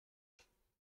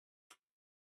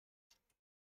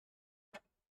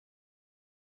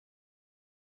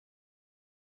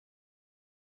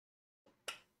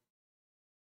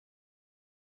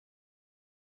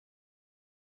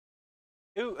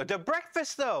 Ooh, the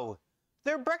breakfast though.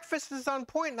 Their breakfast is on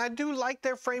point, and I do like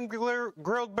their frame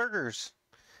grilled burgers.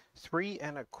 3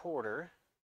 1/4.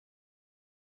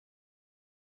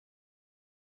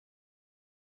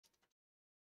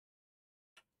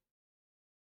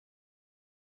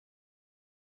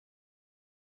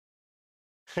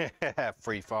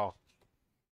 Free fall.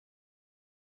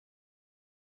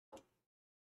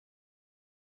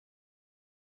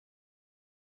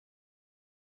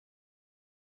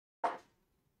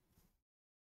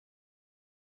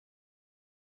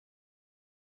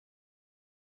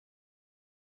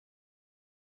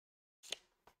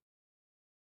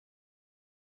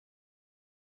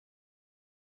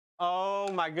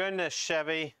 Oh my goodness,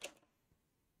 Chevy.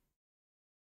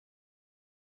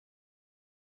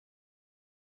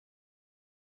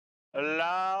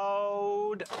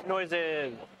 Loud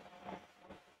noises.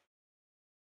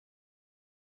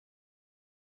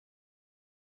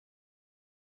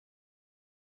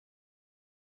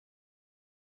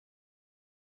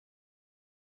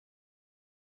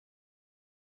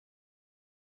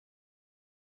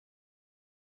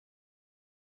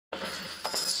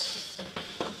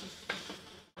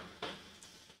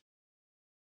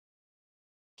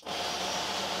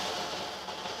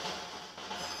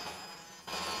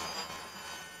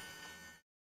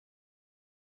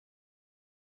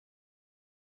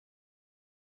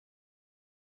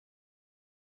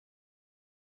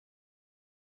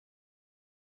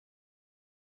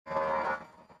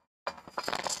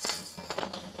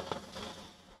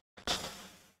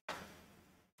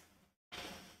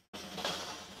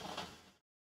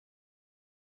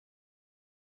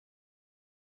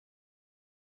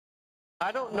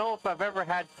 I don't know if I've ever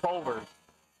had Culver's.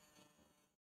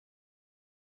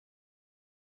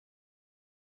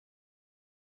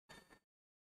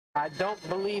 I don't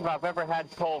believe I've ever had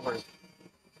Culver's.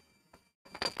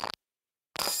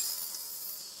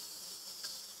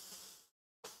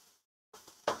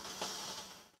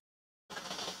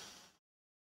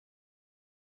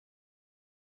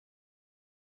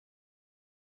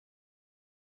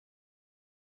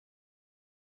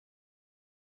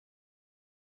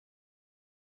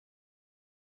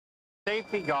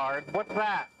 Safety guard, what's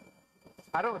that?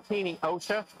 I don't see any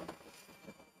OSHA.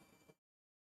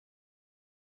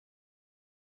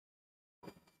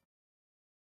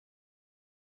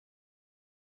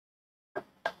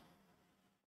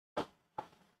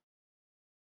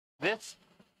 This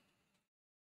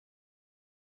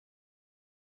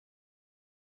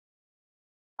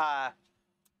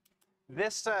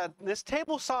this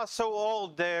table saw is so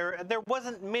old there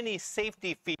wasn't many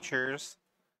safety features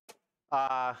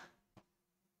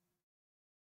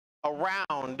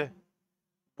around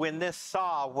when this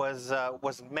saw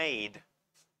was made.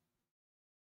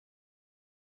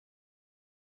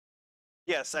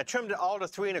 Yes, I trimmed it all to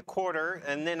 3 1/4,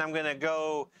 and then I'm gonna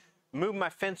go move my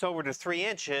fence over to 3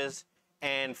 inches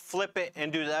and flip it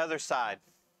and do the other side.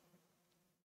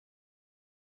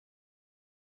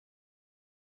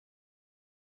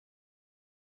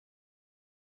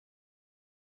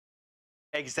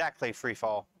 Exactly, free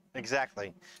fall.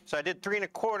 Exactly. So I did 3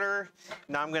 1/4.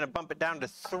 Now I'm going to bump it down to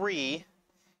 3,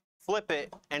 flip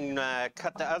it, and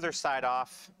cut the other side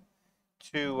off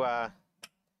to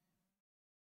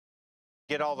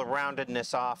get all the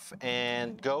roundedness off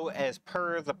and go as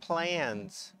per the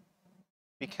plans.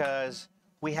 Because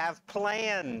we have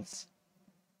plans.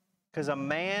 Because a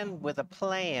man with a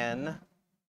plan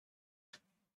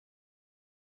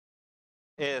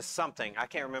is something. I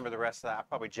can't remember the rest of that. I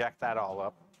probably jacked that all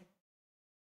up.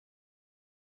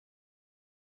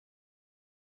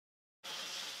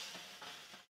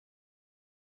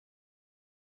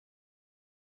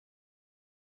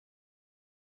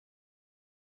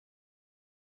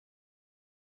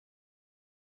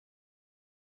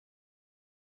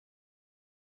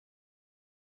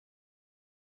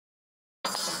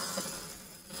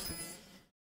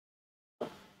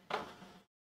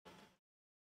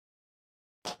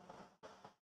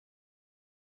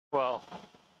 Well,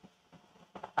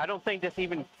 I don't think this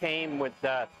even came with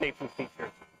safety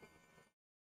features.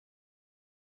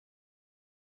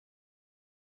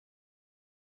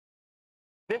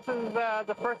 This is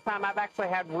the first time I've actually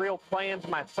had real plans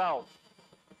myself.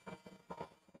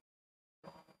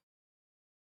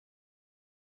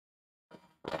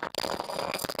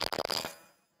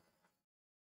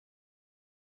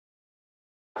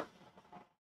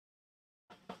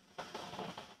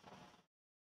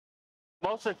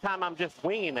 Most of the time I'm just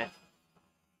winging it.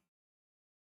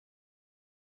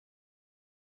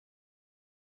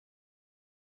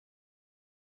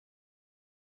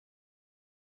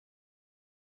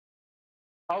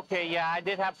 Okay, yeah, I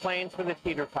did have plans for the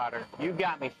teeter-totter. You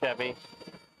got me, Chevy.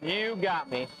 You got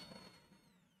me.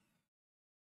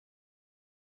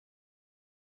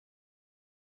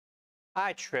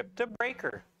 I tripped a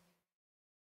breaker.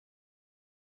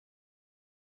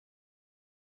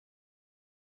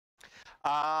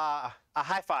 A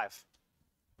high five.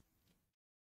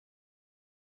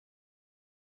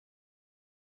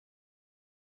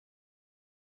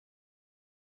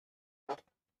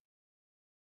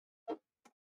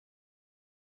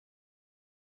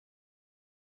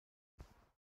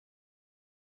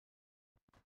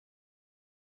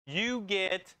 You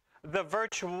get the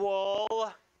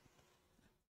virtual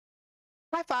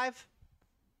high five.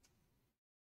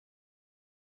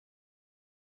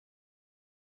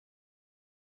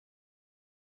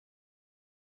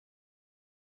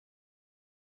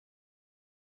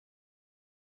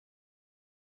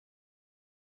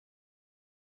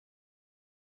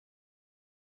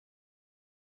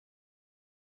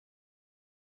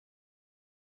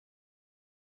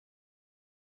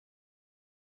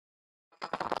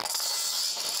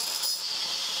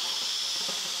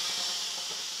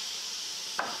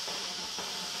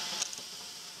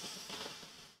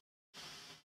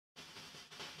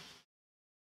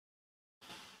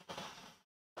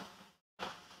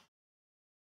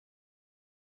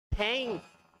 Pain.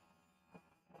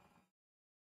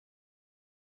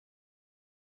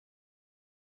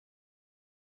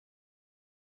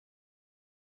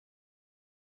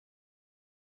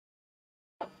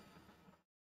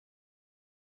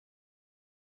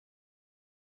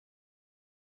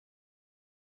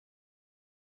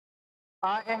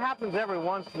 It happens every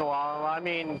once in a while. I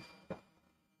mean,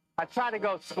 I try to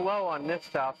go slow on this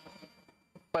stuff,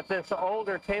 but this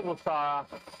older table saw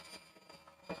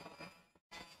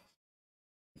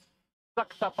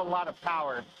sucks up a lot of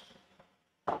power.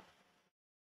 I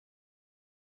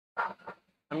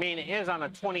mean, it is on a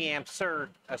 20 amp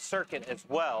circuit as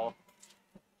well,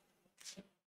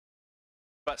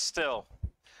 but still.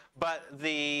 But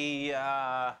the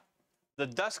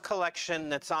dust collection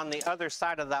that's on the other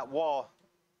side of that wall,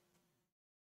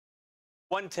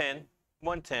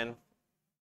 110.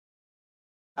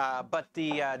 But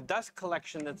the dust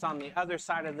collection that's on the other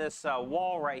side of this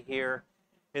wall right here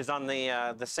is on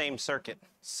the same circuit.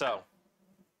 So,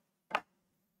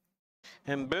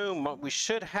 and boom, what we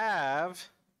should have,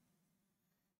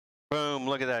 boom,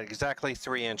 look at that, exactly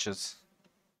 3 inches.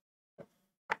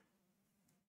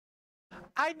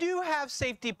 I do have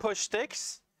safety push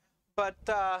sticks, but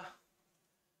I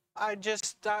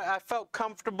felt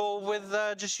comfortable with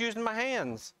just using my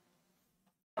hands.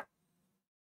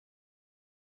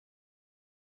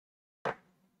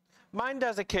 Mine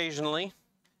does occasionally,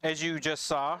 as you just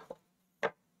saw.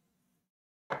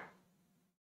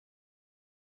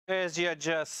 As you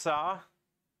just saw.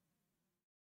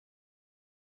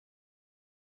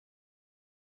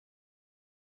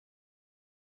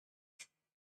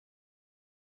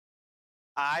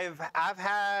 I've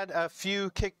had a few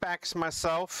kickbacks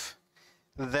myself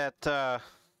that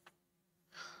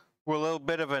were a little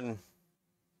bit of an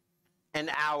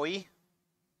owie.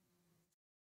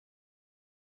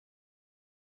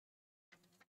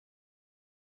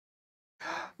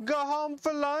 Go home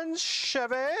for lunch,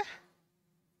 Chevy.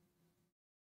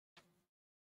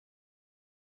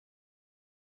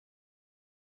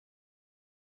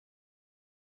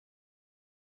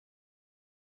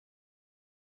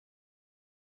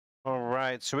 All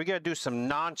right, so we gotta do some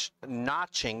notching,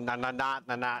 notching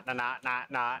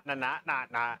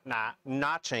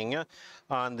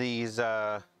on these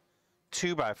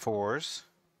 2x4s.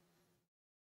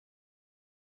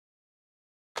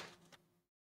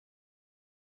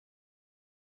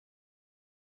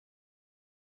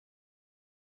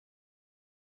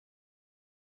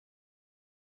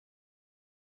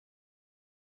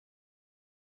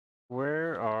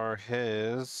 Where are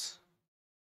his?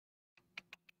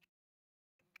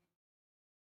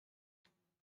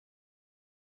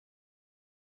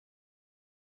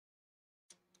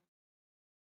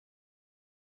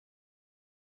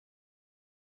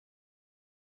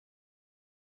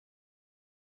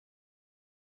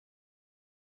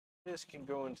 This can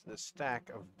go into the stack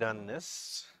of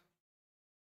doneness.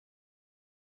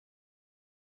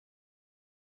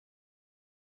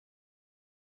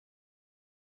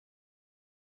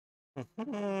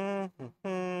 Dun,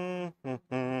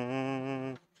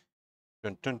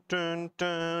 dun, dun,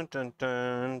 dun, dun,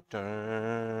 dun,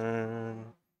 dun.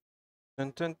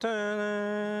 Dun, dun,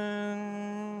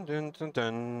 dun, dun, dun,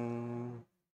 dun.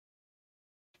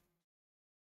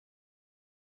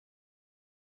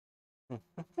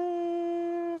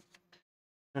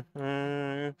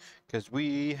 Because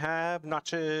we have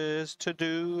notches to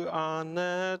do on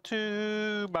the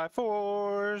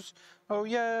 2x4s. Oh,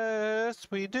 yes,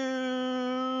 we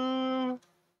do.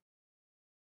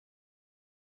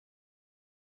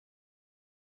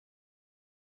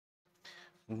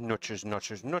 Notches,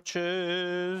 notches,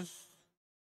 notches.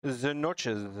 The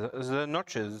notches, the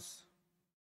notches.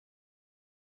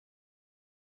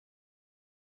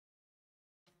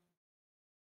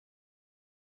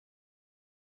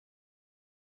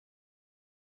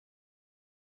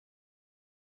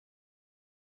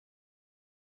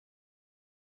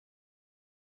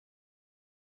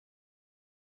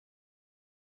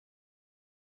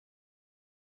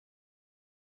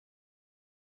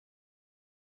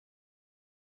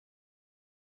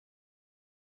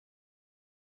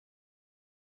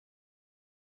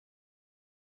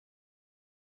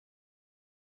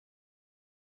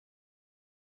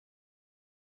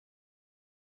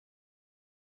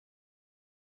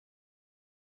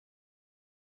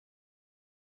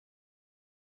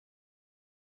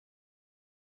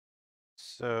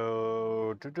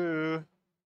 So, on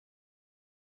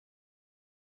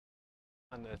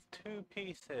the 2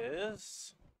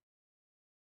 pieces.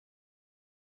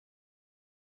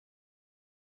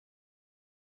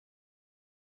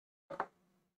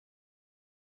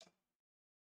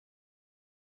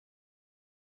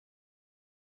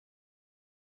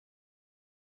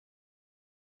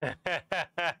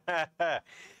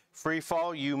 Free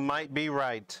fall, you might be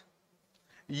right.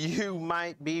 You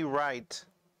might be right.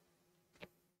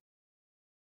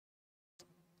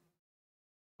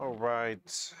 All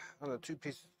right. On the 2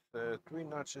 pieces, 3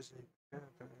 notches.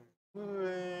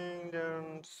 Moving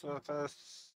down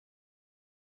surface.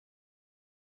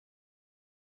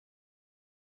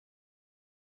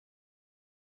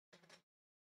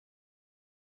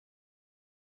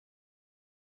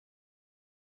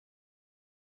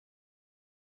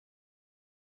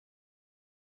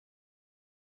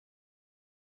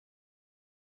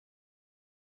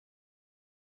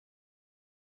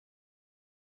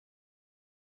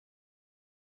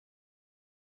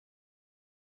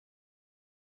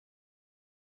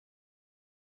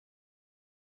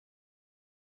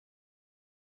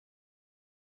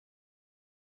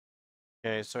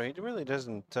 Okay, so he really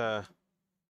doesn't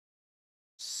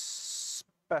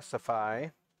specify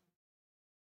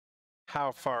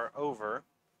how far over.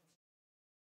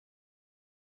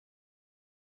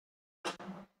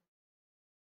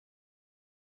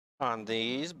 On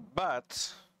these,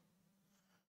 but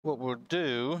what we'll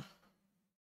do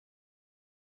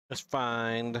is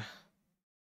find,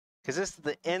 because this is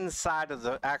the inside of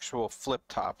the actual flip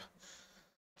top.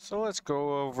 So let's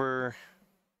go over,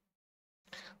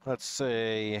 let's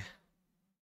say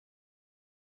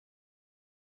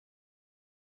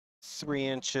 3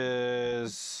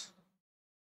 inches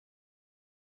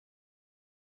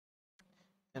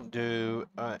and do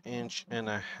 1.5 inch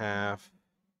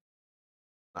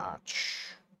notch.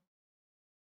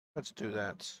 Let's do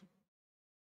that.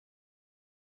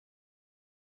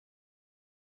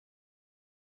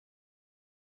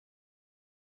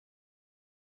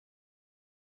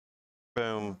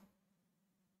 Boom.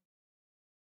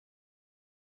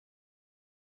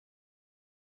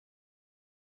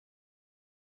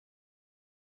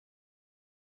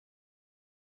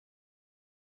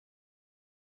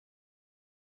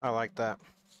 I like that.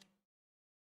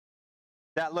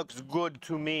 That looks good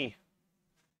to me.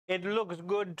 It looks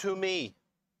good to me.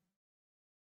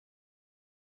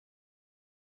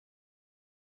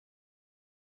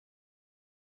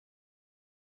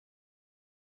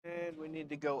 And we need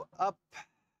to go up.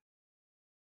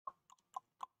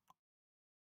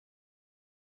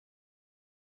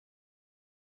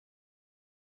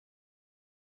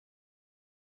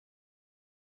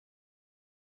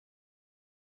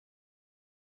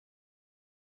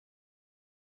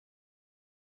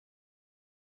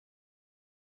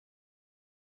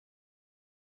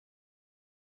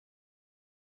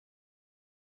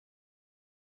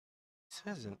 It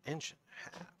says an inch and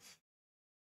a half.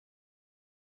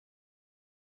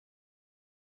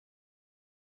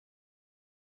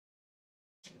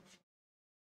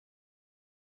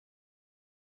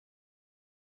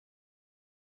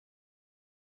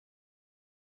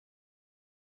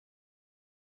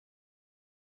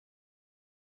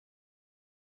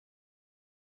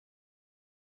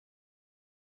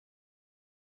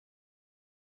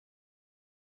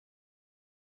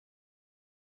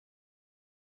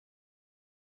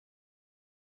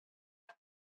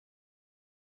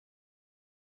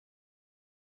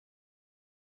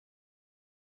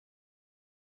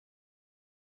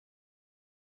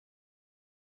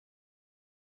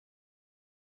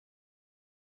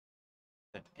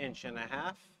 An inch and a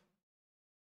half.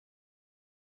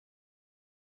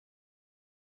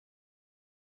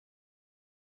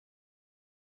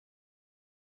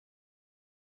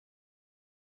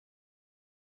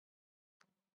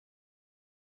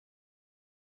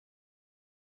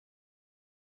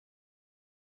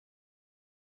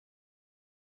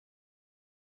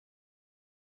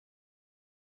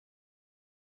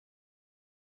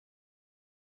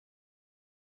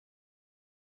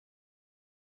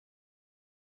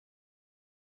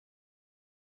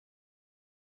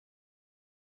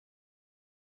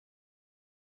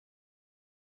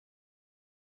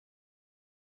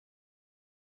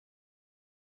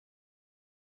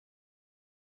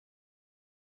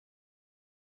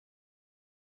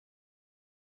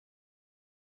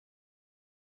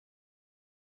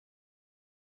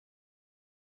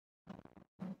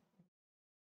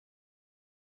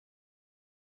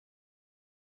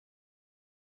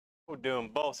 We're doing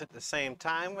both at the same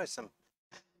time with some.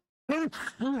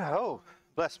 Oh,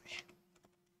 bless me.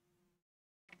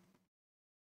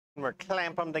 And we're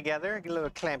clamp them together. A little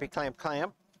clampy clamp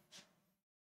clamp.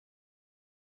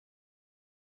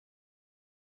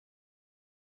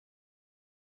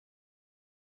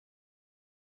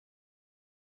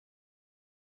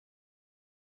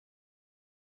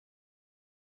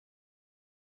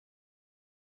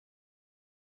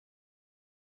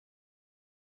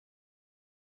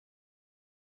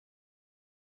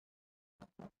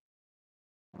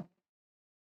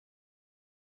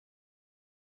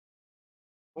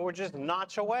 Or just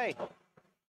notch away.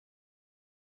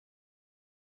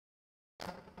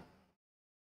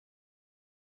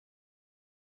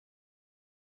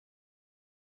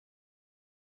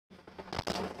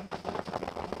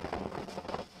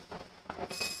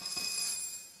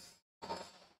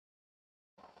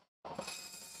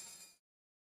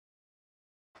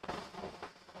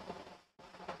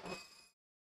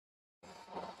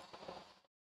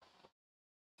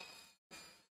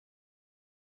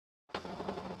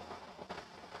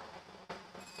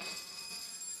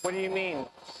 What do you mean,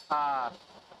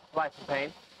 life of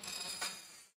pain?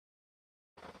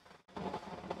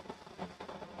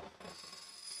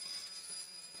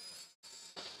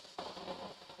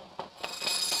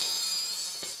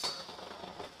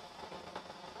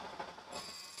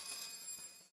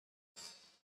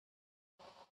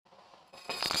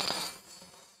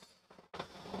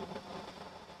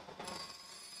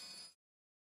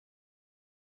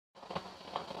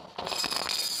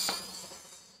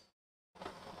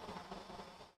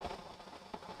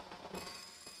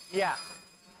 Yeah.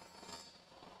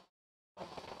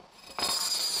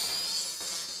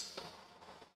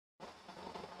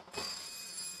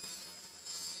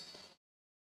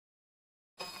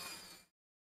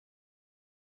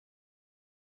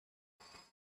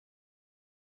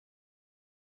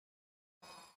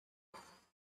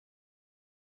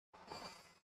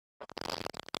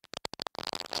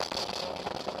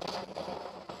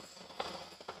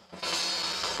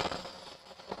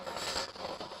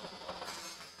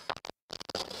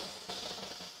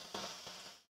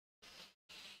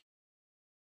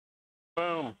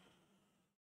 Boom.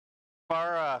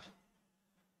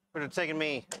 Would have taken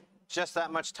me just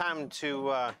that much time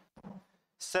to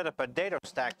set up a dado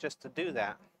stack just to do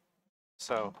that.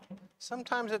 So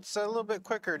sometimes it's a little bit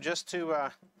quicker just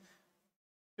to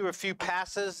do a few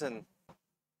passes and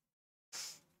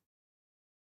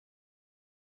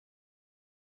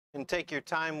take your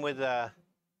time with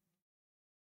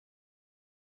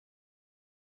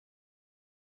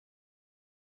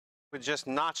just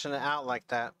notching it out like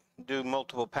that. Do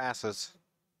multiple passes.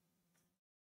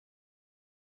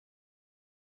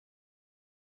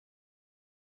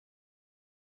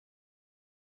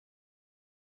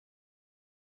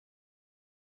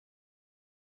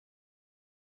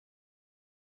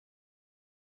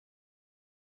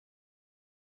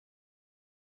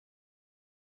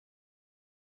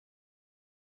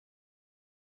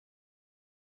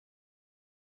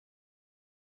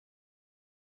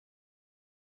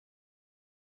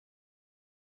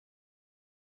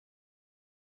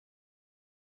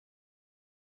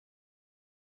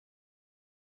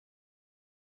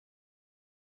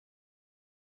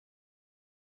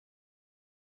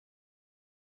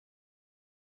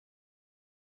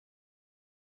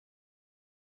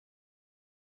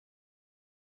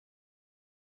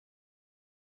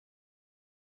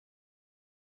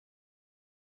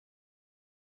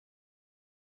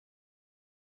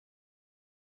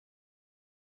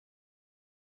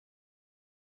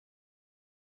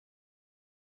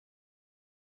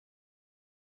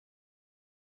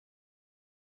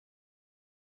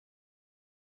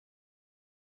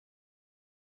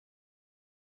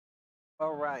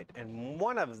 All right, and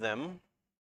one of them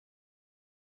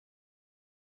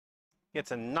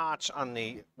gets a notch on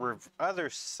the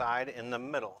other side in the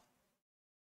middle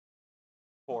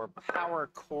for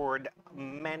power cord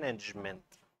management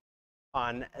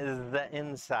on the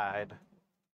inside.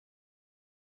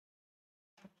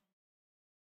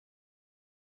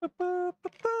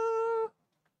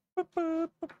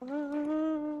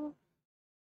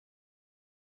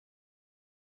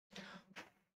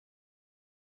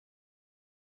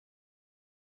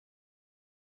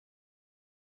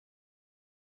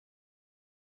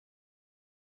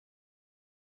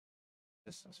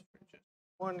 This is for just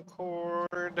one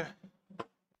cord.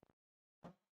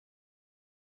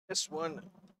 This one.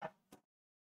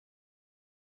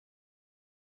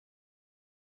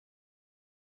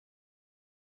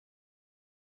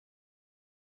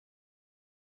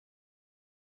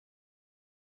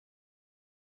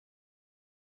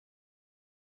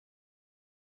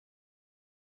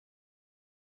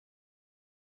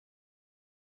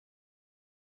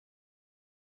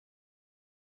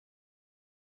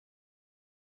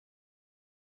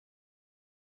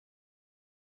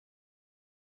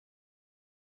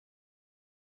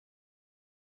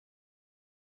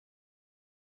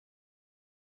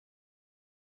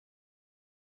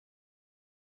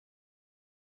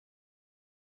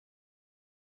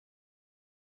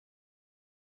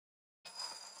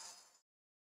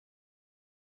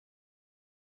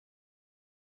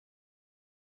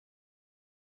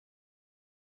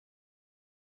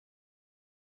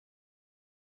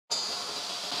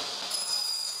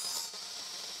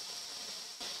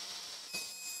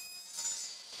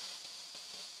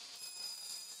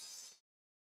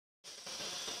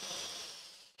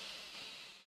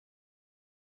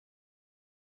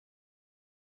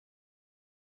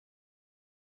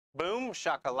 Boom,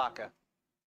 shakalaka.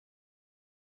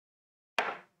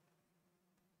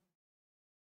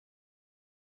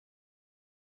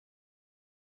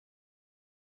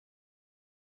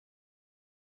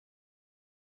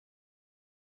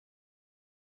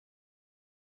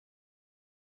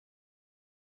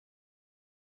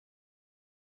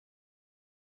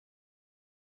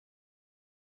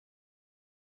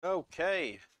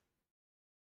 Okay.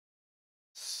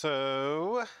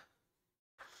 So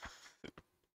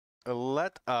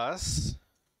let us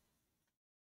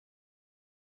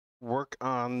work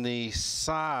on the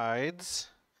sides.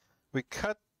 We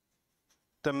cut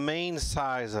the main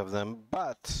size of them,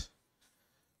 but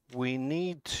we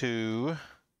need to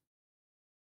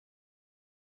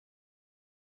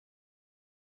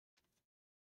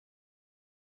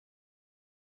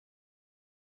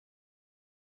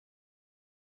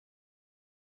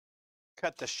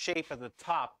cut the shape of the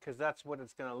top because that's what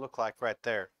it's going to look like right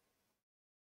there.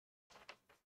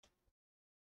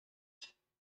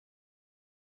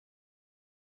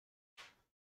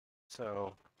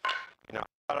 So, you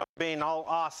know, being all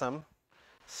awesome,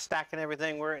 stacking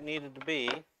everything where it needed to be.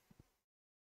 Let's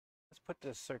put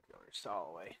this circular saw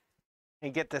away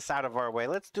and get this out of our way.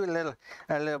 Let's do a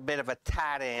little bit of a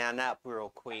tidying up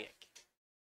real quick.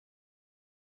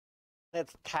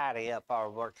 Let's tidy up our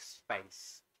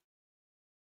workspace.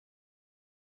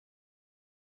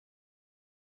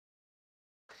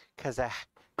 Because a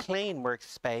clean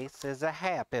workspace is a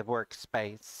happy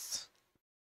workspace.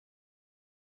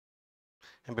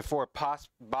 And before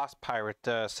Boss Pirate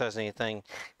says anything,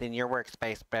 then your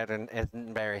workspace pattern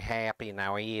isn't very happy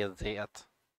now, is it?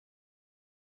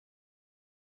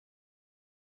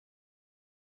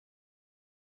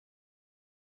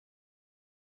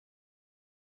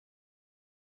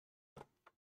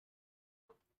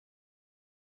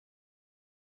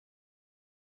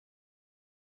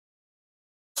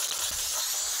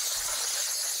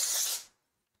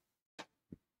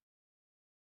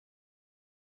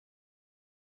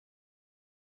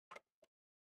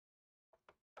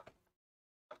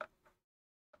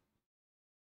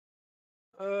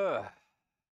 Ugh.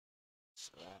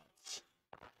 So that's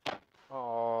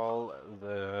all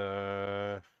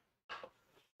the.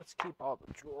 Let's keep all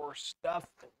the drawer stuff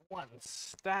in one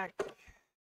stack.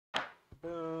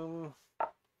 Boom.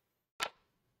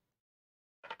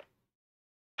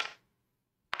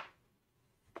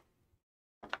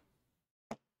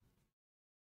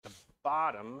 The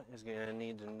bottom is gonna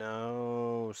need to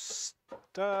know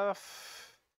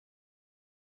stuff.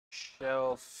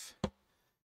 Shelf.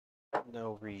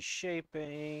 No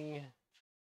reshaping.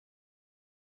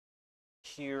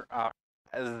 Here are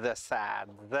the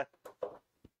sides.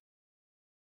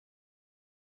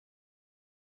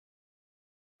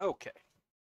 Okay.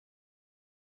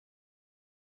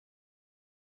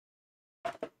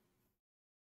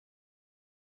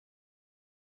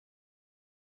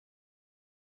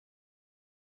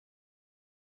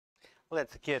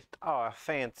 Let's get our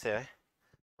fancy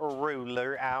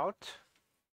ruler out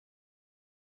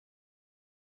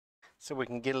so we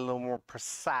can get a little more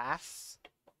precise.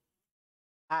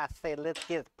 I say let's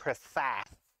get precise.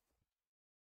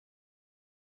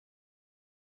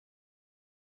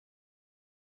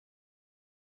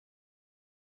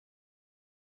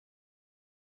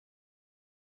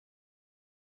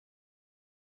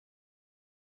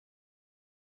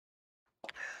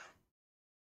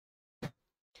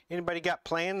 Anybody got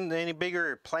any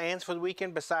bigger plans for the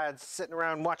weekend besides sitting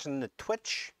around watching the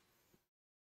Twitch?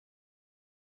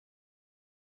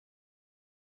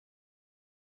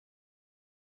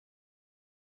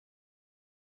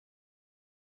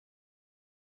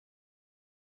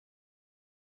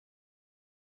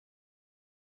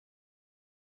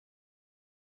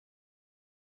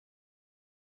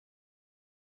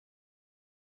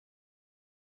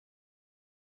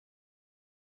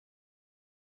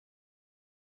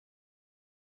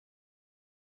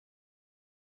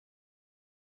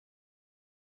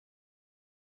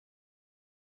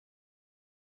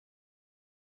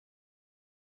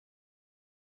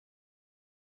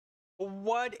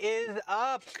 What is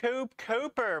up, Coop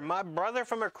Cooper, my brother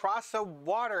from across the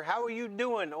water? How are you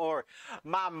doing? Or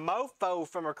my mofo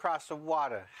from across the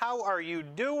water? How are you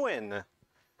doing?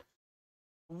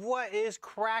 What is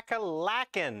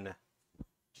crack-a-lackin'?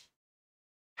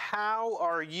 How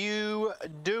are you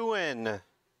doing,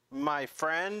 my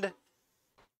friend?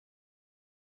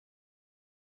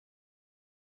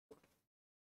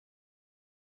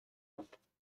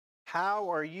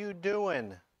 How are you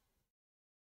doing?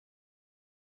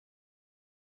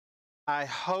 I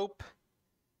hope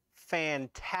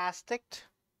fantastic,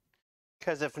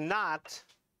 because if not,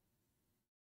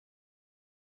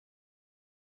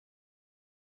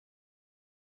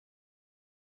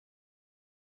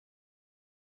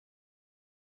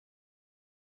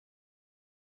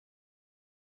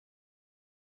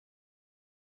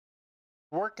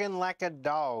 working like a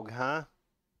dog, huh?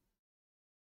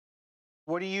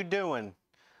 What are you doing?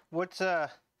 What's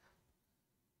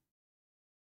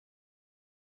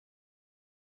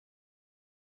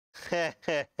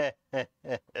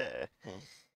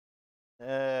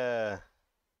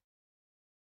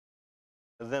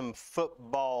them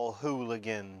football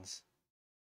hooligans.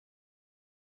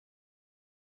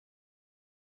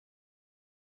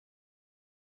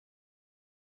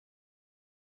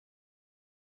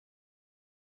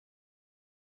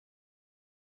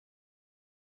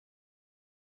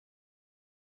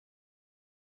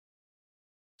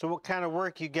 So what kind of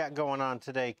work you got going on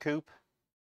today, Coop?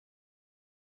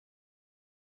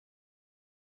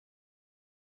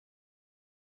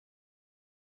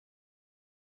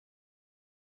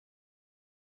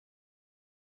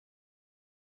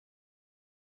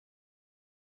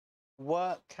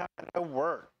 What kind of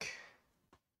work?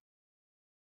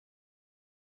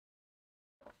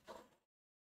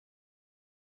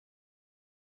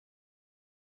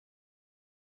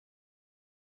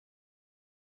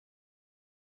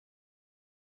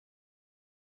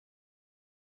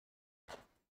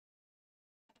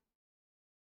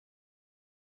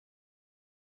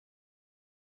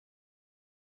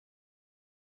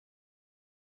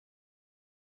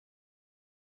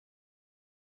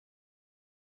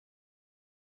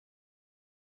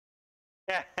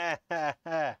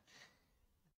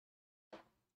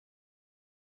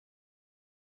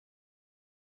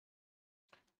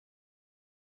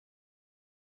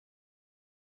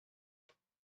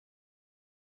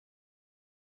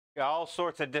 All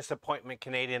sorts of disappointment,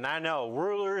 Canadian. I know.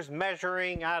 Rulers,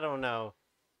 measuring, I don't know.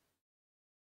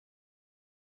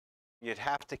 You'd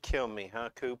have to kill me, huh,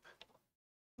 Coop?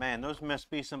 Man, those must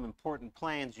be some important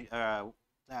plans,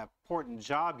 that important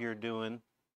job you're doing.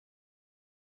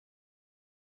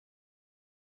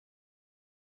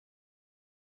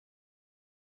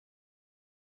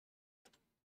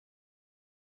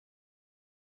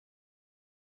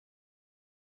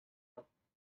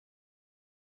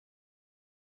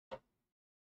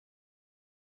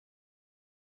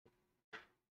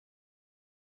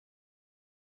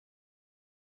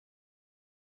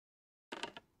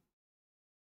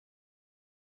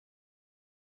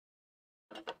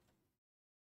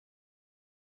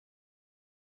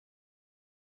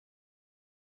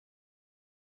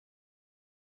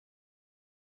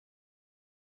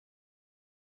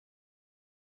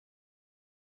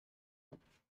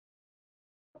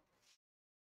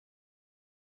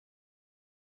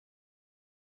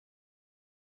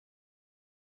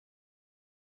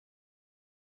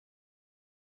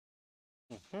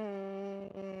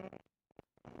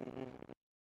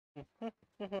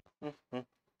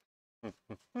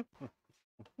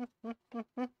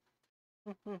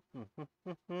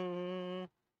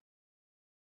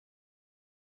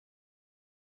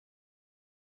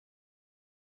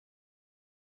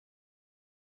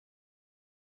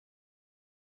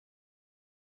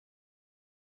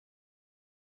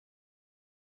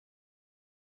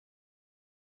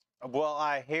 Well,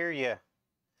 I hear you.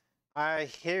 I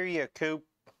hear you, Coop.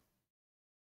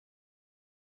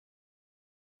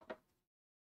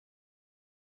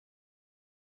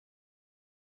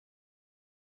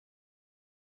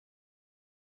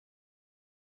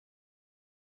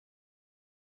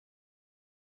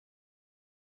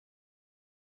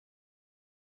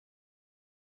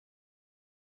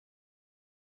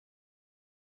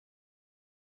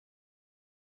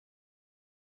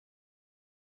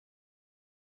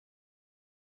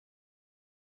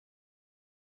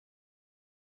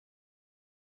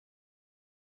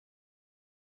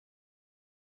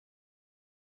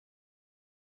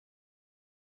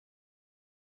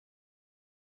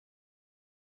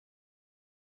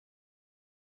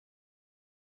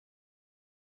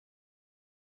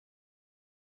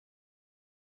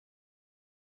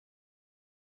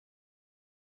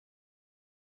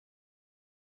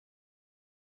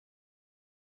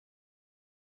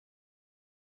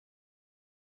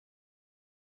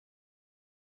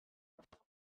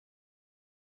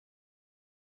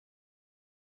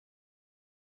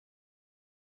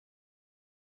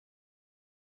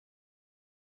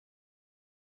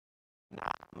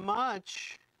 Not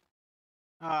much.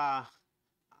 Uh,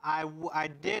 I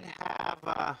did have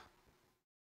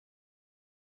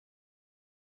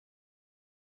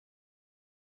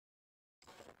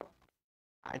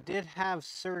I did have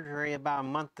surgery about a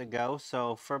month ago,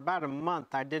 so for about a month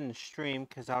I didn't stream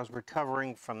because I was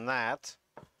recovering from that.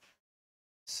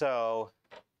 So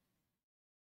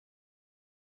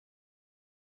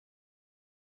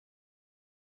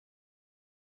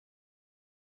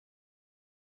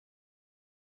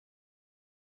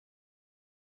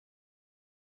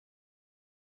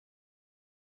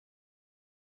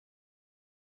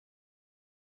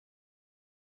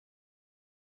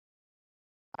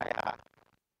I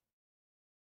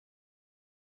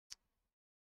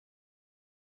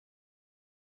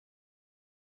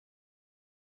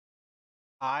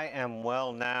I am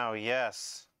well now,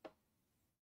 yes.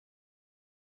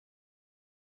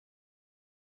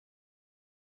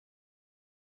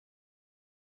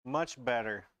 Much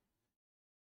better.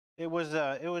 It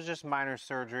was just minor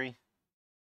surgery.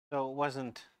 So it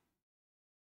wasn't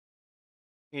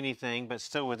anything, but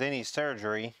still with any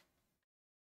surgery,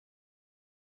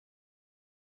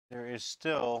 there is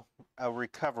still a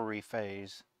recovery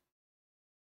phase.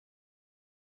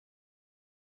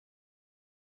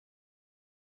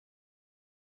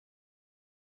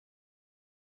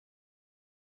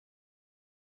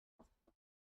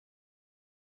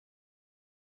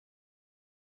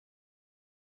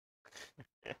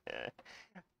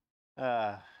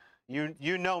 uh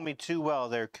you know me too well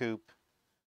there, Coop.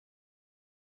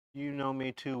 You know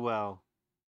me too well.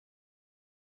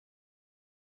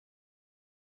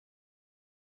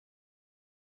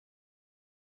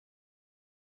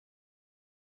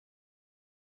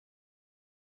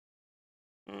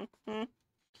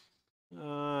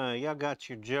 Y'all got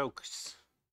your jokes.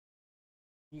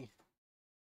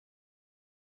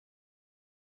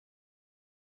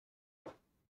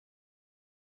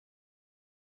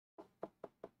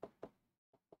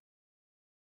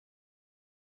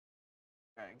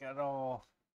 got all.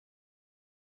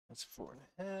 That's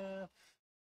 4.5.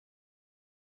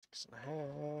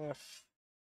 6.5.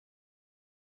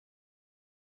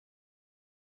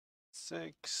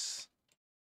 6.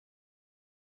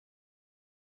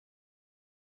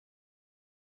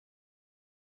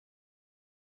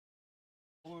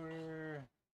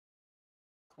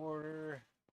 Quarter.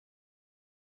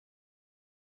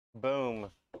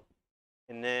 Boom.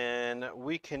 And then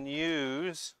we can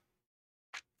use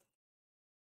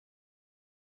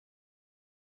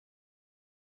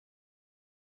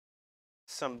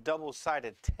some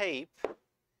double-sided tape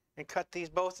and cut these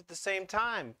both at the same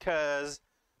time, because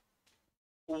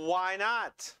why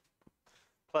not?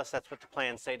 Plus, that's what the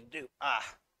plans say to do.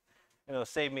 It'll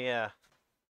save me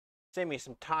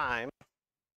some time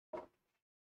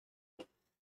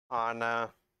on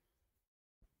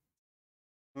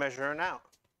measuring out.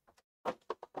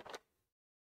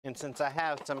 And since I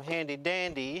have some handy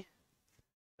dandy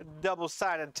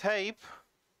double-sided tape,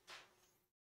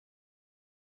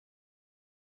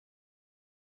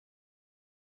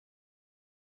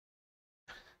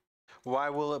 why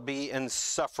will it be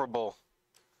insufferable,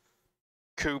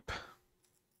 Coop?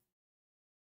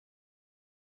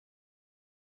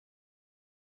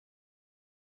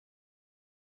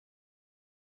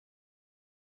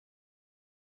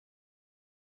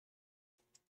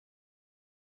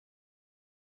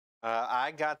 I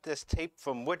got this tape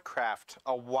from Woodcraft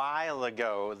a while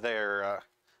ago there,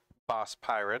 Boss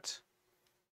Pirate.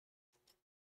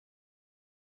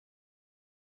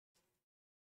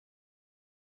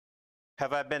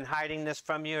 Have I been hiding this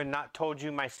from you and not told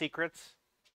you my secrets?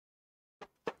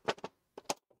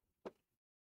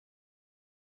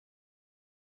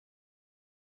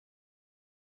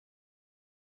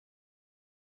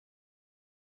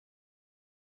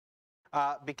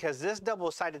 Because this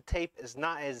double-sided tape is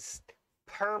not as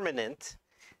permanent.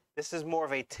 This is more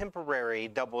of a temporary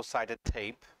double-sided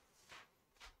tape.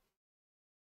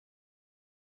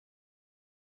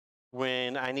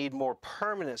 When I need more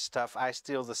permanent stuff, I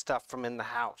steal the stuff from in the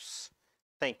house.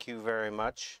 Thank you very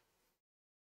much.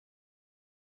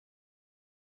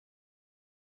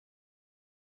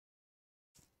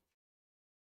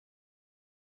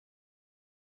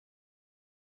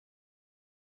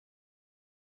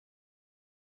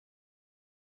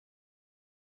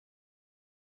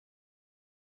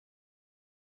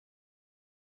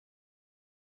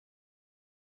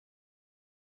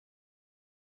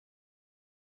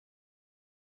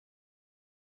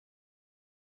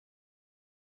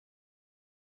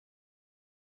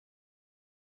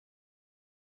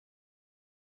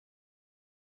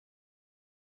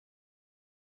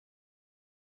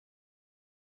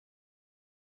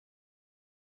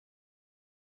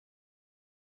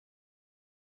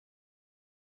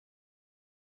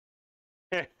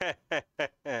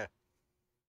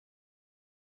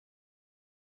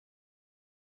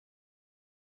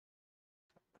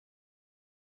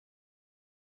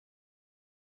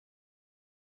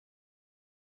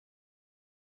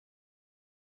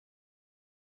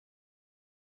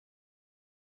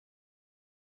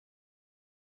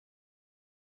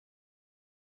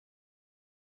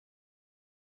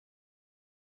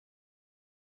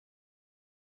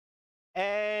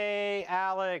 Hey,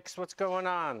 Alex, what's going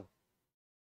on?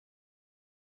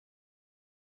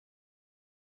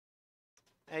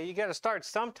 Hey, you got to start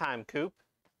sometime, Coop.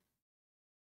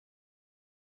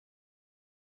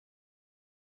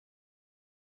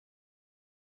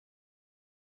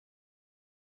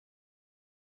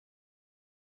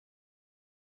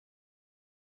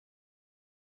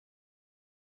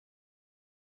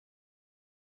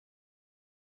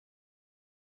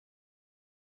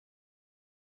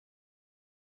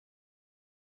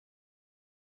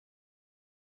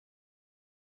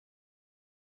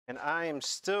 And I am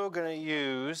still going to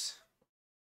use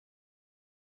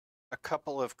a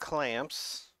couple of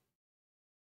clamps.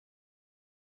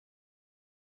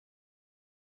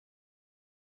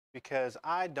 Because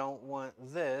I don't want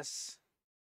this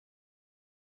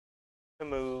to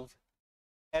move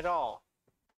at all.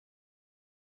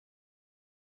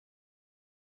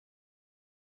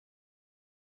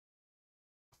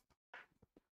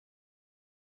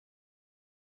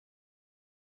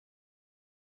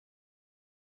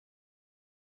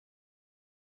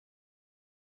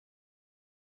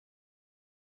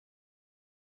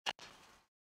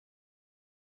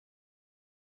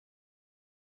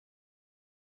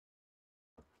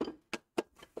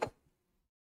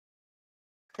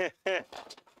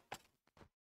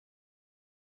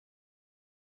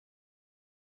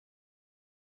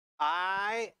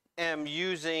 I am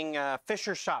using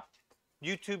Fisher Shop,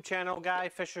 YouTube channel guy,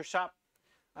 Fisher Shop.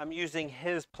 I'm using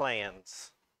his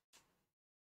plans.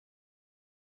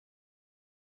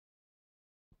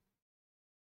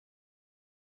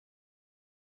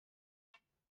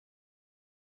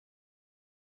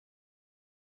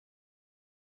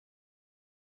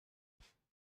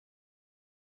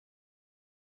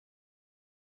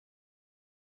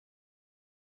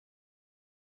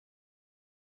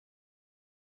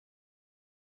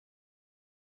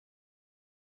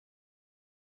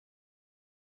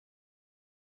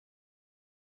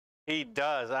 He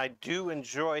does. I do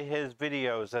enjoy his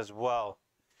videos as well.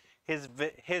 His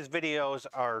videos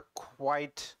are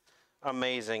quite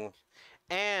amazing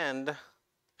and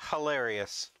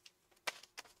hilarious.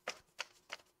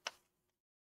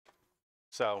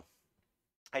 So,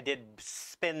 I did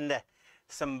spend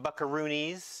some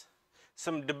buckaroonies,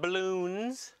 some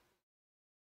doubloons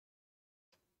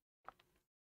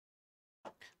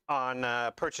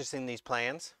on purchasing these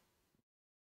plans.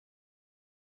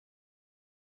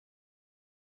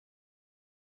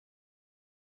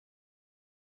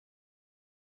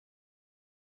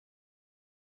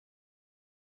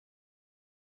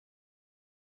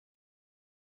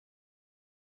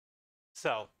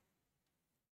 So,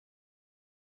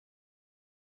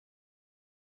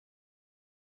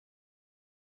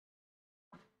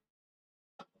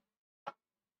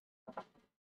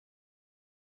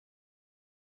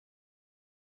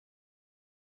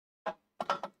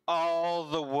 all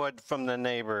the wood from the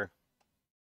neighbor.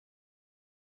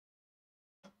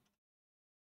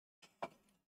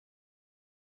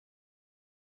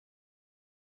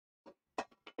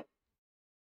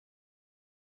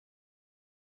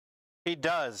 He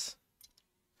does.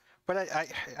 But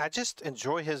I just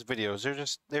enjoy his videos.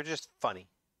 They're just funny.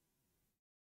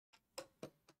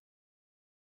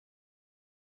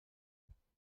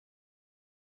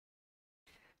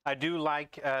 I do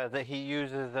like that he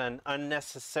uses an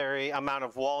unnecessary amount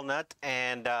of walnut,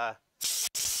 and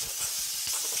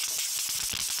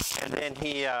then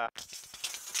he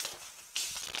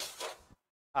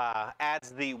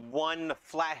adds the one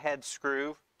flathead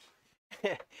screw.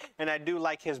 And I do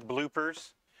like his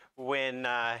bloopers when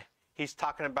he's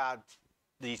talking about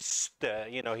these,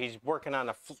 you know, he's working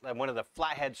on one of the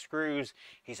flathead screws.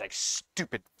 He's like,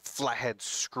 stupid flathead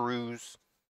screws.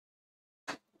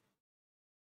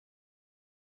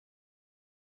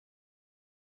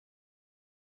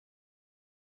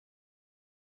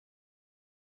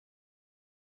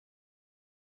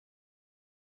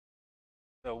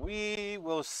 So we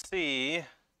will see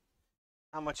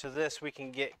how much of this we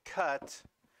can get cut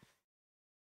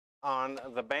on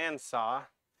the bandsaw,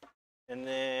 and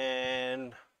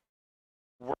then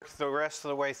work the rest of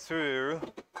the way through.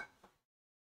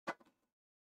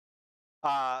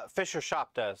 Fisher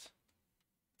Shop does.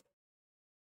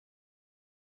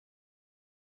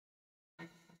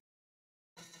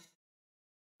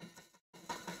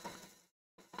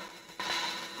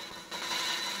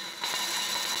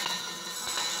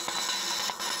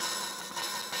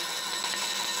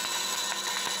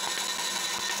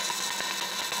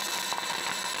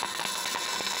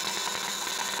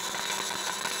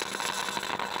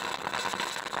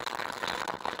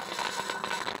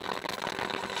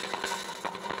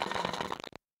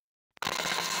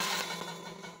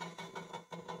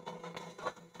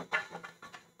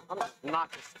 I'm just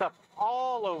knocking stuff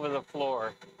all over the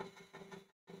floor.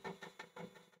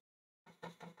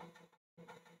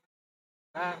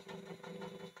 I'll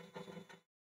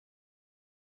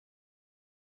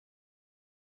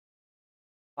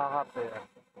have to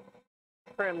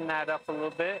trim that up a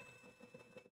little bit.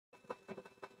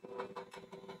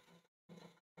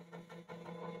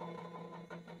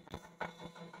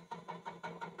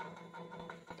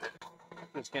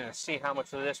 Just gonna see how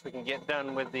much of this we can get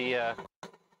done with the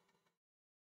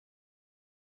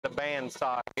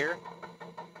bandsaw here.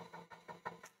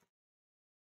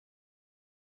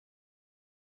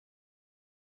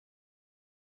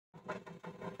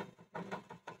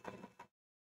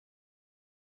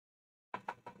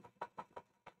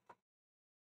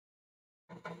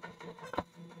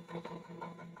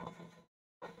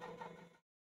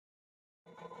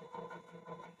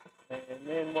 And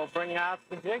then we'll bring out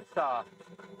the jigsaw.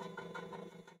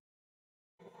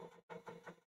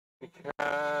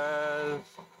 Because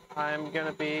I'm going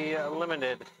to be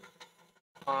limited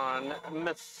on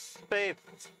space.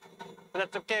 But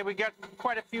that's okay, we got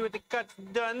quite a few of the cuts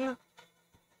done.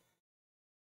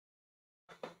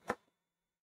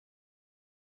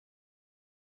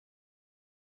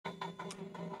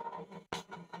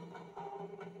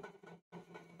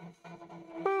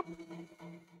 Boop.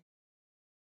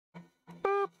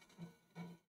 Boop.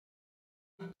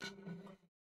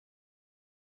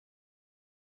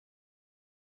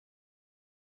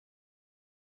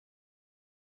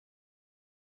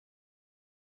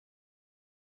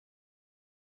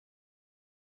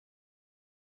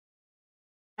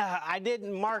 I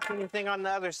didn't mark anything on the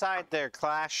other side there,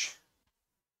 Clash.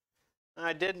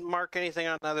 I didn't mark anything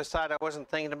on the other side. I wasn't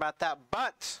thinking about that.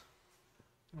 But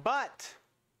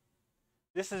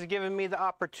this has given me the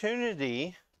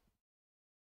opportunity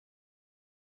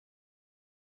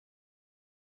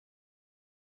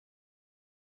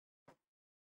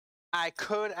I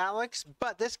could, Alex,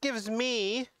 but this gives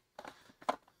me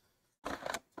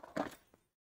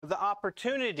the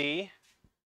opportunity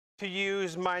to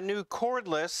use my new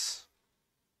cordless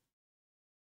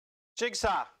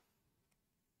jigsaw.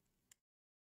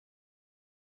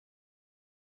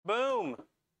 Boom.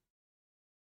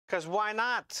 Because why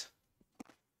not?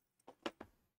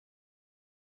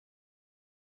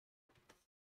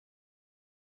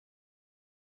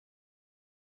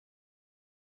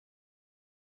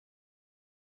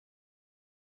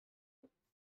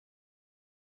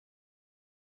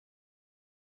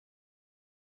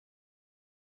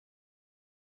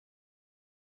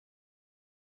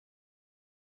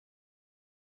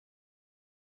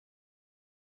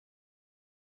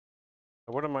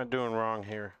 What am I doing wrong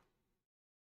here?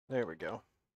 There we go.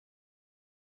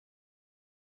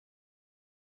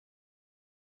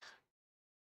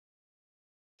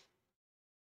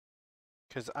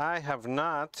 Because I have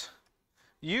not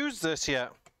used this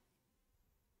yet.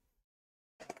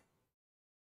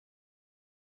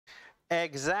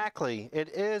 Exactly. It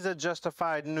is a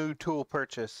justified new tool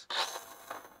purchase.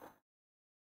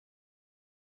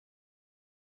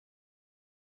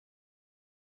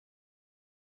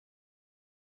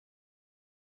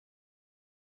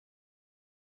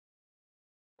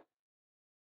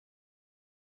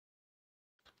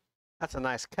 That's a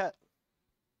nice cut.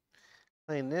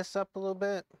 Clean this up a little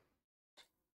bit.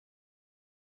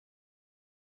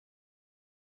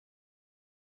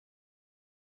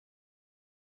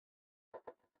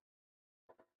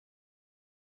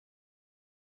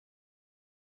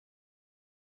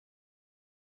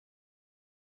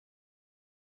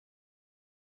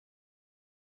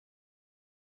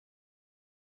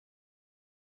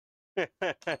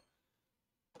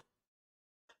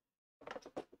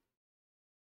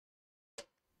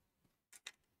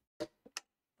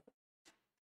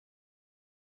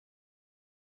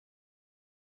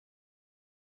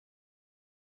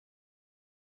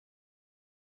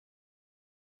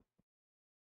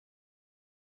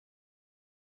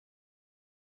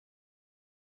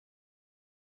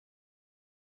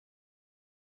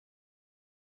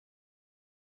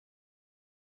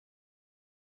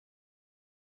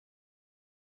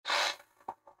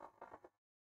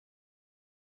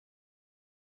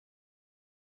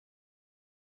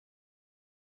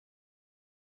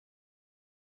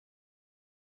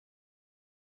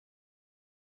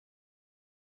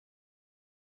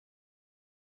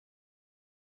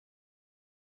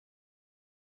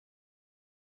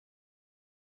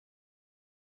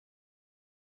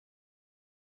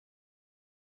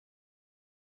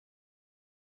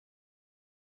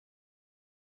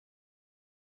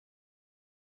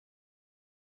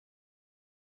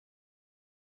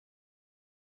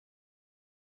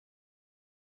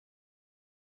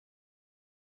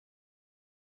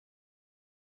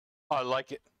 I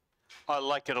like it. I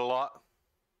like it a lot.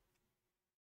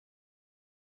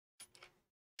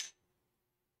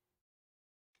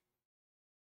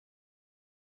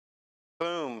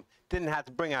 Boom. Didn't have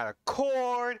to bring out a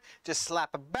cord. Just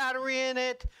slap a battery in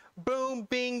it. Boom,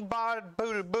 bing, bada,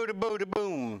 booda, booda, booda,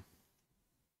 boom.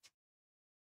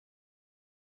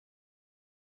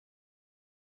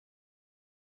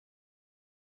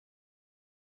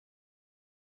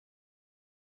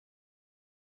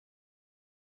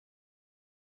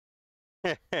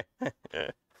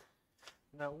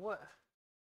 Now what?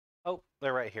 Oh,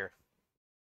 they're right here.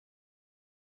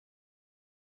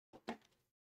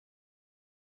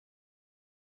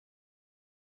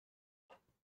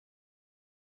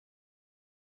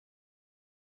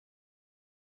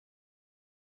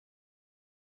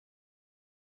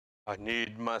 I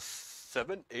need my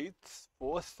 7/8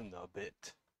 fourth in a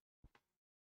bit.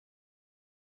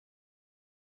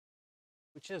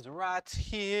 Which is right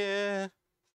here.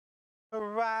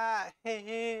 Right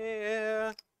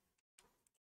here.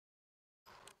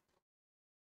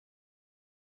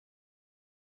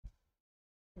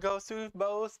 Go through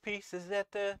both pieces at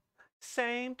the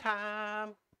same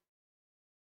time.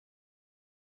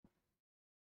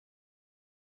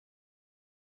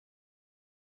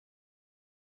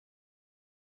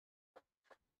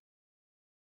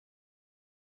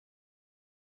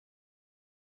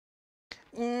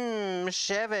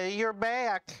 Chevy, you're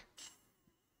back.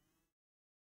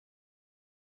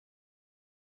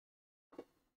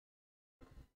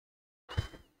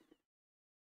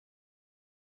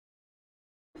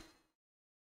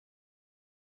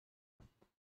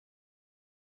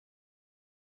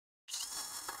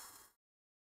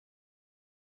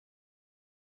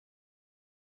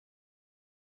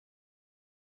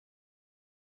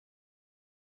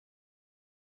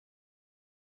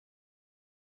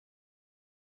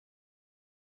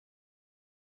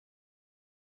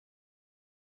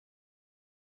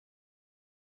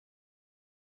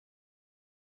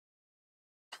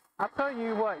 I'll tell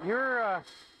you what,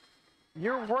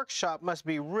 your workshop must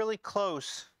be really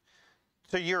close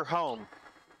to your home.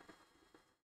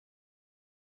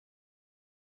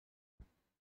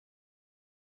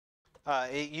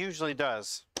 It usually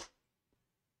does.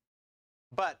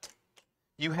 But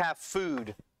you have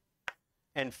food,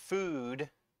 and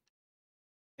food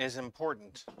is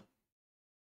important.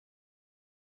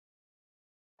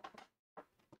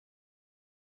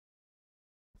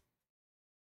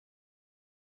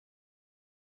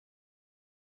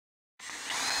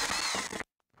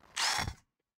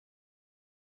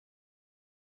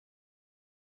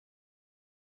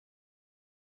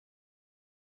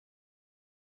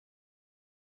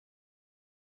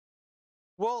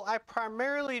 Well, I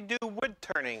primarily do wood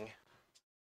turning.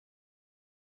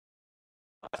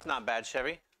 That's not bad,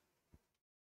 Chevy.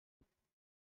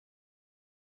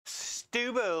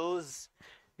 Stubos.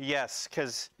 Yes,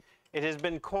 because it has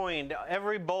been coined,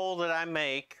 every bowl that I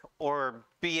make, or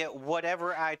be it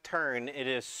whatever I turn, it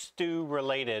is stew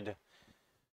related.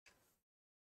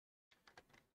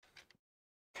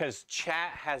 Because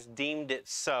chat has deemed it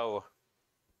so.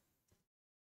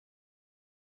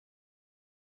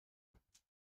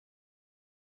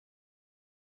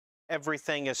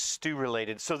 Everything is stew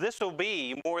related. So this will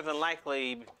be more than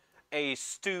likely a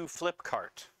stew flip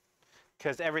cart,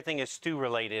 because everything is stew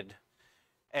related,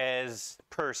 as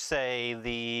per se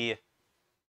the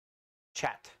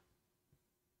chat.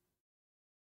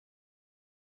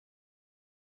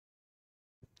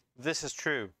 This is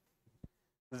true.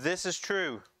 This is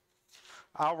true.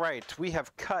 All right, we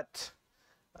have cut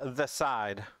the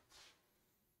side.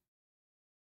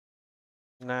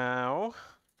 Now,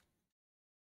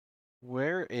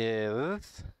 where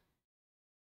is,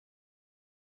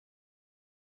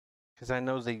 because I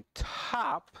know the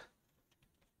top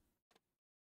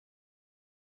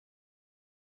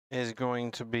is going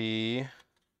to be,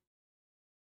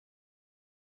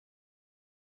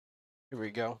 here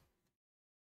we go.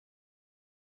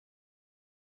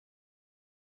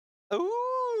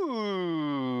 Ooh!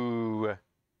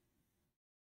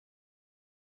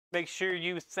 Make sure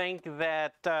you thank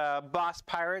that Boss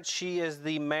Pirate. She is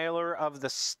the mailer of the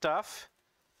stuff.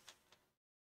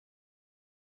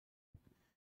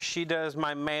 She does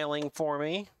my mailing for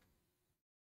me.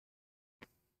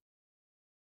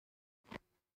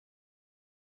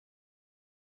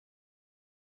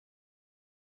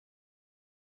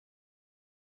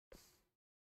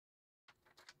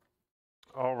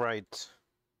 All right.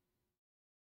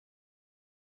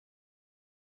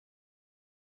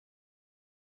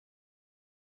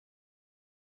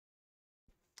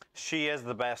 She is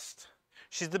the best.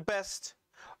 She's the best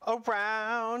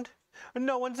around.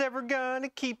 No one's ever gonna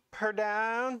keep her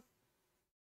down.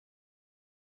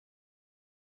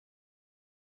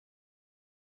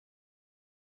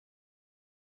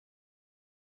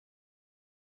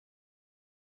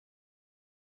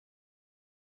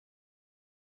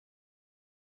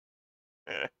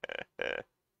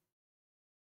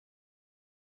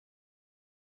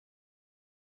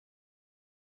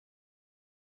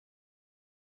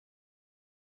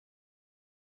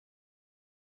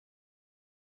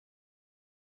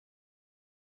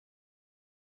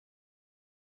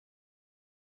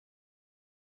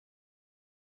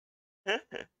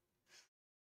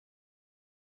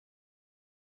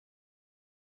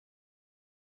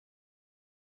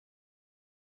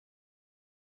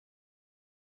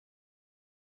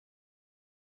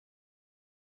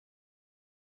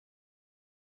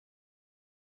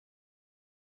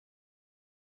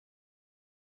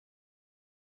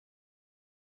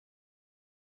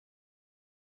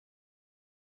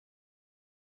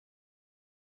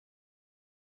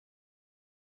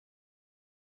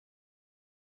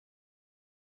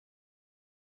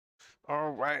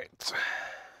 All right.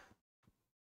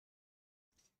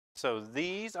 So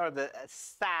these are the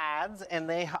sides, and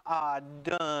they are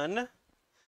done.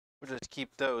 We'll just keep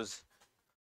those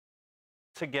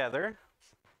together.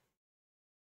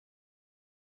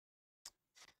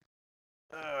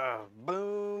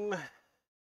 Boom.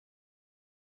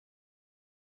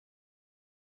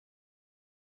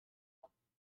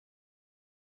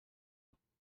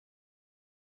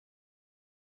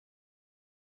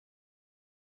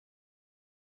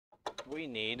 We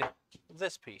need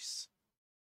this piece.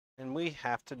 And we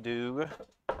have to do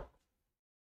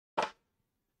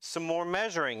some more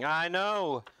measuring. I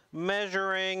know,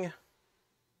 measuring.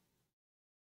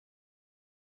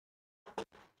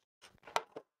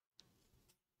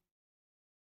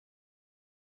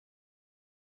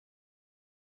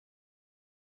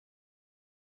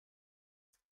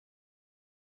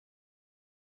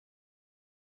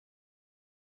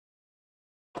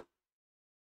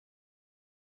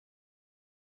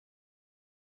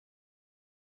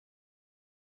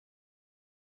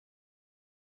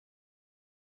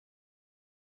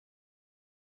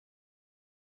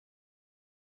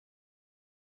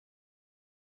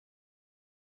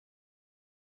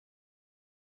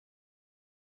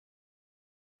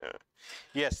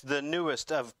 Yes, the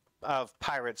newest of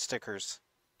pirate stickers.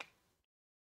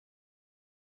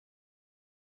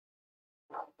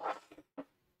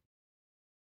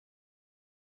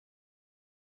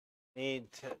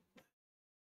 Need to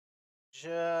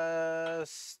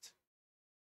just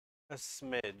a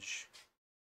smidge.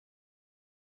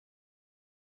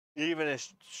 Even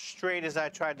as straight as I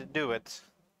tried to do it.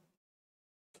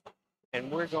 And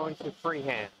we're going to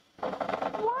freehand.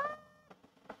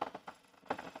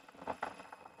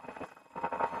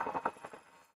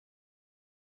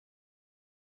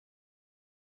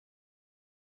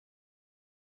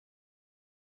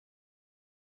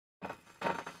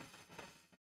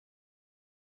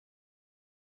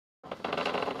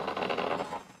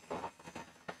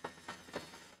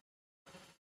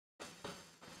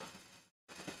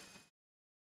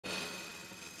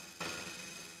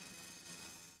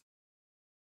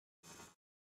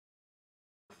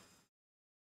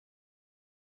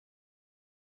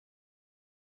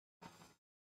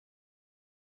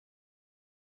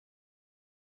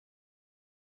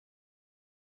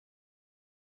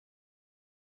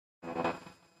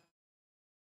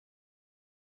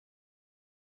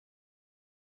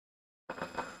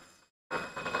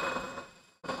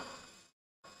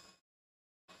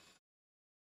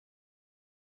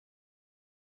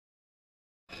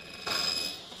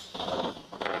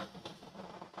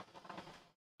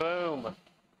 Boom.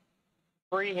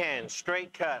 Freehand,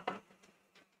 straight cut.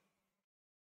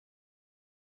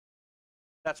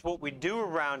 That's what we do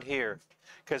around here.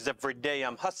 Because every day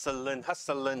I'm hustling,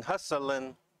 hustling,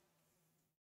 hustling.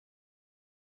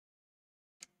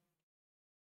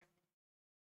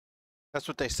 That's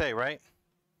what they say, right?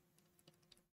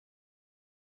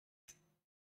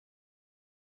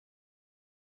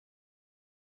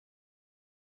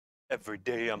 Every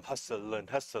day I'm hustling,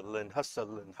 hustling,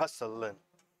 hustling, hustling.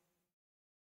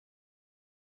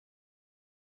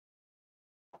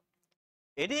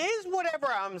 It is whatever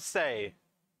I'm saying.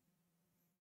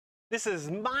 This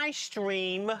is my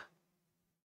stream.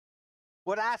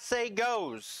 What I say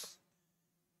goes.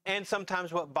 And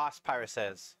sometimes what Boss Pirate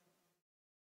says.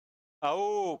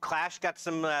 Oh, Clash got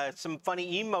some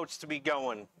funny emotes to be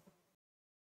going.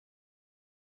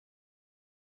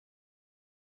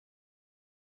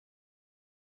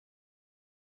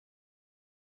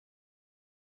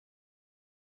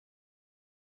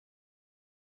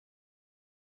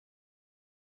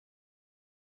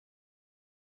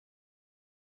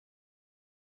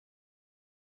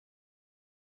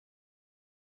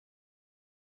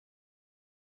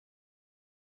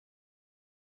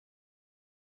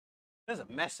 There's a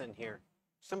mess in here.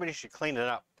 Somebody should clean it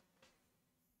up.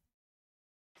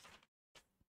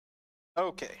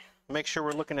 Okay, make sure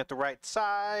we're looking at the right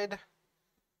side.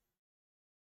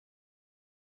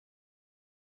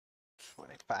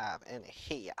 25 and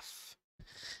a half.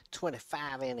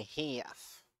 25 and a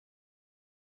half.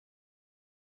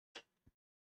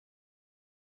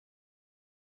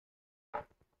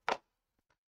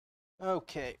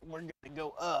 Okay, we're going to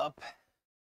go up.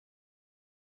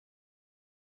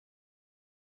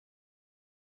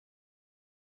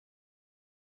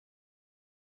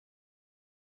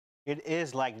 It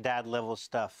is like dad level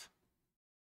stuff.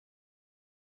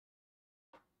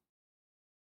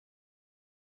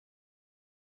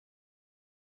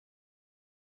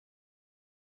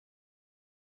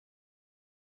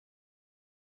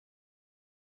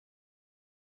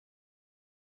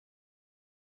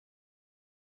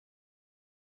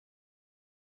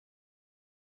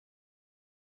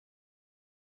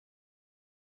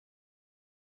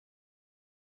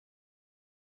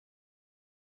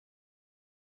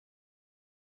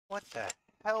 What the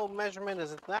hell measurement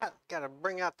is that? Gotta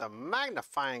bring out the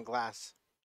magnifying glass.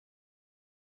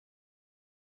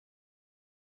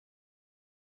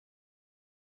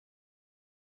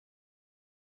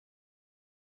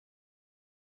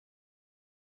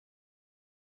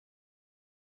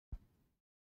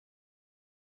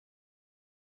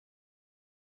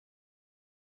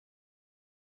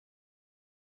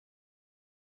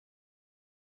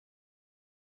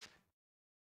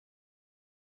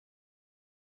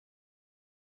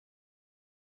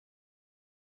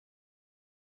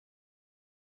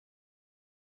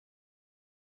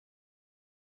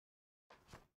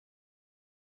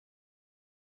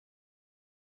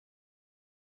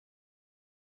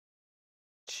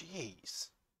 Jeez.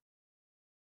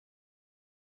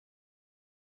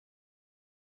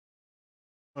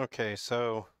 Okay,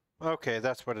 so, okay,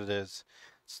 that's what it is.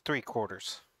 It's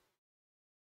 3/4.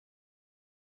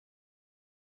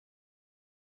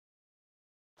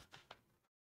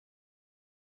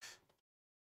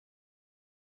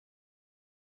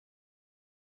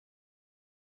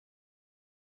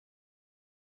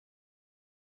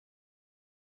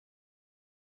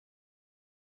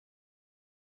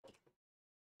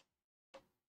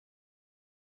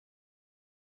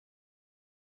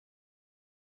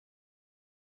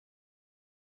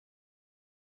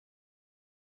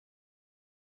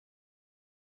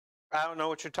 I don't know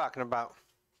what you're talking about.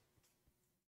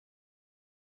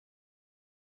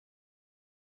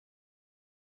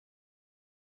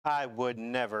 I would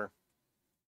never.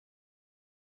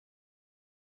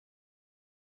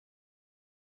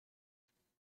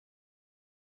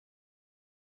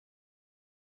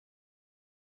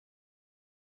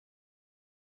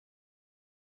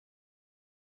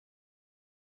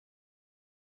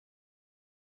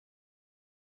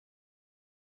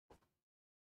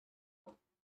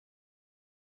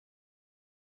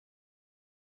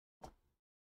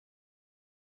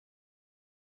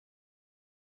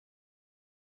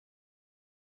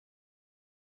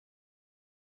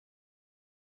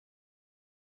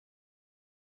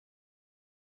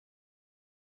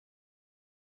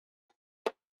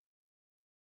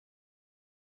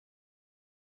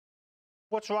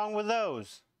 What's wrong with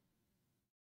those?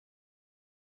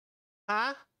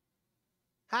 Huh?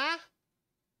 Huh?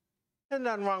 There's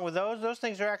nothing wrong with those. Those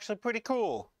things are actually pretty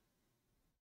cool.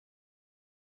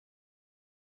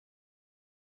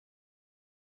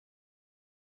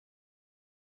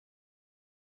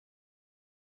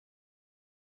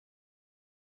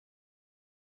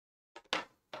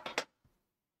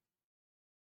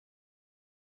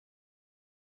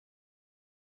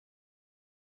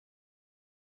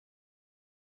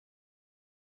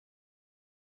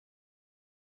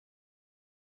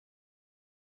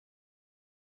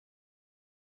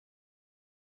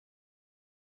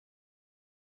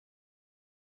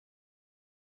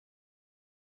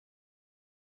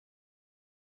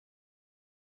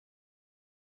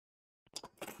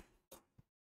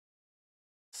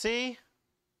 See?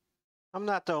 I'm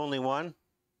not the only one.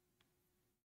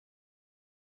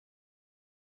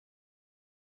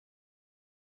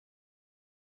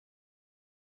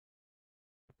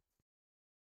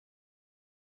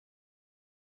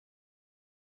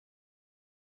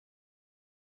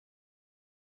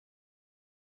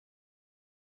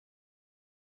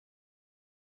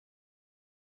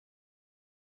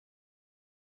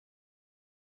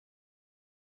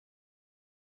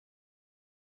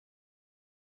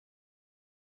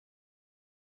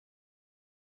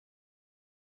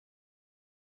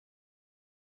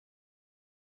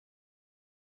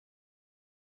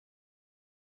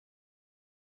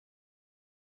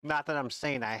 Not that I'm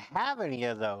saying I have any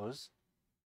of those,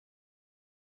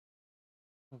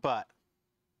 but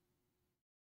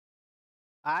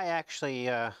I actually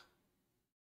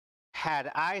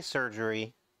had eye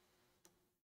surgery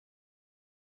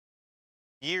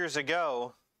years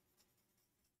ago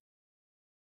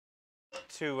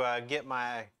to get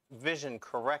my vision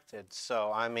corrected.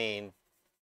 So, I mean,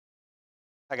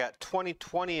 I got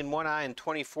 20/20 in one eye and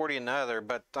 20/40 in the other,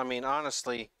 but I mean,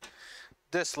 honestly,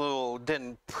 this little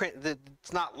didn't print,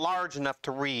 it's not large enough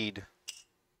to read.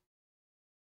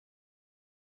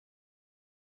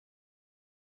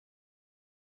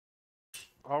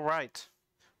 All right.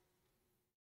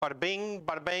 Bada bing,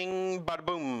 bada bang, bada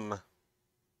boom.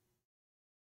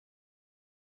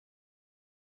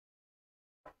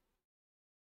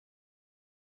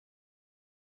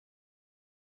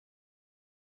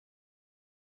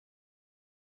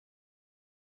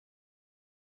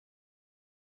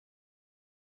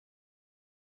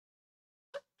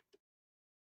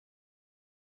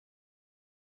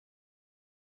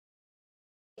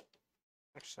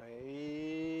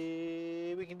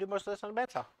 Actually, we can do most of this on the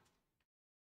bandsaw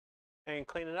and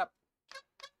clean it up.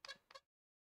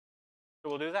 So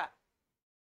we'll do that.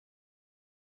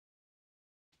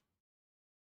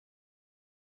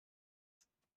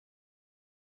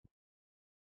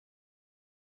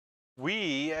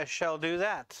 We shall do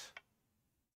that.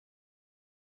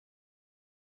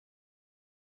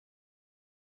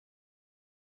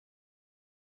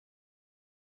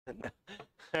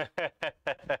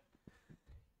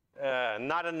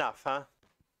 Not enough, huh?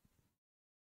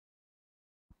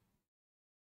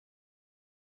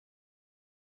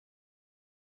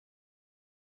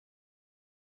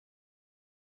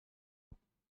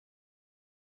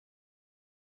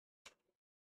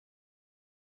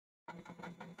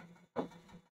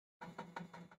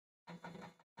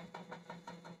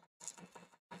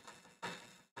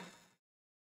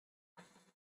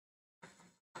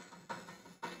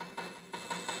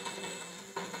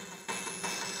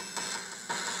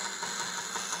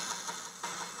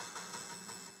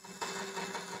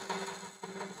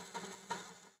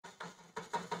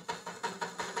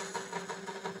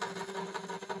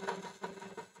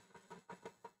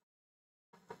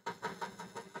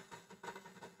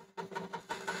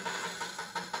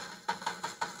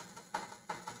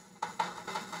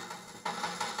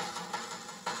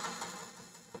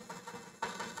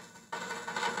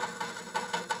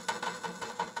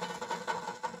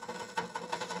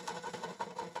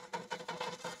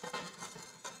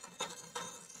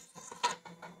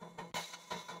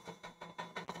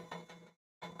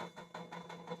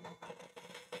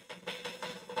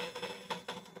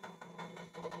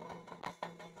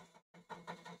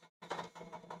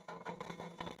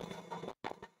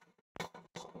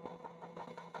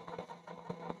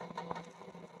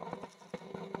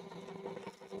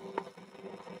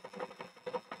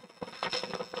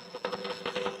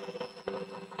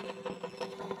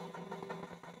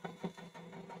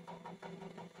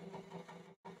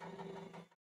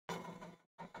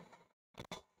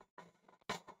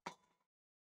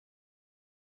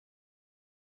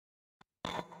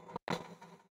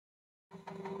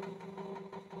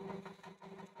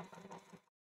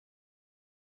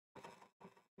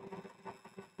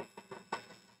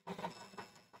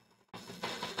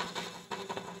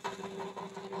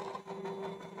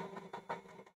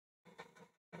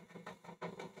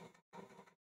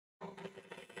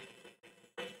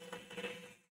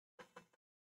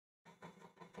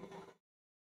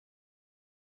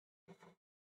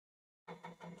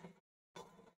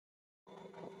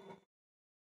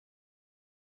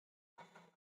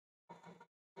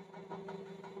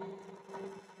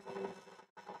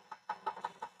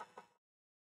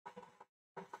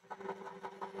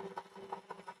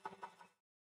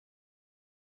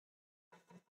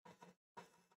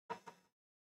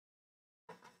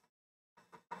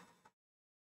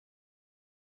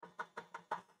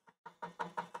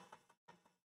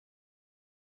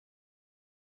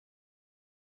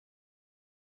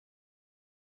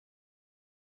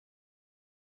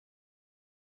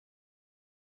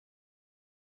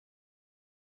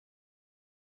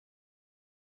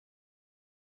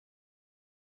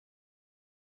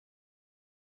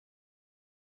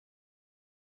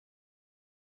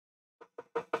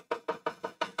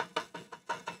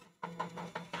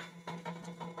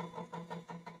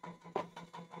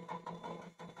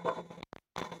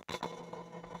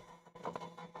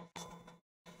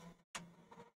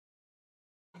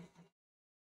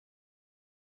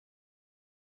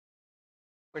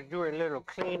 We'll do a little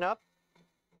cleanup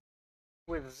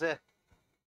with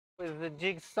the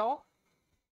jigsaw.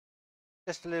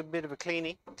 Just a little bit of a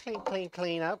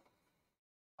clean up.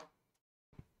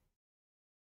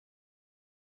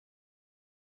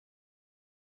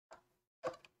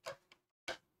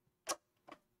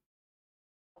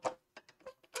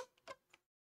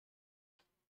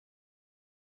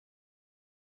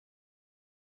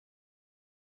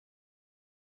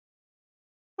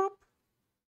 Boop.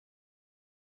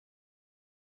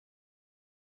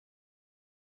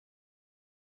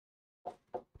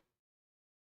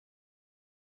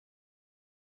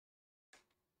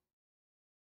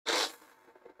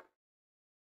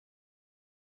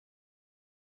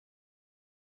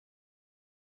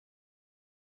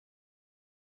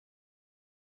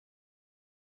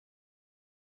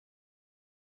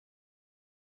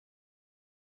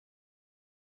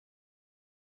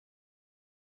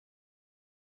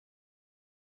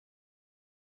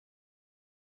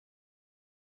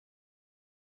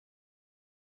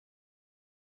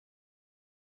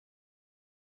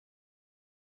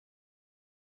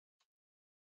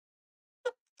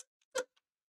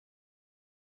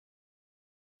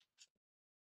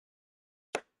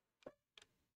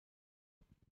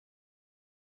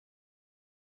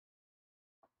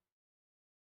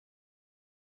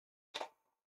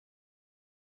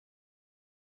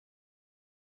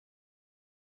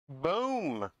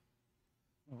 Boom.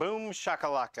 Boom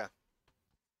shakalaka.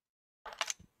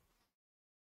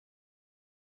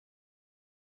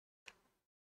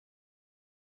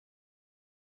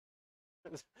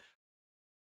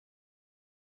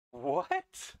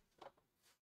 What?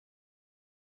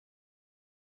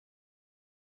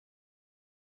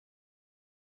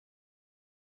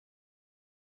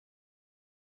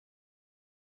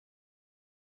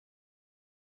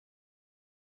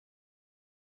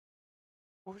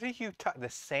 What are you talking? The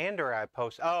sander I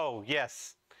post. Oh,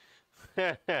 yes.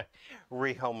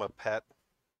 Rehome a pet.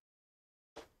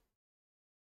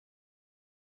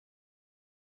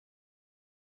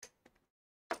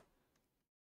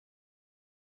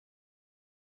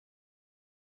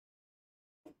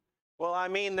 Well, I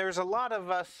mean, there's a lot of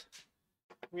us,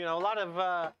 you know, a lot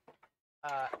of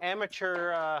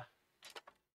amateur.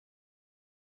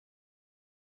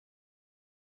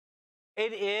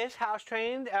 It is house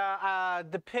trained.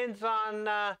 Depends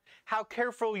on how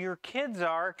careful your kids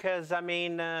are, because I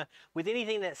mean, with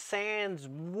anything that sands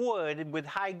wood with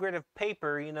high grit of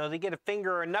paper, you know, they get a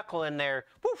finger or a knuckle in there,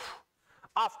 woof,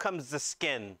 off comes the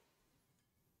skin.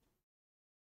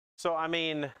 So I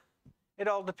mean, it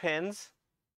all depends.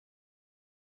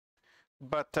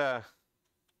 But I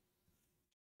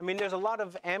mean, there's a lot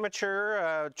of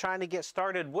amateur trying to get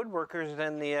started woodworkers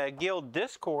in the guild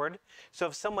Discord. So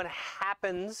if someone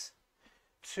happens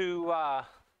to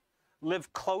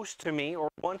live close to me or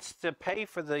wants to pay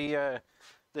for the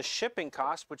shipping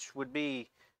cost, which would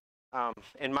be,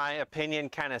 in my opinion,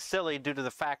 kind of silly due to the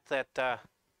fact that,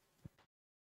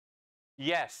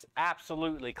 yes,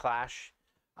 absolutely, Clash.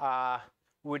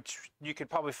 Which you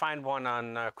could probably find one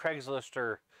on Craigslist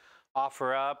or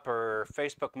OfferUp or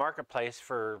Facebook Marketplace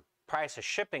for price of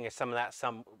shipping or some of that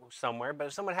somewhere. But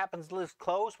if someone happens to live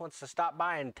close, wants to stop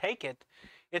by and take it,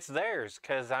 it's theirs.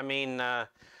 Because I mean, it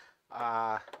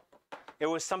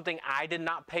was something I did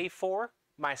not pay for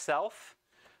myself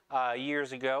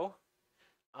years ago.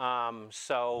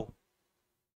 So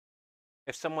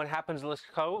if someone happens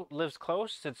to lives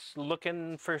close, it's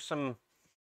looking for something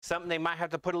they might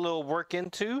have to put a little work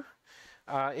into.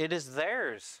 It is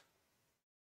theirs.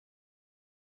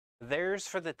 Theirs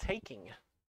for the taking.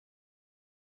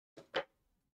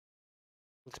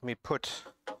 Let me put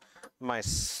my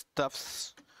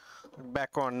stuffs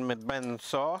back on my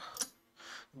bandsaw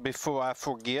before I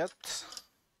forget.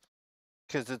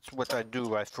 Because it's what I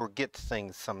do. I forget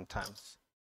things sometimes.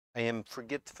 I am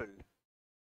forgetful.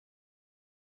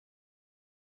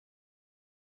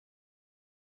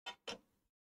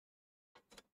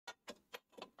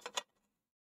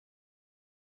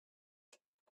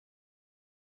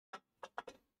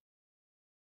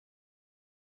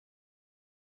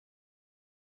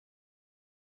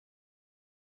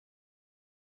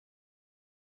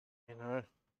 You know.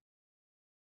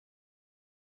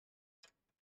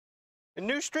 A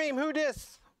new stream, who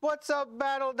dis? What's up,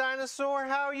 Battle Dinosaur?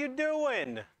 How you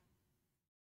doing?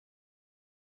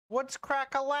 What's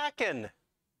crack-a-lackin'?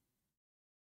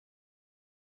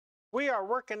 We are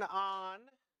working on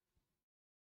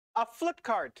a flip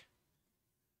cart.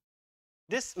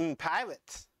 This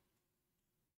pilot.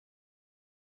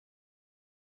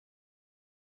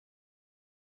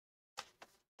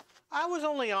 I was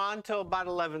only on till about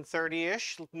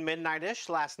 11:30-ish, midnight-ish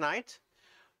last night.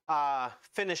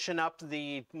 finishing up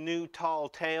the new Tall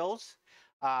Tales.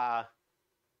 100%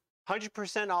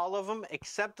 all of them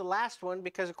except the last one,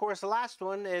 because of course the last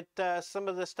one, some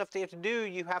of the stuff they have to do,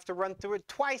 you have to run through it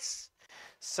twice.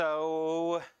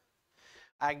 So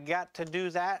I got to do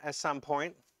that at some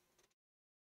point.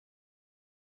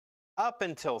 Up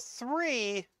until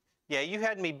 3, yeah, you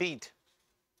had me beat.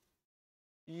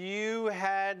 You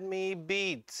had me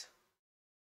beat.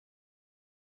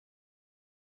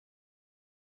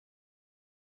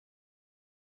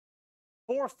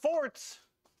 Four forts.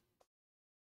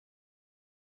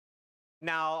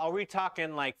 Now, are we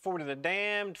talking like Fort of the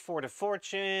Damned, Fort of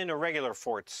Fortune, or regular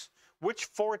forts? Which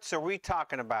forts are we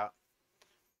talking about?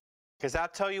 Because I'll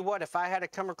tell you what, if I had to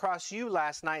come across you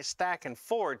last night stacking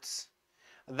forts,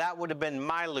 that would have been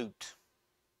my loot.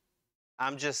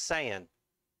 I'm just saying.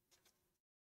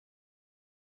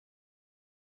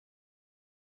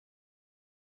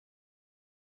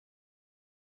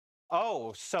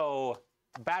 Oh, so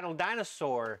Battle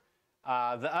Dinosaur.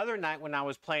 The other night when I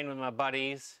was playing with my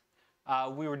buddies,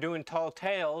 we were doing Tall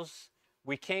Tales.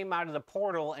 We came out of the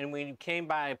portal and we came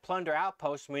by Plunder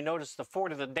Outpost, and we noticed the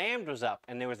Fort of the Damned was up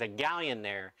and there was a galleon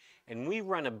there, and we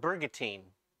run a brigantine.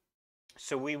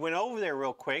 So we went over there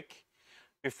real quick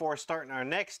before starting our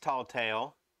next Tall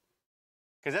Tale,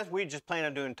 because we just planned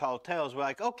on doing Tall Tales. We're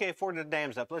like, okay, Fort of the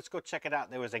Damned's up, let's go check it out.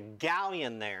 There was a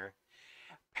galleon there.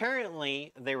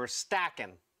 Apparently they were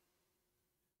stacking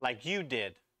like you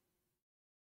did.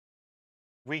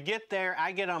 We get there,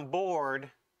 I get on board,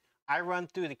 I run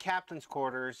through the captain's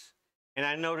quarters, and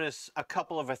I notice a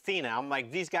couple of Athena. I'm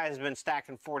like, these guys have been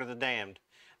stacking Fort of the Damned.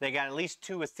 They got at least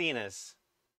 2 Athenas.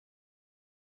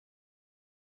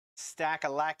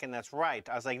 Stack-a-lackin', that's right.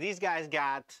 I was like, these guys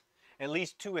got at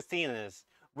least 2 Athenas.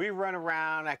 We run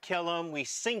around, I kill them, we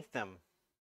sink them.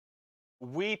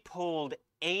 We pulled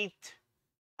 8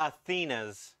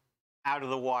 Athenas out of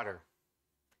the water.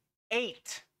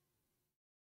 8!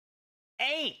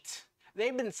 8!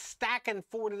 They've been stacking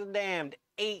Fort of the Damned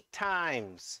 8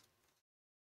 times.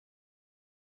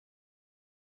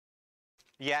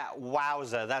 Yeah,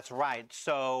 wowza, that's right.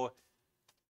 So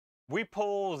we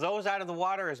pull those out of the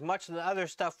water, as much of the other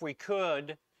stuff we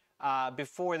could,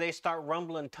 before they start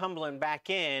rumbling, tumbling back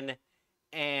in.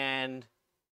 And,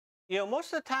 you know,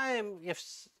 most of the time,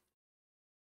 if...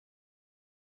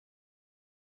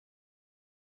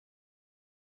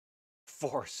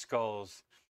 Four skulls.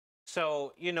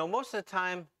 So, you know, most of the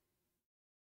time,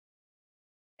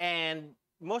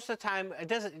 it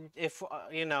doesn't, if,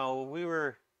 you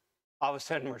know, all of a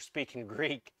sudden we're speaking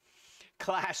Greek.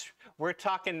 Clash, we're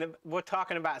talking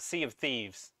about Sea of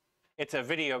Thieves. It's a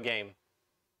video game.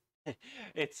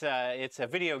 It's a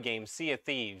video game, Sea of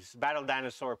Thieves. Battle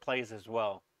Dinosaur plays as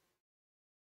well.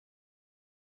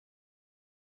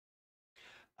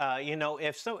 You know,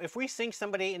 if we sink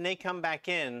somebody and they come back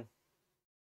in,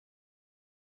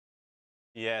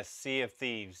 yes, Sea of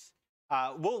Thieves.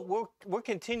 We'll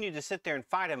continue to sit there and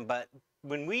fight them, but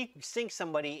when we sink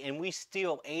somebody and we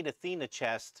steal 8 Athena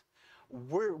chests,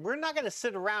 we're not going to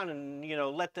sit around and, you know,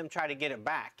 let them try to get it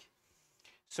back.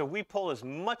 So we pull as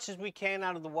much as we can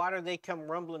out of the water. They come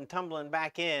rumbling, tumbling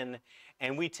back in,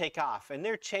 and we take off. And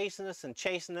they're chasing us and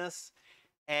chasing us,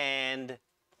 and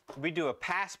we do a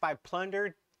pass by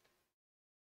Plunder,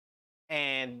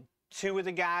 and 2 of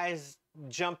the guys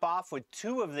jump off with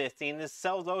 2 of the Athenas,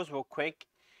 sell those real quick,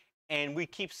 and we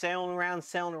keep sailing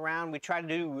around. We try to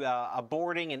do a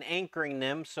boarding and anchoring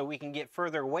them so we can get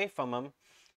further away from them,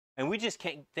 and we just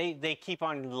can't. They keep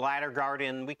on ladder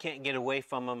guarding. We can't get away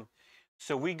from them,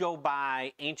 so we go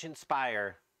by Ancient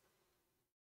Spire.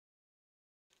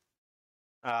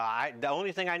 The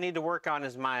only thing I need to work on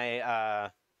is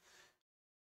my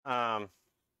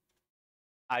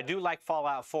I do like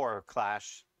Fallout 4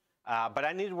 Clash. But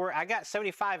I need to work. I got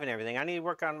 75 and everything. I need to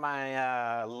work on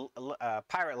my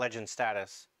Pirate Legend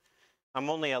status. I'm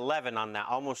only 11 on that,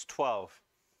 almost 12.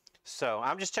 So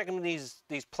I'm just checking these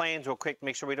plans real quick to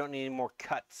make sure we don't need any more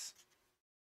cuts.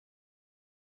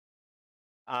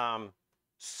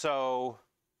 So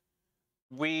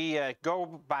we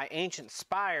go by Ancient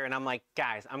Spire, and I'm like,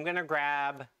 guys, I'm gonna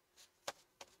grab.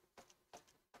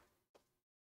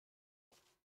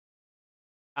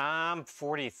 I'm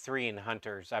 43 in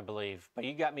Hunters, I believe, but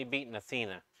you got me beating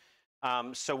Athena.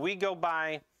 So we go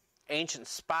by Ancient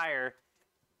Spire,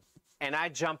 and I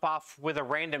jump off with a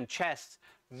random chest,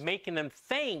 making them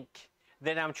think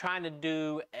that I'm trying to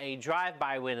do a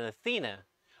drive-by with an Athena.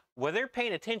 Well, they're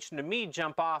paying attention to me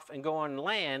jump off and go on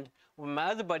land. When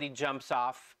my other buddy jumps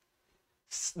off,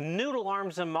 noodle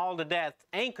arms them all to death,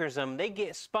 anchors them, they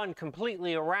get spun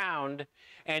completely around,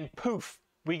 and poof,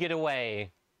 we get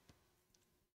away.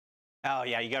 Oh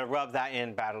yeah, you gotta rub that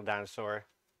in, Battle Dinosaur.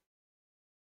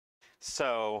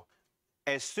 So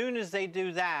as soon as they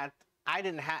do that, I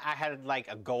didn't have. I had like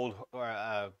a gold or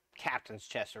a captain's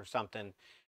chest or something.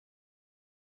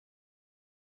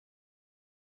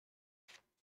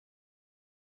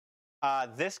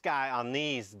 This guy on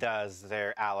these does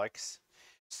there, Alex.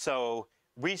 So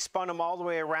we spun them all the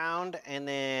way around, and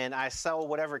then I sell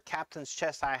whatever captain's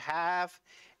chest I have,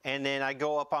 and then I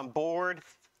go up on board,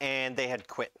 and they had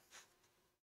quit.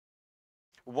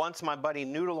 Once my buddy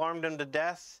noodle armed them to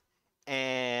death,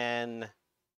 and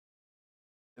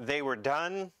they were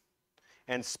done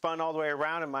and spun all the way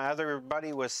around, and my other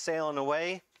buddy was sailing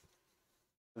away.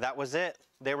 That was it.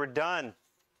 They were done.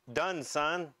 Done,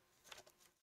 son.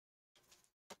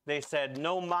 They said,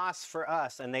 no moss for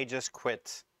us, and they just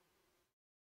quit.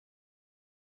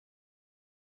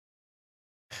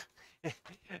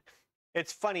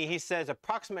 It's funny, he says,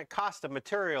 approximate cost of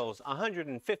materials,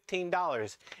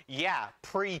 $115. Yeah,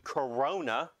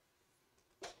 pre-corona.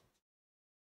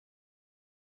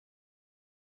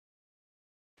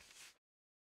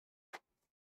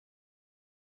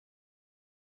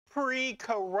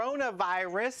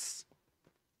 Pre-coronavirus.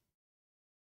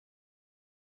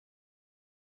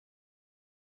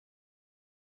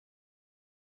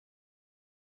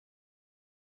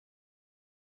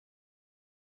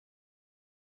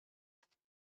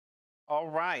 All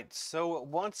right, so it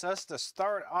wants us to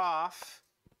start off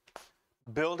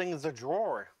building the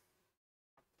drawer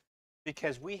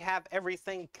because we have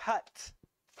everything cut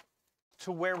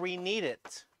to where we need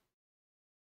it.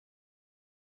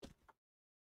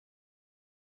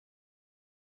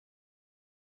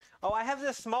 Oh, I have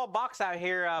this small box out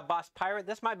here, Boss Pirate.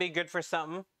 This might be good for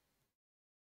something.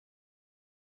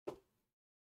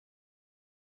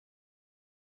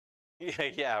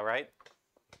 Yeah, right?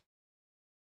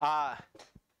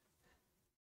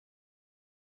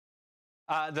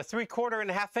 The 3/4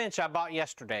 and 1/2 inch I bought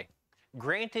yesterday.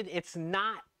 Granted, it's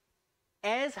not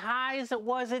as high as it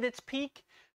was at its peak,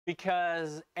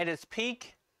 because at its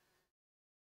peak,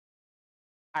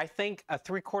 I think a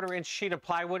 3/4 inch sheet of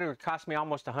plywood would cost me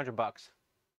almost $100.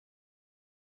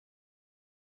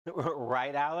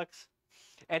 Right, Alex?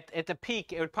 At the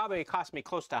peak, it would probably cost me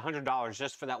close to $100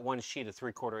 just for that one sheet of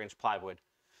 3/4 inch plywood.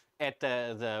 At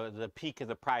the peak of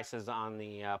the prices on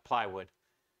the plywood,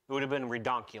 it would have been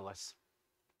redonkulous.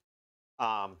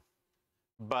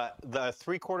 But the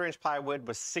 3/4 inch plywood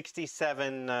was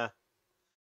 67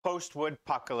 post-wood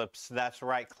apocalypse. That's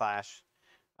right, Clash.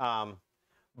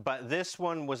 But this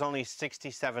one was only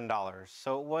 $67,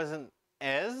 so it wasn't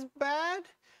as bad,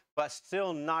 but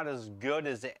still not as good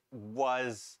as it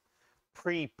was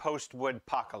pre-post-wood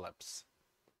apocalypse.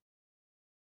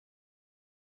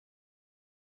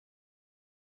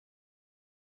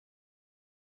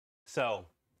 So,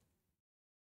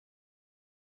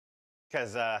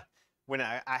 because when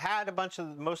I had a bunch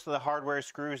of most of the hardware,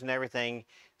 screws and everything,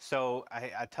 so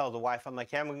I tell the wife, I'm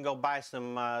like, yeah, I'm gonna go buy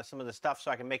some of the stuff so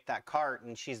I can make that cart,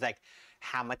 and she's like,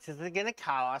 how much is it gonna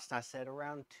cost? And I said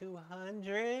around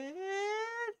 200.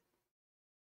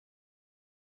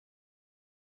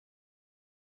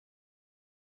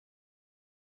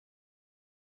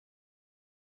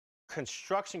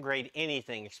 Construction grade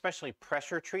anything, especially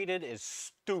pressure treated, is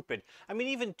stupid. I mean,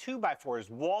 even 2x4s,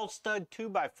 wall stud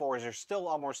 2x4s are still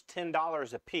almost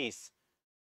 $10 a piece.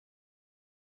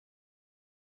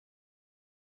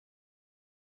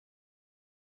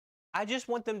 I just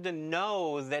want them to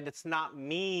know that it's not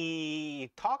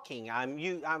me talking.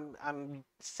 I'm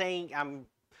saying, I'm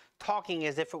talking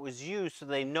as if it was you, so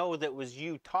they know that it was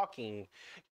you talking.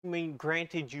 I mean,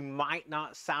 granted, you might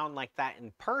not sound like that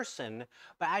in person,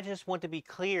 but I just want to be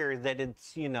clear that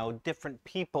it's, you know, different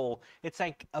people. It's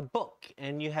like a book,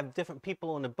 and you have different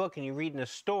people in the book, and you're reading a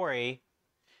story.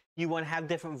 You want to have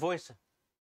different voices.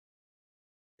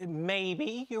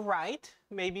 Maybe you're right.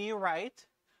 Maybe you're right.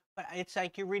 But it's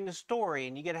like you're reading a story,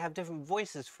 and you got to have different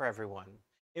voices for everyone.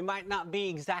 It might not be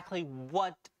exactly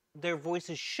what their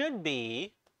voices should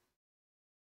be.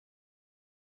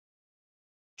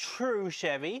 True,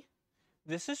 Chevy.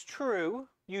 This is true.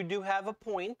 You do have a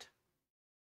point.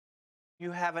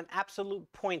 You have an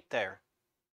absolute point there.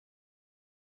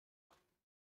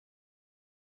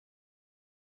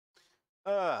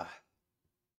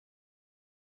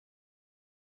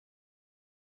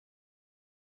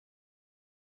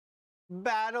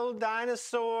 Battle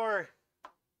Dinosaur.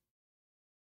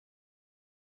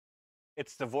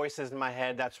 It's the voices in my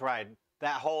head. That's right.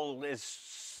 That hole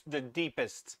is the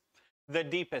deepest. The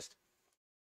deepest.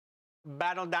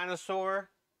 Battle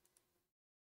Dinosaur.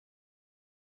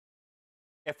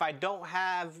 If I don't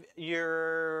have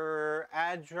your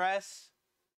address,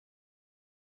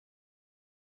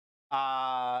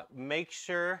 Make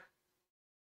sure.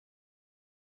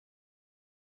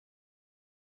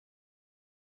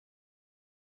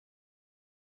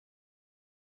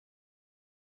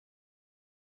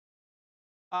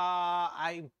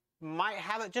 I might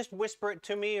have it. Just whisper it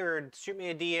to me or shoot me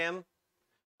a DM,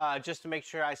 just to make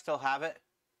sure I still have it.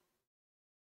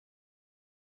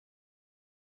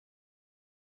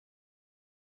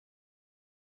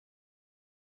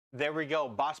 There we go.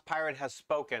 Boss Pirate has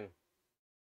spoken.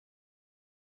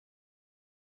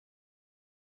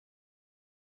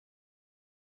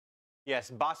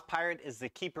 Yes, Boss Pirate is the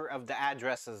keeper of the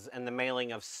addresses and the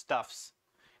mailing of stuffs.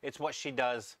 It's what she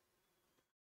does.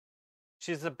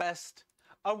 She's the best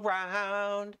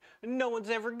around. No one's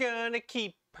ever gonna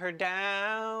keep her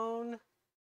down.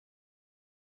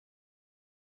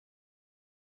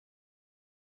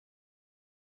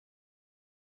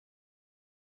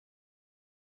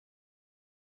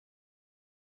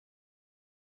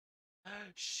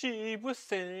 She was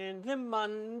sending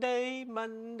Monday,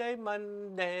 Monday,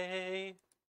 Monday.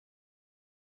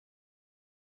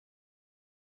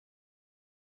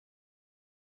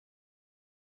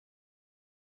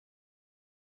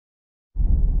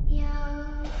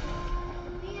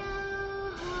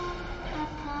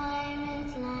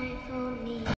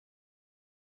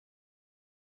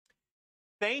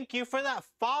 Thank you for that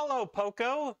follow,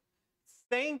 Poco.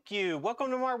 Thank you.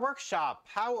 Welcome to my workshop.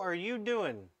 How are you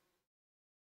doing?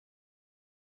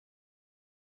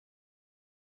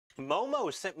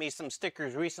 Momo sent me some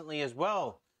stickers recently as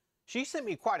well. She sent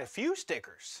me quite a few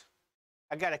stickers.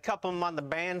 I got a couple of them on the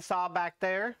bandsaw back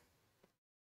there.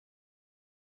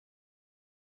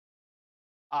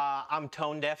 I'm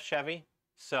tone deaf, Chevy,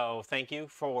 so thank you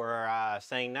for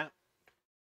saying that.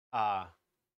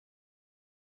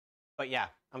 But yeah,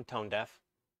 I'm tone deaf,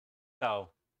 so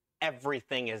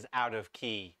everything is out of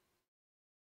key.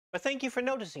 But thank you for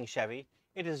noticing, Chevy.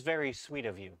 It is very sweet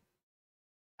of you.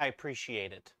 I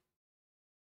appreciate it.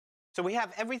 So we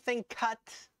have everything cut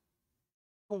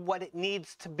to what it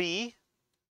needs to be,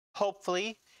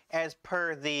 hopefully, as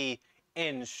per the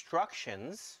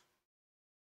instructions.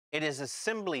 It is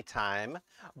assembly time,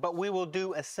 but we will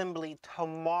do assembly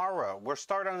tomorrow. We'll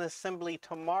start on assembly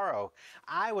tomorrow.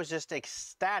 I was just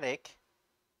ecstatic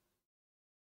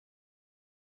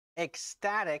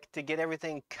to get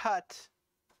everything cut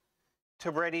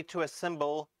to ready to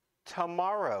assemble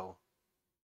tomorrow.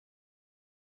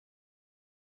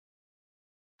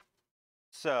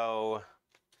 So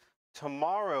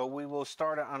tomorrow we will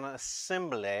start on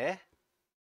assembly.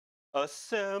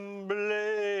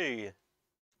 Assembly!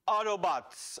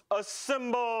 Autobots,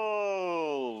 assemble!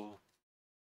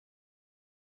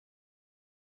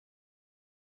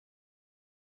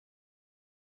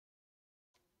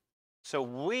 So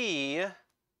we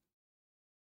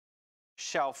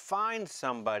shall find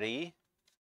somebody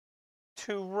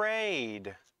to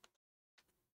raid.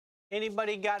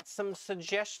 Anybody got some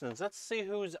suggestions? Let's see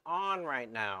who's on right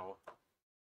now.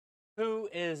 Who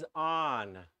is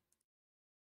on?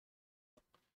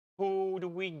 Who do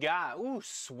we got? Ooh,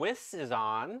 Swiss is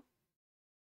on.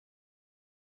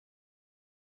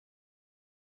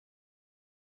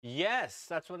 Yes,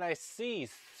 that's what I see.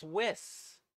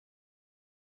 Swiss.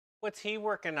 What's he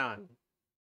working on?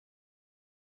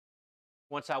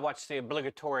 Once I watch the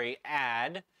obligatory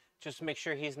ad, just make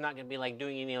sure he's not going to be like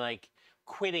doing any like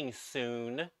quitting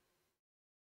soon.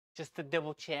 Just to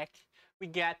double check. We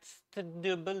got to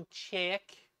double check.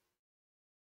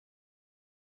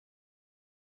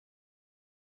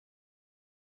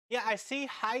 Yeah, I see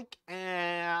Hike,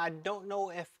 and I don't know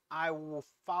if I will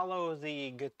follow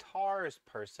the guitars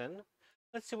person.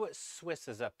 Let's see what Swiss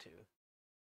is up to.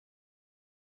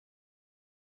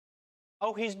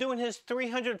 Oh, he's doing his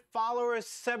 300 followers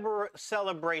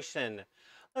celebration.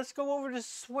 Let's go over to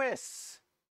Swiss.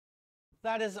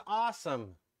 That is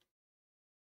awesome.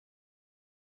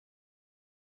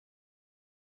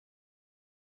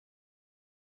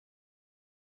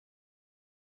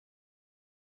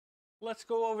 Let's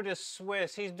go over to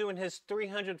Swiss. He's doing his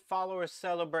 300 followers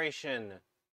celebration.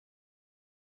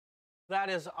 That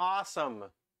is awesome.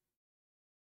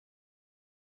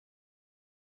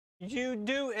 You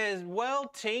do as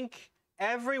well, Tink.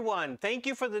 Everyone, thank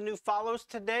you for the new follows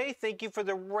today. Thank you for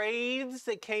the raids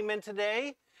that came in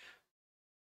today.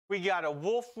 We got a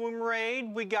Wolfroom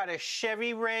raid. We got a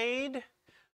Chevy raid.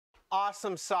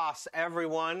 Awesome sauce,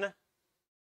 everyone.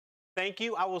 Thank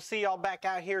you. I will see y'all back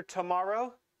out here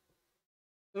tomorrow.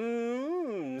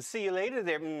 See you later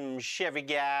there, Chevy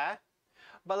guy.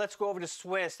 But let's go over to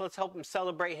Swiss. Let's help him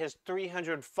celebrate his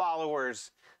 300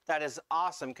 followers. That is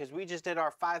awesome, because we just did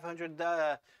our 500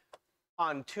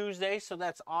 on Tuesday, so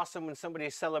that's awesome when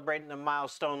somebody's celebrating a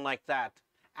milestone like that.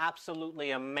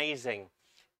 Absolutely amazing.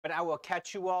 But I will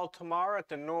catch you all tomorrow at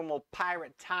the normal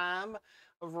pirate time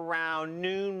of around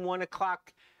noon, 1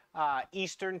 o'clock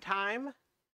Eastern time.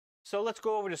 So let's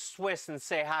go over to Swiss and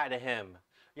say hi to him.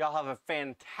 Y'all have a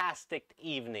fantastic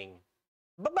evening.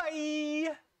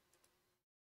 Bye-bye!